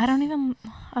fluids. I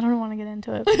don't want to get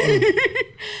into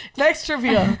it. Next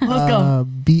trivia. Let's go.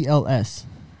 BLS.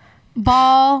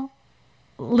 Ball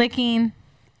licking,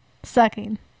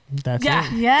 sucking. That's Yeah.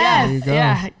 it. Yes. There you go.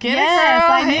 Yeah. Get Yes, it,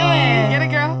 girl. I knew Hey, it. Get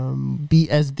it, girl.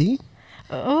 BSD.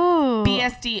 Ooh.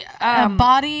 BSD.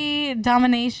 Body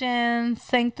domination,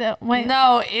 wait.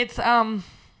 No, it's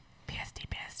BSD.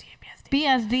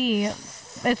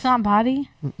 BSD. It's not body.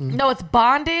 No, it's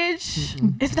bondage.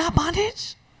 It's not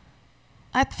bondage.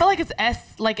 I feel like it's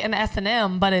an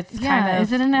S&M, but it's kind of.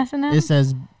 Is it an S&M? It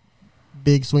says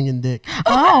big swinging dick.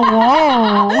 Oh,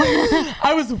 whoa.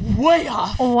 I was way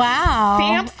off. Wow.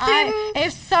 Samson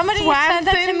if somebody sent that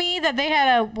to Swanson? me that they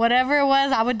had a whatever it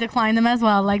was, I would decline them as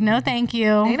well. Like, no, thank you.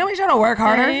 Ain't nobody trying to work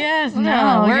harder. Yes, no.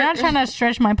 No, You're we're- not trying to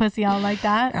stretch my pussy out like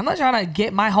that. I'm not trying to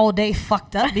get my whole day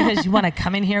fucked up because you want to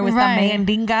come in here with Right. some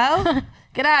mandingo.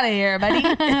 Get out of here, buddy.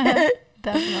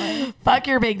 Definitely. Fuck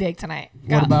your big dick tonight.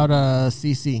 What about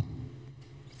CC?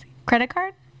 Credit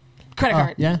card? Credit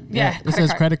card? Yeah. Yeah. It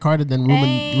says credit card and then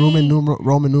Hey.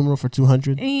 Roman numeral for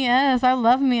 200. Yes, I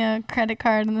love me a credit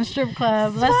card in the strip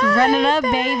club. Let's run it up,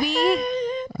 baby.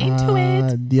 Into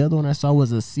it. The other one I saw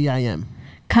was a CIM.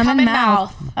 Come in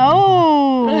mouth.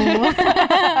 Oh.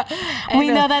 We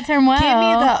know that term well. Give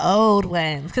me the old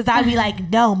ones, because I'd be like,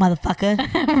 no, motherfucker.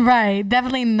 Right.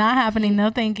 Definitely not happening. No,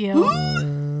 thank you.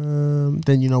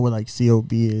 Then you know what like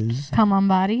COB is. Come on,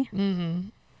 body. Mm-hmm.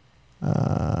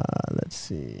 Let's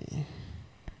see.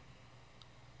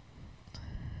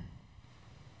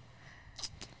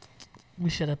 We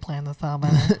should have planned this out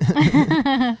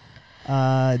better.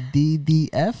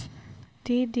 DDF.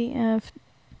 DDF.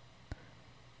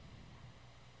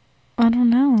 I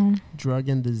don't know. Drug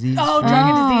and disease. Oh, drug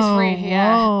and disease free.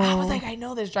 Yeah. whoa. I was like, I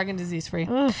know there's drug and disease free.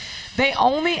 Ugh. They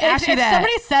only ask you If that.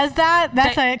 somebody says that,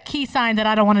 that's a key sign that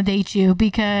I don't want to date you,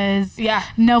 because Yeah.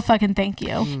 no fucking thank you.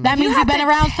 That You means have you've been to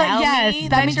around. tell me Yes, that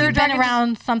that means you're you've drug been and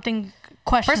around something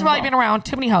questionable. First of all, you've been around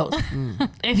too many hoes.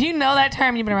 If you know that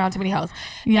term, you've been around too many hoes.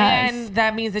 Yes. And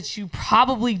that means that you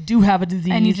probably do have a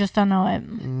disease. and you just don't know it.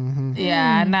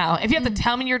 Yeah, no. If you have to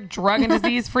tell me you're drug and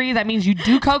disease free, that means you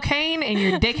do cocaine and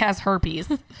your dick has herpes.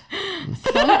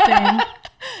 Something.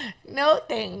 No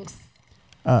thanks.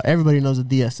 Everybody knows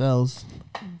the DSLs.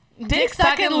 Dick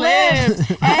sucking lips.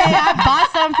 Hey, I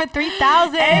bought some for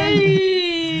 $3,000.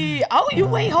 Hey. Oh, you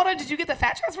wait. Hold on. Did you get the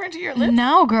fat transfer into your lips?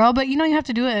 No, girl, but you know you have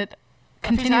to do it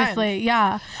few continuously.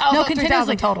 Yeah. Oh, No, so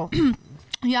 3,000 continuously. total.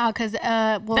 Yeah, because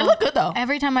well, They look good though.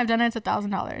 every time I've done it, it's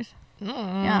 $1,000.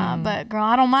 Yeah, but girl,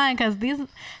 I don't mind because they look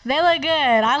good.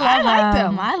 I love like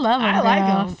them. I love them. I like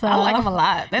girl. them. So, I like them a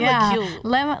lot. They yeah, look cute.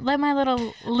 Let my little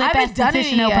lip I haven't done it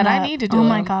esthetician yet. open I up. need to do Oh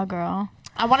my them. god, girl.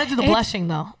 I want to do the blushing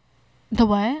though. The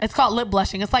what? It's called lip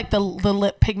blushing. It's like the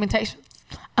lip pigmentation.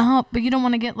 Oh, but you don't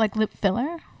want to get like lip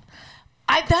filler?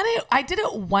 I did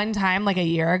it one time like a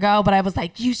year ago, but I was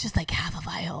like, use just like half a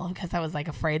vial because I was like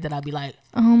afraid that I'd be like,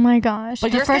 Oh my gosh.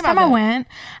 But The yours first came out time I good. went,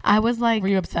 I was like, were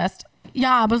you obsessed?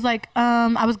 yeah, I was like,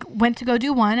 went to go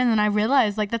do one, and then I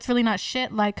realized like that's really not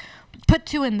shit. Like, put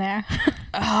 2 in there.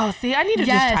 Oh, see, I need to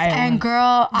Yes, just try it. and once.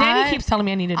 girl, Danny keeps telling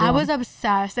me I need to do I them. was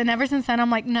obsessed, and ever since then, I'm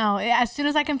like, no. As soon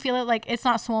as I can feel it, like it's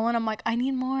not swollen, I'm like, I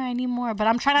need more. But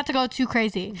I'm trying not to go too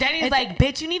crazy. Danny's It's- like,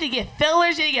 bitch, you need to get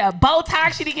fillers, you need to get a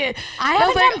Botox, you need to get. I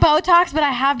was haven't like, done Botox, but I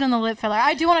have done the lip filler.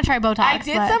 I do want to try Botox. I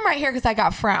did but- some right here because I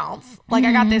got frowns. Like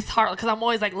I got this heart because I'm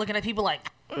always like looking at people like,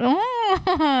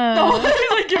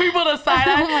 He's like giving people the side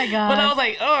eye. Oh my God. But I was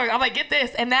like, oh, I'm like, get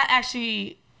this. And that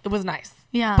actually, it was nice.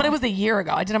 Yeah. But it was a year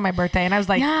ago. I did it on my birthday and I was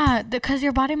like, Yeah, because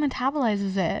your body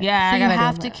metabolizes it. Yeah, so I you gotta do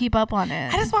have to that. keep up on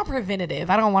it. I just want preventative.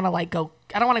 I don't want to I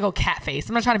don't want to go cat face.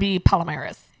 I'm not trying to be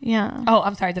Palomares. Yeah. Oh,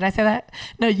 I'm sorry. Did I say that?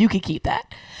 No, you could keep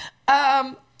that.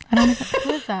 I don't know.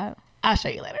 Who is that? I'll show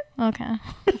you later. Okay.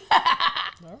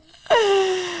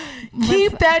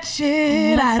 Keep that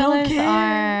shit. I don't Fillers care.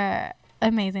 are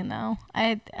amazing though.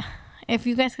 If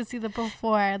you guys could see the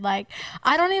before, like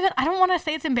I don't want to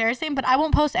say it's embarrassing, but I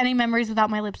won't post any memories without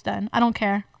my lips done. I don't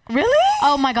care. Really?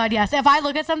 Oh my God, yes. If I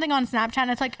look at something on Snapchat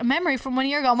and it's like a memory from 1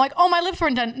 year ago, I'm like, oh, my lips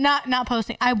weren't done. Not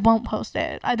posting. I won't post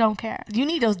it. I don't care. You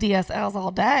need those DSLs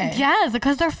all day. Yes,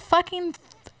 because they're fucking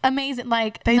amazing.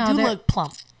 Like They do they're- look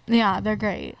plump. Yeah, they're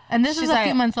great. And this She's is a like-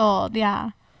 few months old.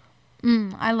 Yeah.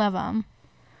 I love them.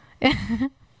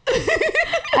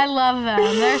 I love them.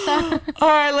 They're so. All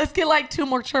right, let's get like 2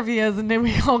 more trivias and then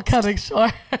we gonna cut it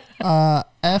short.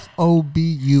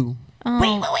 FOBU.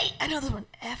 Wait. I know this one.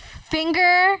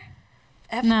 Finger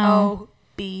FOBU.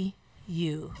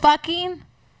 fucking.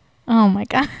 Oh my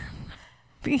God.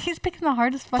 He's picking the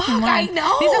hardest fucking Fuck, one. I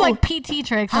know. These are like PT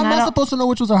tricks. How and am I don't- supposed to know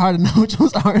which ones are hard and which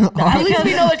ones aren't At hard? least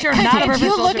we know that you're not a If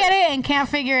professional. you look at it and can't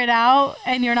figure it out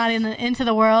and you're not into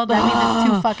the world, that means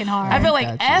it's too fucking hard. I feel like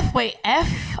Gotcha. F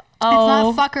it's not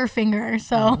O fucker finger,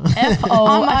 so F I'm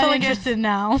O. I feel like it's uninterested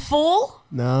now. full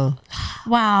No,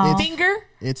 Wow. It's- finger.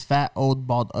 it's fat, old,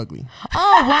 bald, ugly.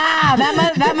 Oh wow,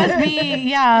 that must be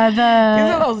These are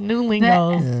the those new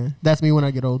lingos. Yeah, that's me when I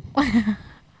get old.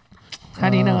 How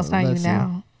do you know it's not you let's see.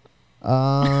 now?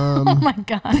 oh my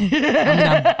God.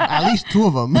 At least 2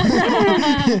 of them.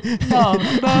 No,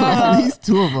 At least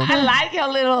 2 of them. I like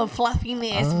your little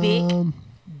fluffiness, Vic.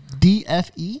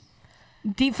 DFE?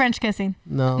 Deep French kissing.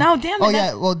 No. No, damn it. Oh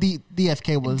yeah, well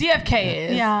DFK was. DFK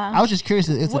is. Yeah. I was just curious.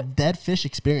 It's a What- dead fish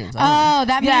experience. I Oh,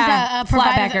 that means Yeah, a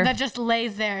provider flatbacker. that just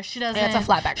lays there. She doesn't. Yeah, it's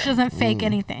a flatbacker. She doesn't fake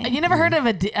anything. You never heard of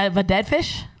a dead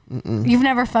fish? You've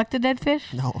never fucked a dead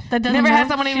fish? don't know. That doesn't Never had move?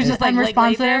 someone who She's was just, like, laid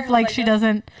unresponsive. there, Like like she this?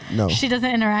 doesn't. No. She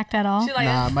doesn't interact at all. She like,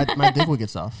 Nah, my dick would get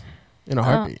soft in a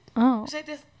heartbeat. Oh. she like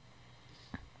this.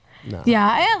 No. Yeah,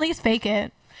 I at least fake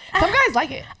it. Some guys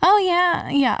like it. Oh yeah,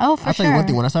 yeah. Oh for I'll sure. tell you one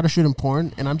thing. When I started shooting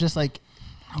porn, and I'm just like,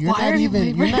 you're Why are you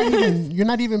you're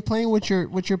not even playing with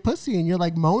your pussy, and you're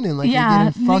like moaning like Yeah.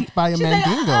 you're getting fucked by a She's like,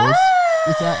 mandingo. "Ah!"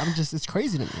 It's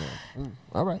crazy to me. Like,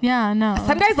 all right. Yeah, no.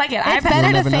 Some guys like it. It's I've better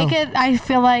You'll to never fake know. it, I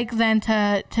feel like, than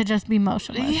to just be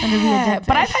motionless and to be a Yeah, dead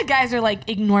but I've fish. had guys who are like,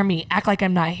 ignore me, act like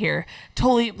I'm not here.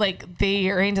 Totally, like they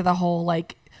are into the whole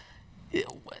like.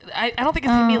 I don't think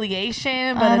it's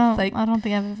humiliation, but it's like I don't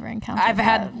think I've ever encountered. I've that.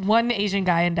 had one Asian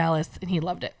guy in Dallas and he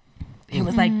loved it. He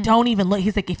was like, "Don't even look."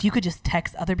 He's like, "If you could just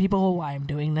text other people why I'm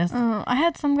doing this." I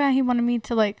had some guy, he wanted me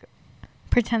to like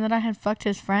pretend that I had fucked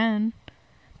his friend,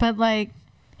 but like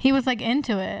he was like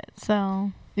into it.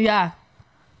 So Yeah,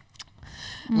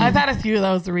 I've had a few of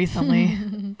those recently.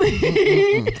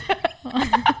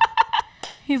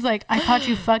 he's like, I caught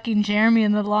you fucking Jeremy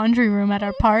in the laundry room at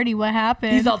our party. What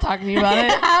happened? He's all talking to you about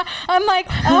it. I'm like,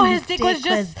 oh, his dick was dick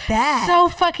just was that? so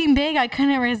fucking big. I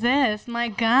couldn't resist. My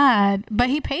God. But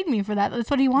he paid me for that. That's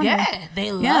what he wanted. Yeah,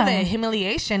 they love Yeah. it.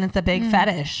 Humiliation. It's a big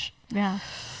fetish. Yeah.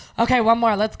 Okay, one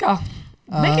more. Let's go.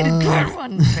 Make it a good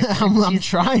one. I'm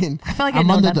trying. I feel like I I'm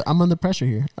know under that. I'm under pressure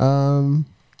here.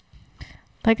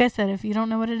 Like I said, if you don't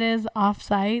know what it is off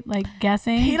site, like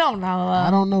guessing. He don't know.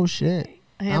 I don't know shit.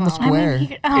 He I'm don't- a square.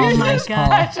 Oh my Just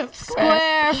God. such a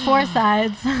square. Square, 4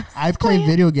 sides. I play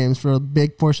video games for a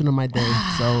big portion of my day,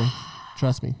 so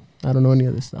trust me, I don't know any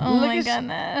of this stuff. Oh Look my at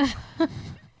goodness.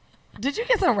 Did you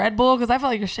get some Red Bull? Because I feel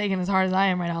like you're shaking as hard as I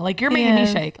am right now. Like you're making me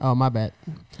Yes. shake. Oh my bad.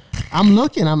 I'm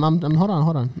looking. I'm hold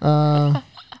on.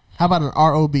 How about an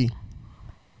ROB?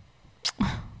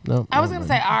 No. I was gonna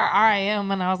say RIM,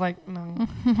 and I was like, no.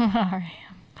 Alright.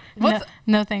 What's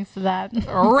No thanks to that.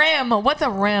 rim? What's a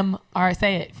rim? All right,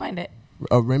 say it. Find it.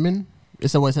 a rimming.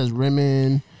 It's what it says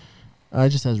rimming. It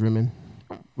just says rimming,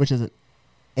 which is an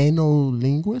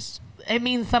analinguist. It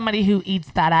means somebody who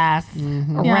eats that ass. A Yeah,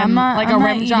 rim, I'm not, like I'm a not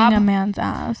rim eating job. a man's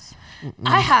ass.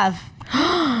 I have,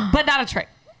 but not a trick.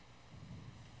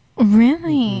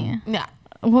 Really? Yeah,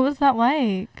 What was that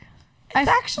like? it's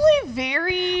actually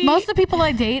very. Most of the people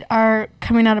I date are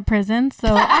coming out of prison, so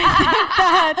I think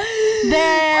that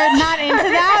they're not into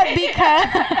that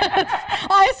because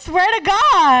I swear to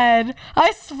God,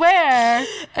 I swear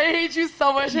I hate you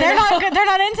so much. they're not good. They're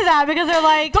not into that because they're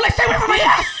like Don't like stay away from my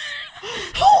ass.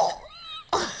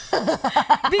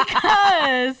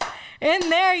 because in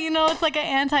there, you know, it's like an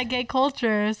anti-gay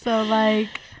culture. So like,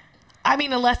 I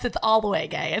mean, unless it's all the way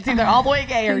gay. It's either all the way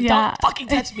gay or Yeah. don't fucking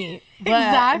touch me. But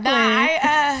Exactly.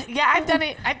 I've done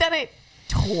it. I've done it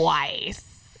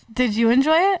twice. Did you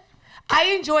enjoy it? I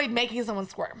enjoyed making someone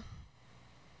squirm.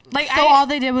 Like So all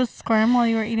they did was squirm while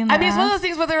you were eating the I mean, it's one of those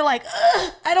things where they're like,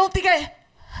 "Ugh, I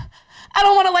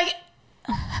don't want to like it.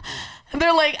 And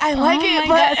they're like, I like it, my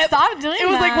but God, stop doing it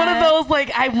was like one of that. those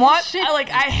like I want, Shit.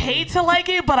 I hate to like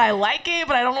it, but I like it,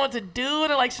 but I don't know what to do. And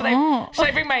they're like, should I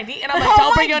bring my knee? And I'm like, Oh don't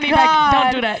my bring your knee back. Don't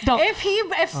God. do that. Don't.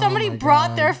 If somebody my brought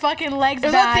God. their fucking legs It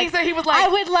was one of back, those things that he was like- I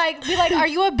would like be like, are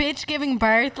you a bitch giving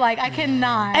birth? Like I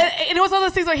cannot. And it was one of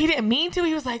those things where he didn't mean to.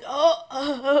 He was like, like,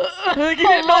 he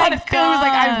didn't know how to feel. He was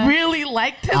like, I God. really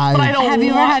like this, but I don't. Have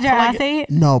you ever want had your to like ass it. ate?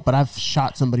 No, but I've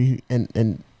shot somebody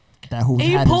and that who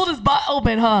He had pulled his butt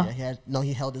open, huh?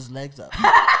 he held his legs up.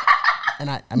 And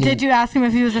I mean, Did you ask him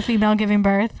if he was a female giving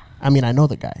birth? I mean, I know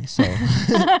the guy, so.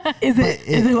 Is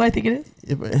it who I think it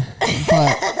is? but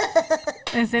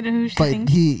Is it who she but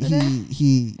thinks? he's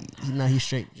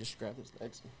straight. Just grabbed his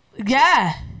legs,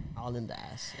 Yeah. all in the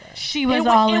ass. Yeah. She was It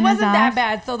all in his wasn't that ass.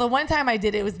 bad. So the one time I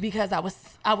did it was because I was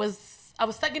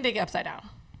sucking dick upside down.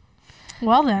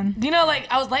 Well then. You know, like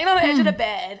I was laying on the edge of the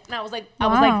bed and I was like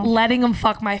Wow. letting him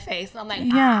fuck my face. And I'm like,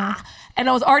 Yeah. ah. And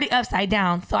I was already upside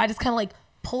down. So I just kind of like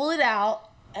pull it out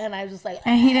and I was just like,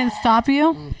 And he didn't stop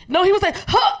you? no, he was like,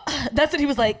 huh. That's what he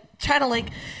was like trying to like,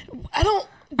 I don't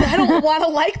want to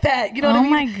like that. You know what I Oh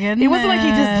mean? my It wasn't like he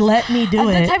just goodness. let me do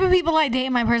The it. type of people I date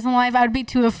in my personal life, I would be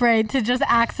too afraid to just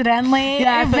accidentally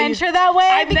Yeah, I feel you. venture that way.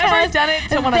 I've never because done it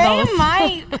to one of they those.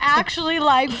 might actually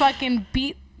like fucking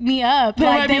beat me up. They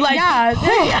might be like, yeah,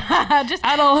 just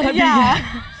I don't want to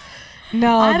yeah. be.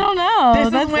 No, I don't know.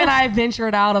 This That's is when I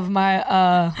ventured out of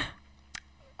my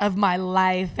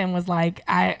life and was like,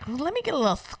 let me get a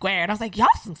little square. And I was like, y'all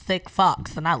some sick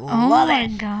fucks, and I Oh love my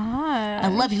it. god. I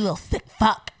love you, little sick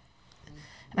fuck.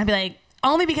 And I'd be like,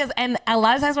 only because, and a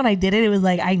lot of times when I did it, it was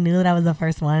like I knew that I was the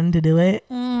first one to do it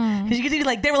because you could see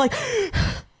like they were like,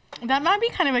 That might be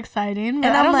kind of exciting, but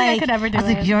and I I'm don't like, think I could ever do I was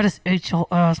it. like, you're this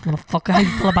HOS motherfucker. How you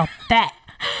feel about that?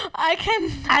 I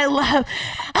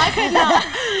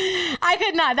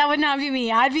could not. That would not be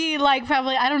me. I'd be like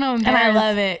probably I don't know. And I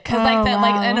love it because like Oh, that,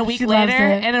 like wow. and a week She loves later,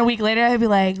 it. I'd be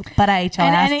like, but I ate your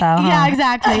ass though. Yeah, huh?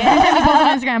 exactly. Anytime you post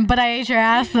on Instagram, but I ate your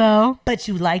ass though. But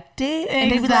you liked it,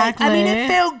 and they'd be like, Exactly. I mean, it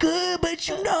felt good, but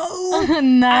you know,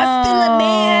 No, I'm still a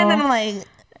man, and I'm like,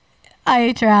 I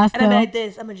ate your ass and I'm though. like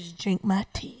this. I'm gonna just drink my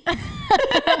tea. I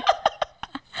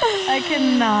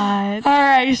cannot. All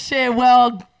right, shit.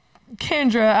 Well,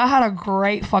 Kendra, I had a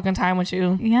great fucking time with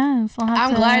you. Yes, we'll have I'm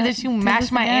to glad that you do matched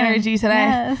this my again. energy today.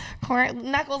 Yes.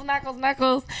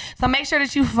 Knuckles. So make sure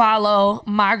that you follow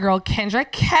my girl Kendra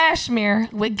Cashmere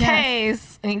with Yes.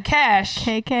 K's and Cash.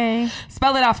 KK.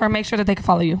 Spell it out for her. Make sure that they can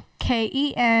follow you.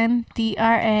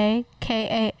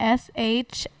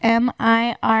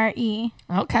 KENDRAKASHMIRE.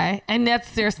 Okay. And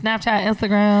that's your Snapchat,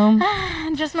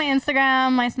 Instagram. Just my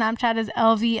Instagram. My Snapchat is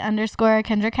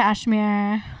LV_Kendra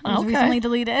Cashmere. It was Okay. recently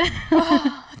deleted.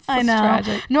 I That's know.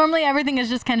 tragic. Normally everything is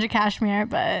just Kendra Cashmere,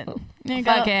 but there you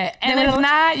Fuck go. it. And There if we-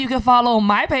 not, you can follow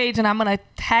my page and I'm going to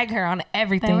tag her on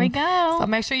everything. There we go. So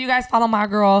make sure you guys follow my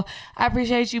girl. I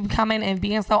appreciate you coming and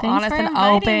being so Thanks honest for and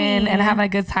inviting open me. and having a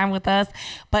good time with us.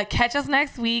 But catch us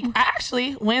next week.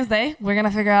 Actually, Wednesday, we're going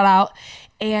to figure it out.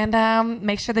 And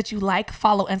make sure that you like,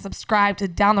 follow, and subscribe to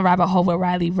Down the Rabbit Hole with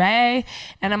Riley Ray.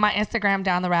 And on my Instagram,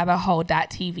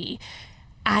 downtherabbithole.tv.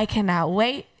 I cannot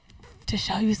wait to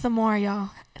show you some more, y'all.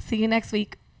 See you next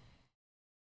week.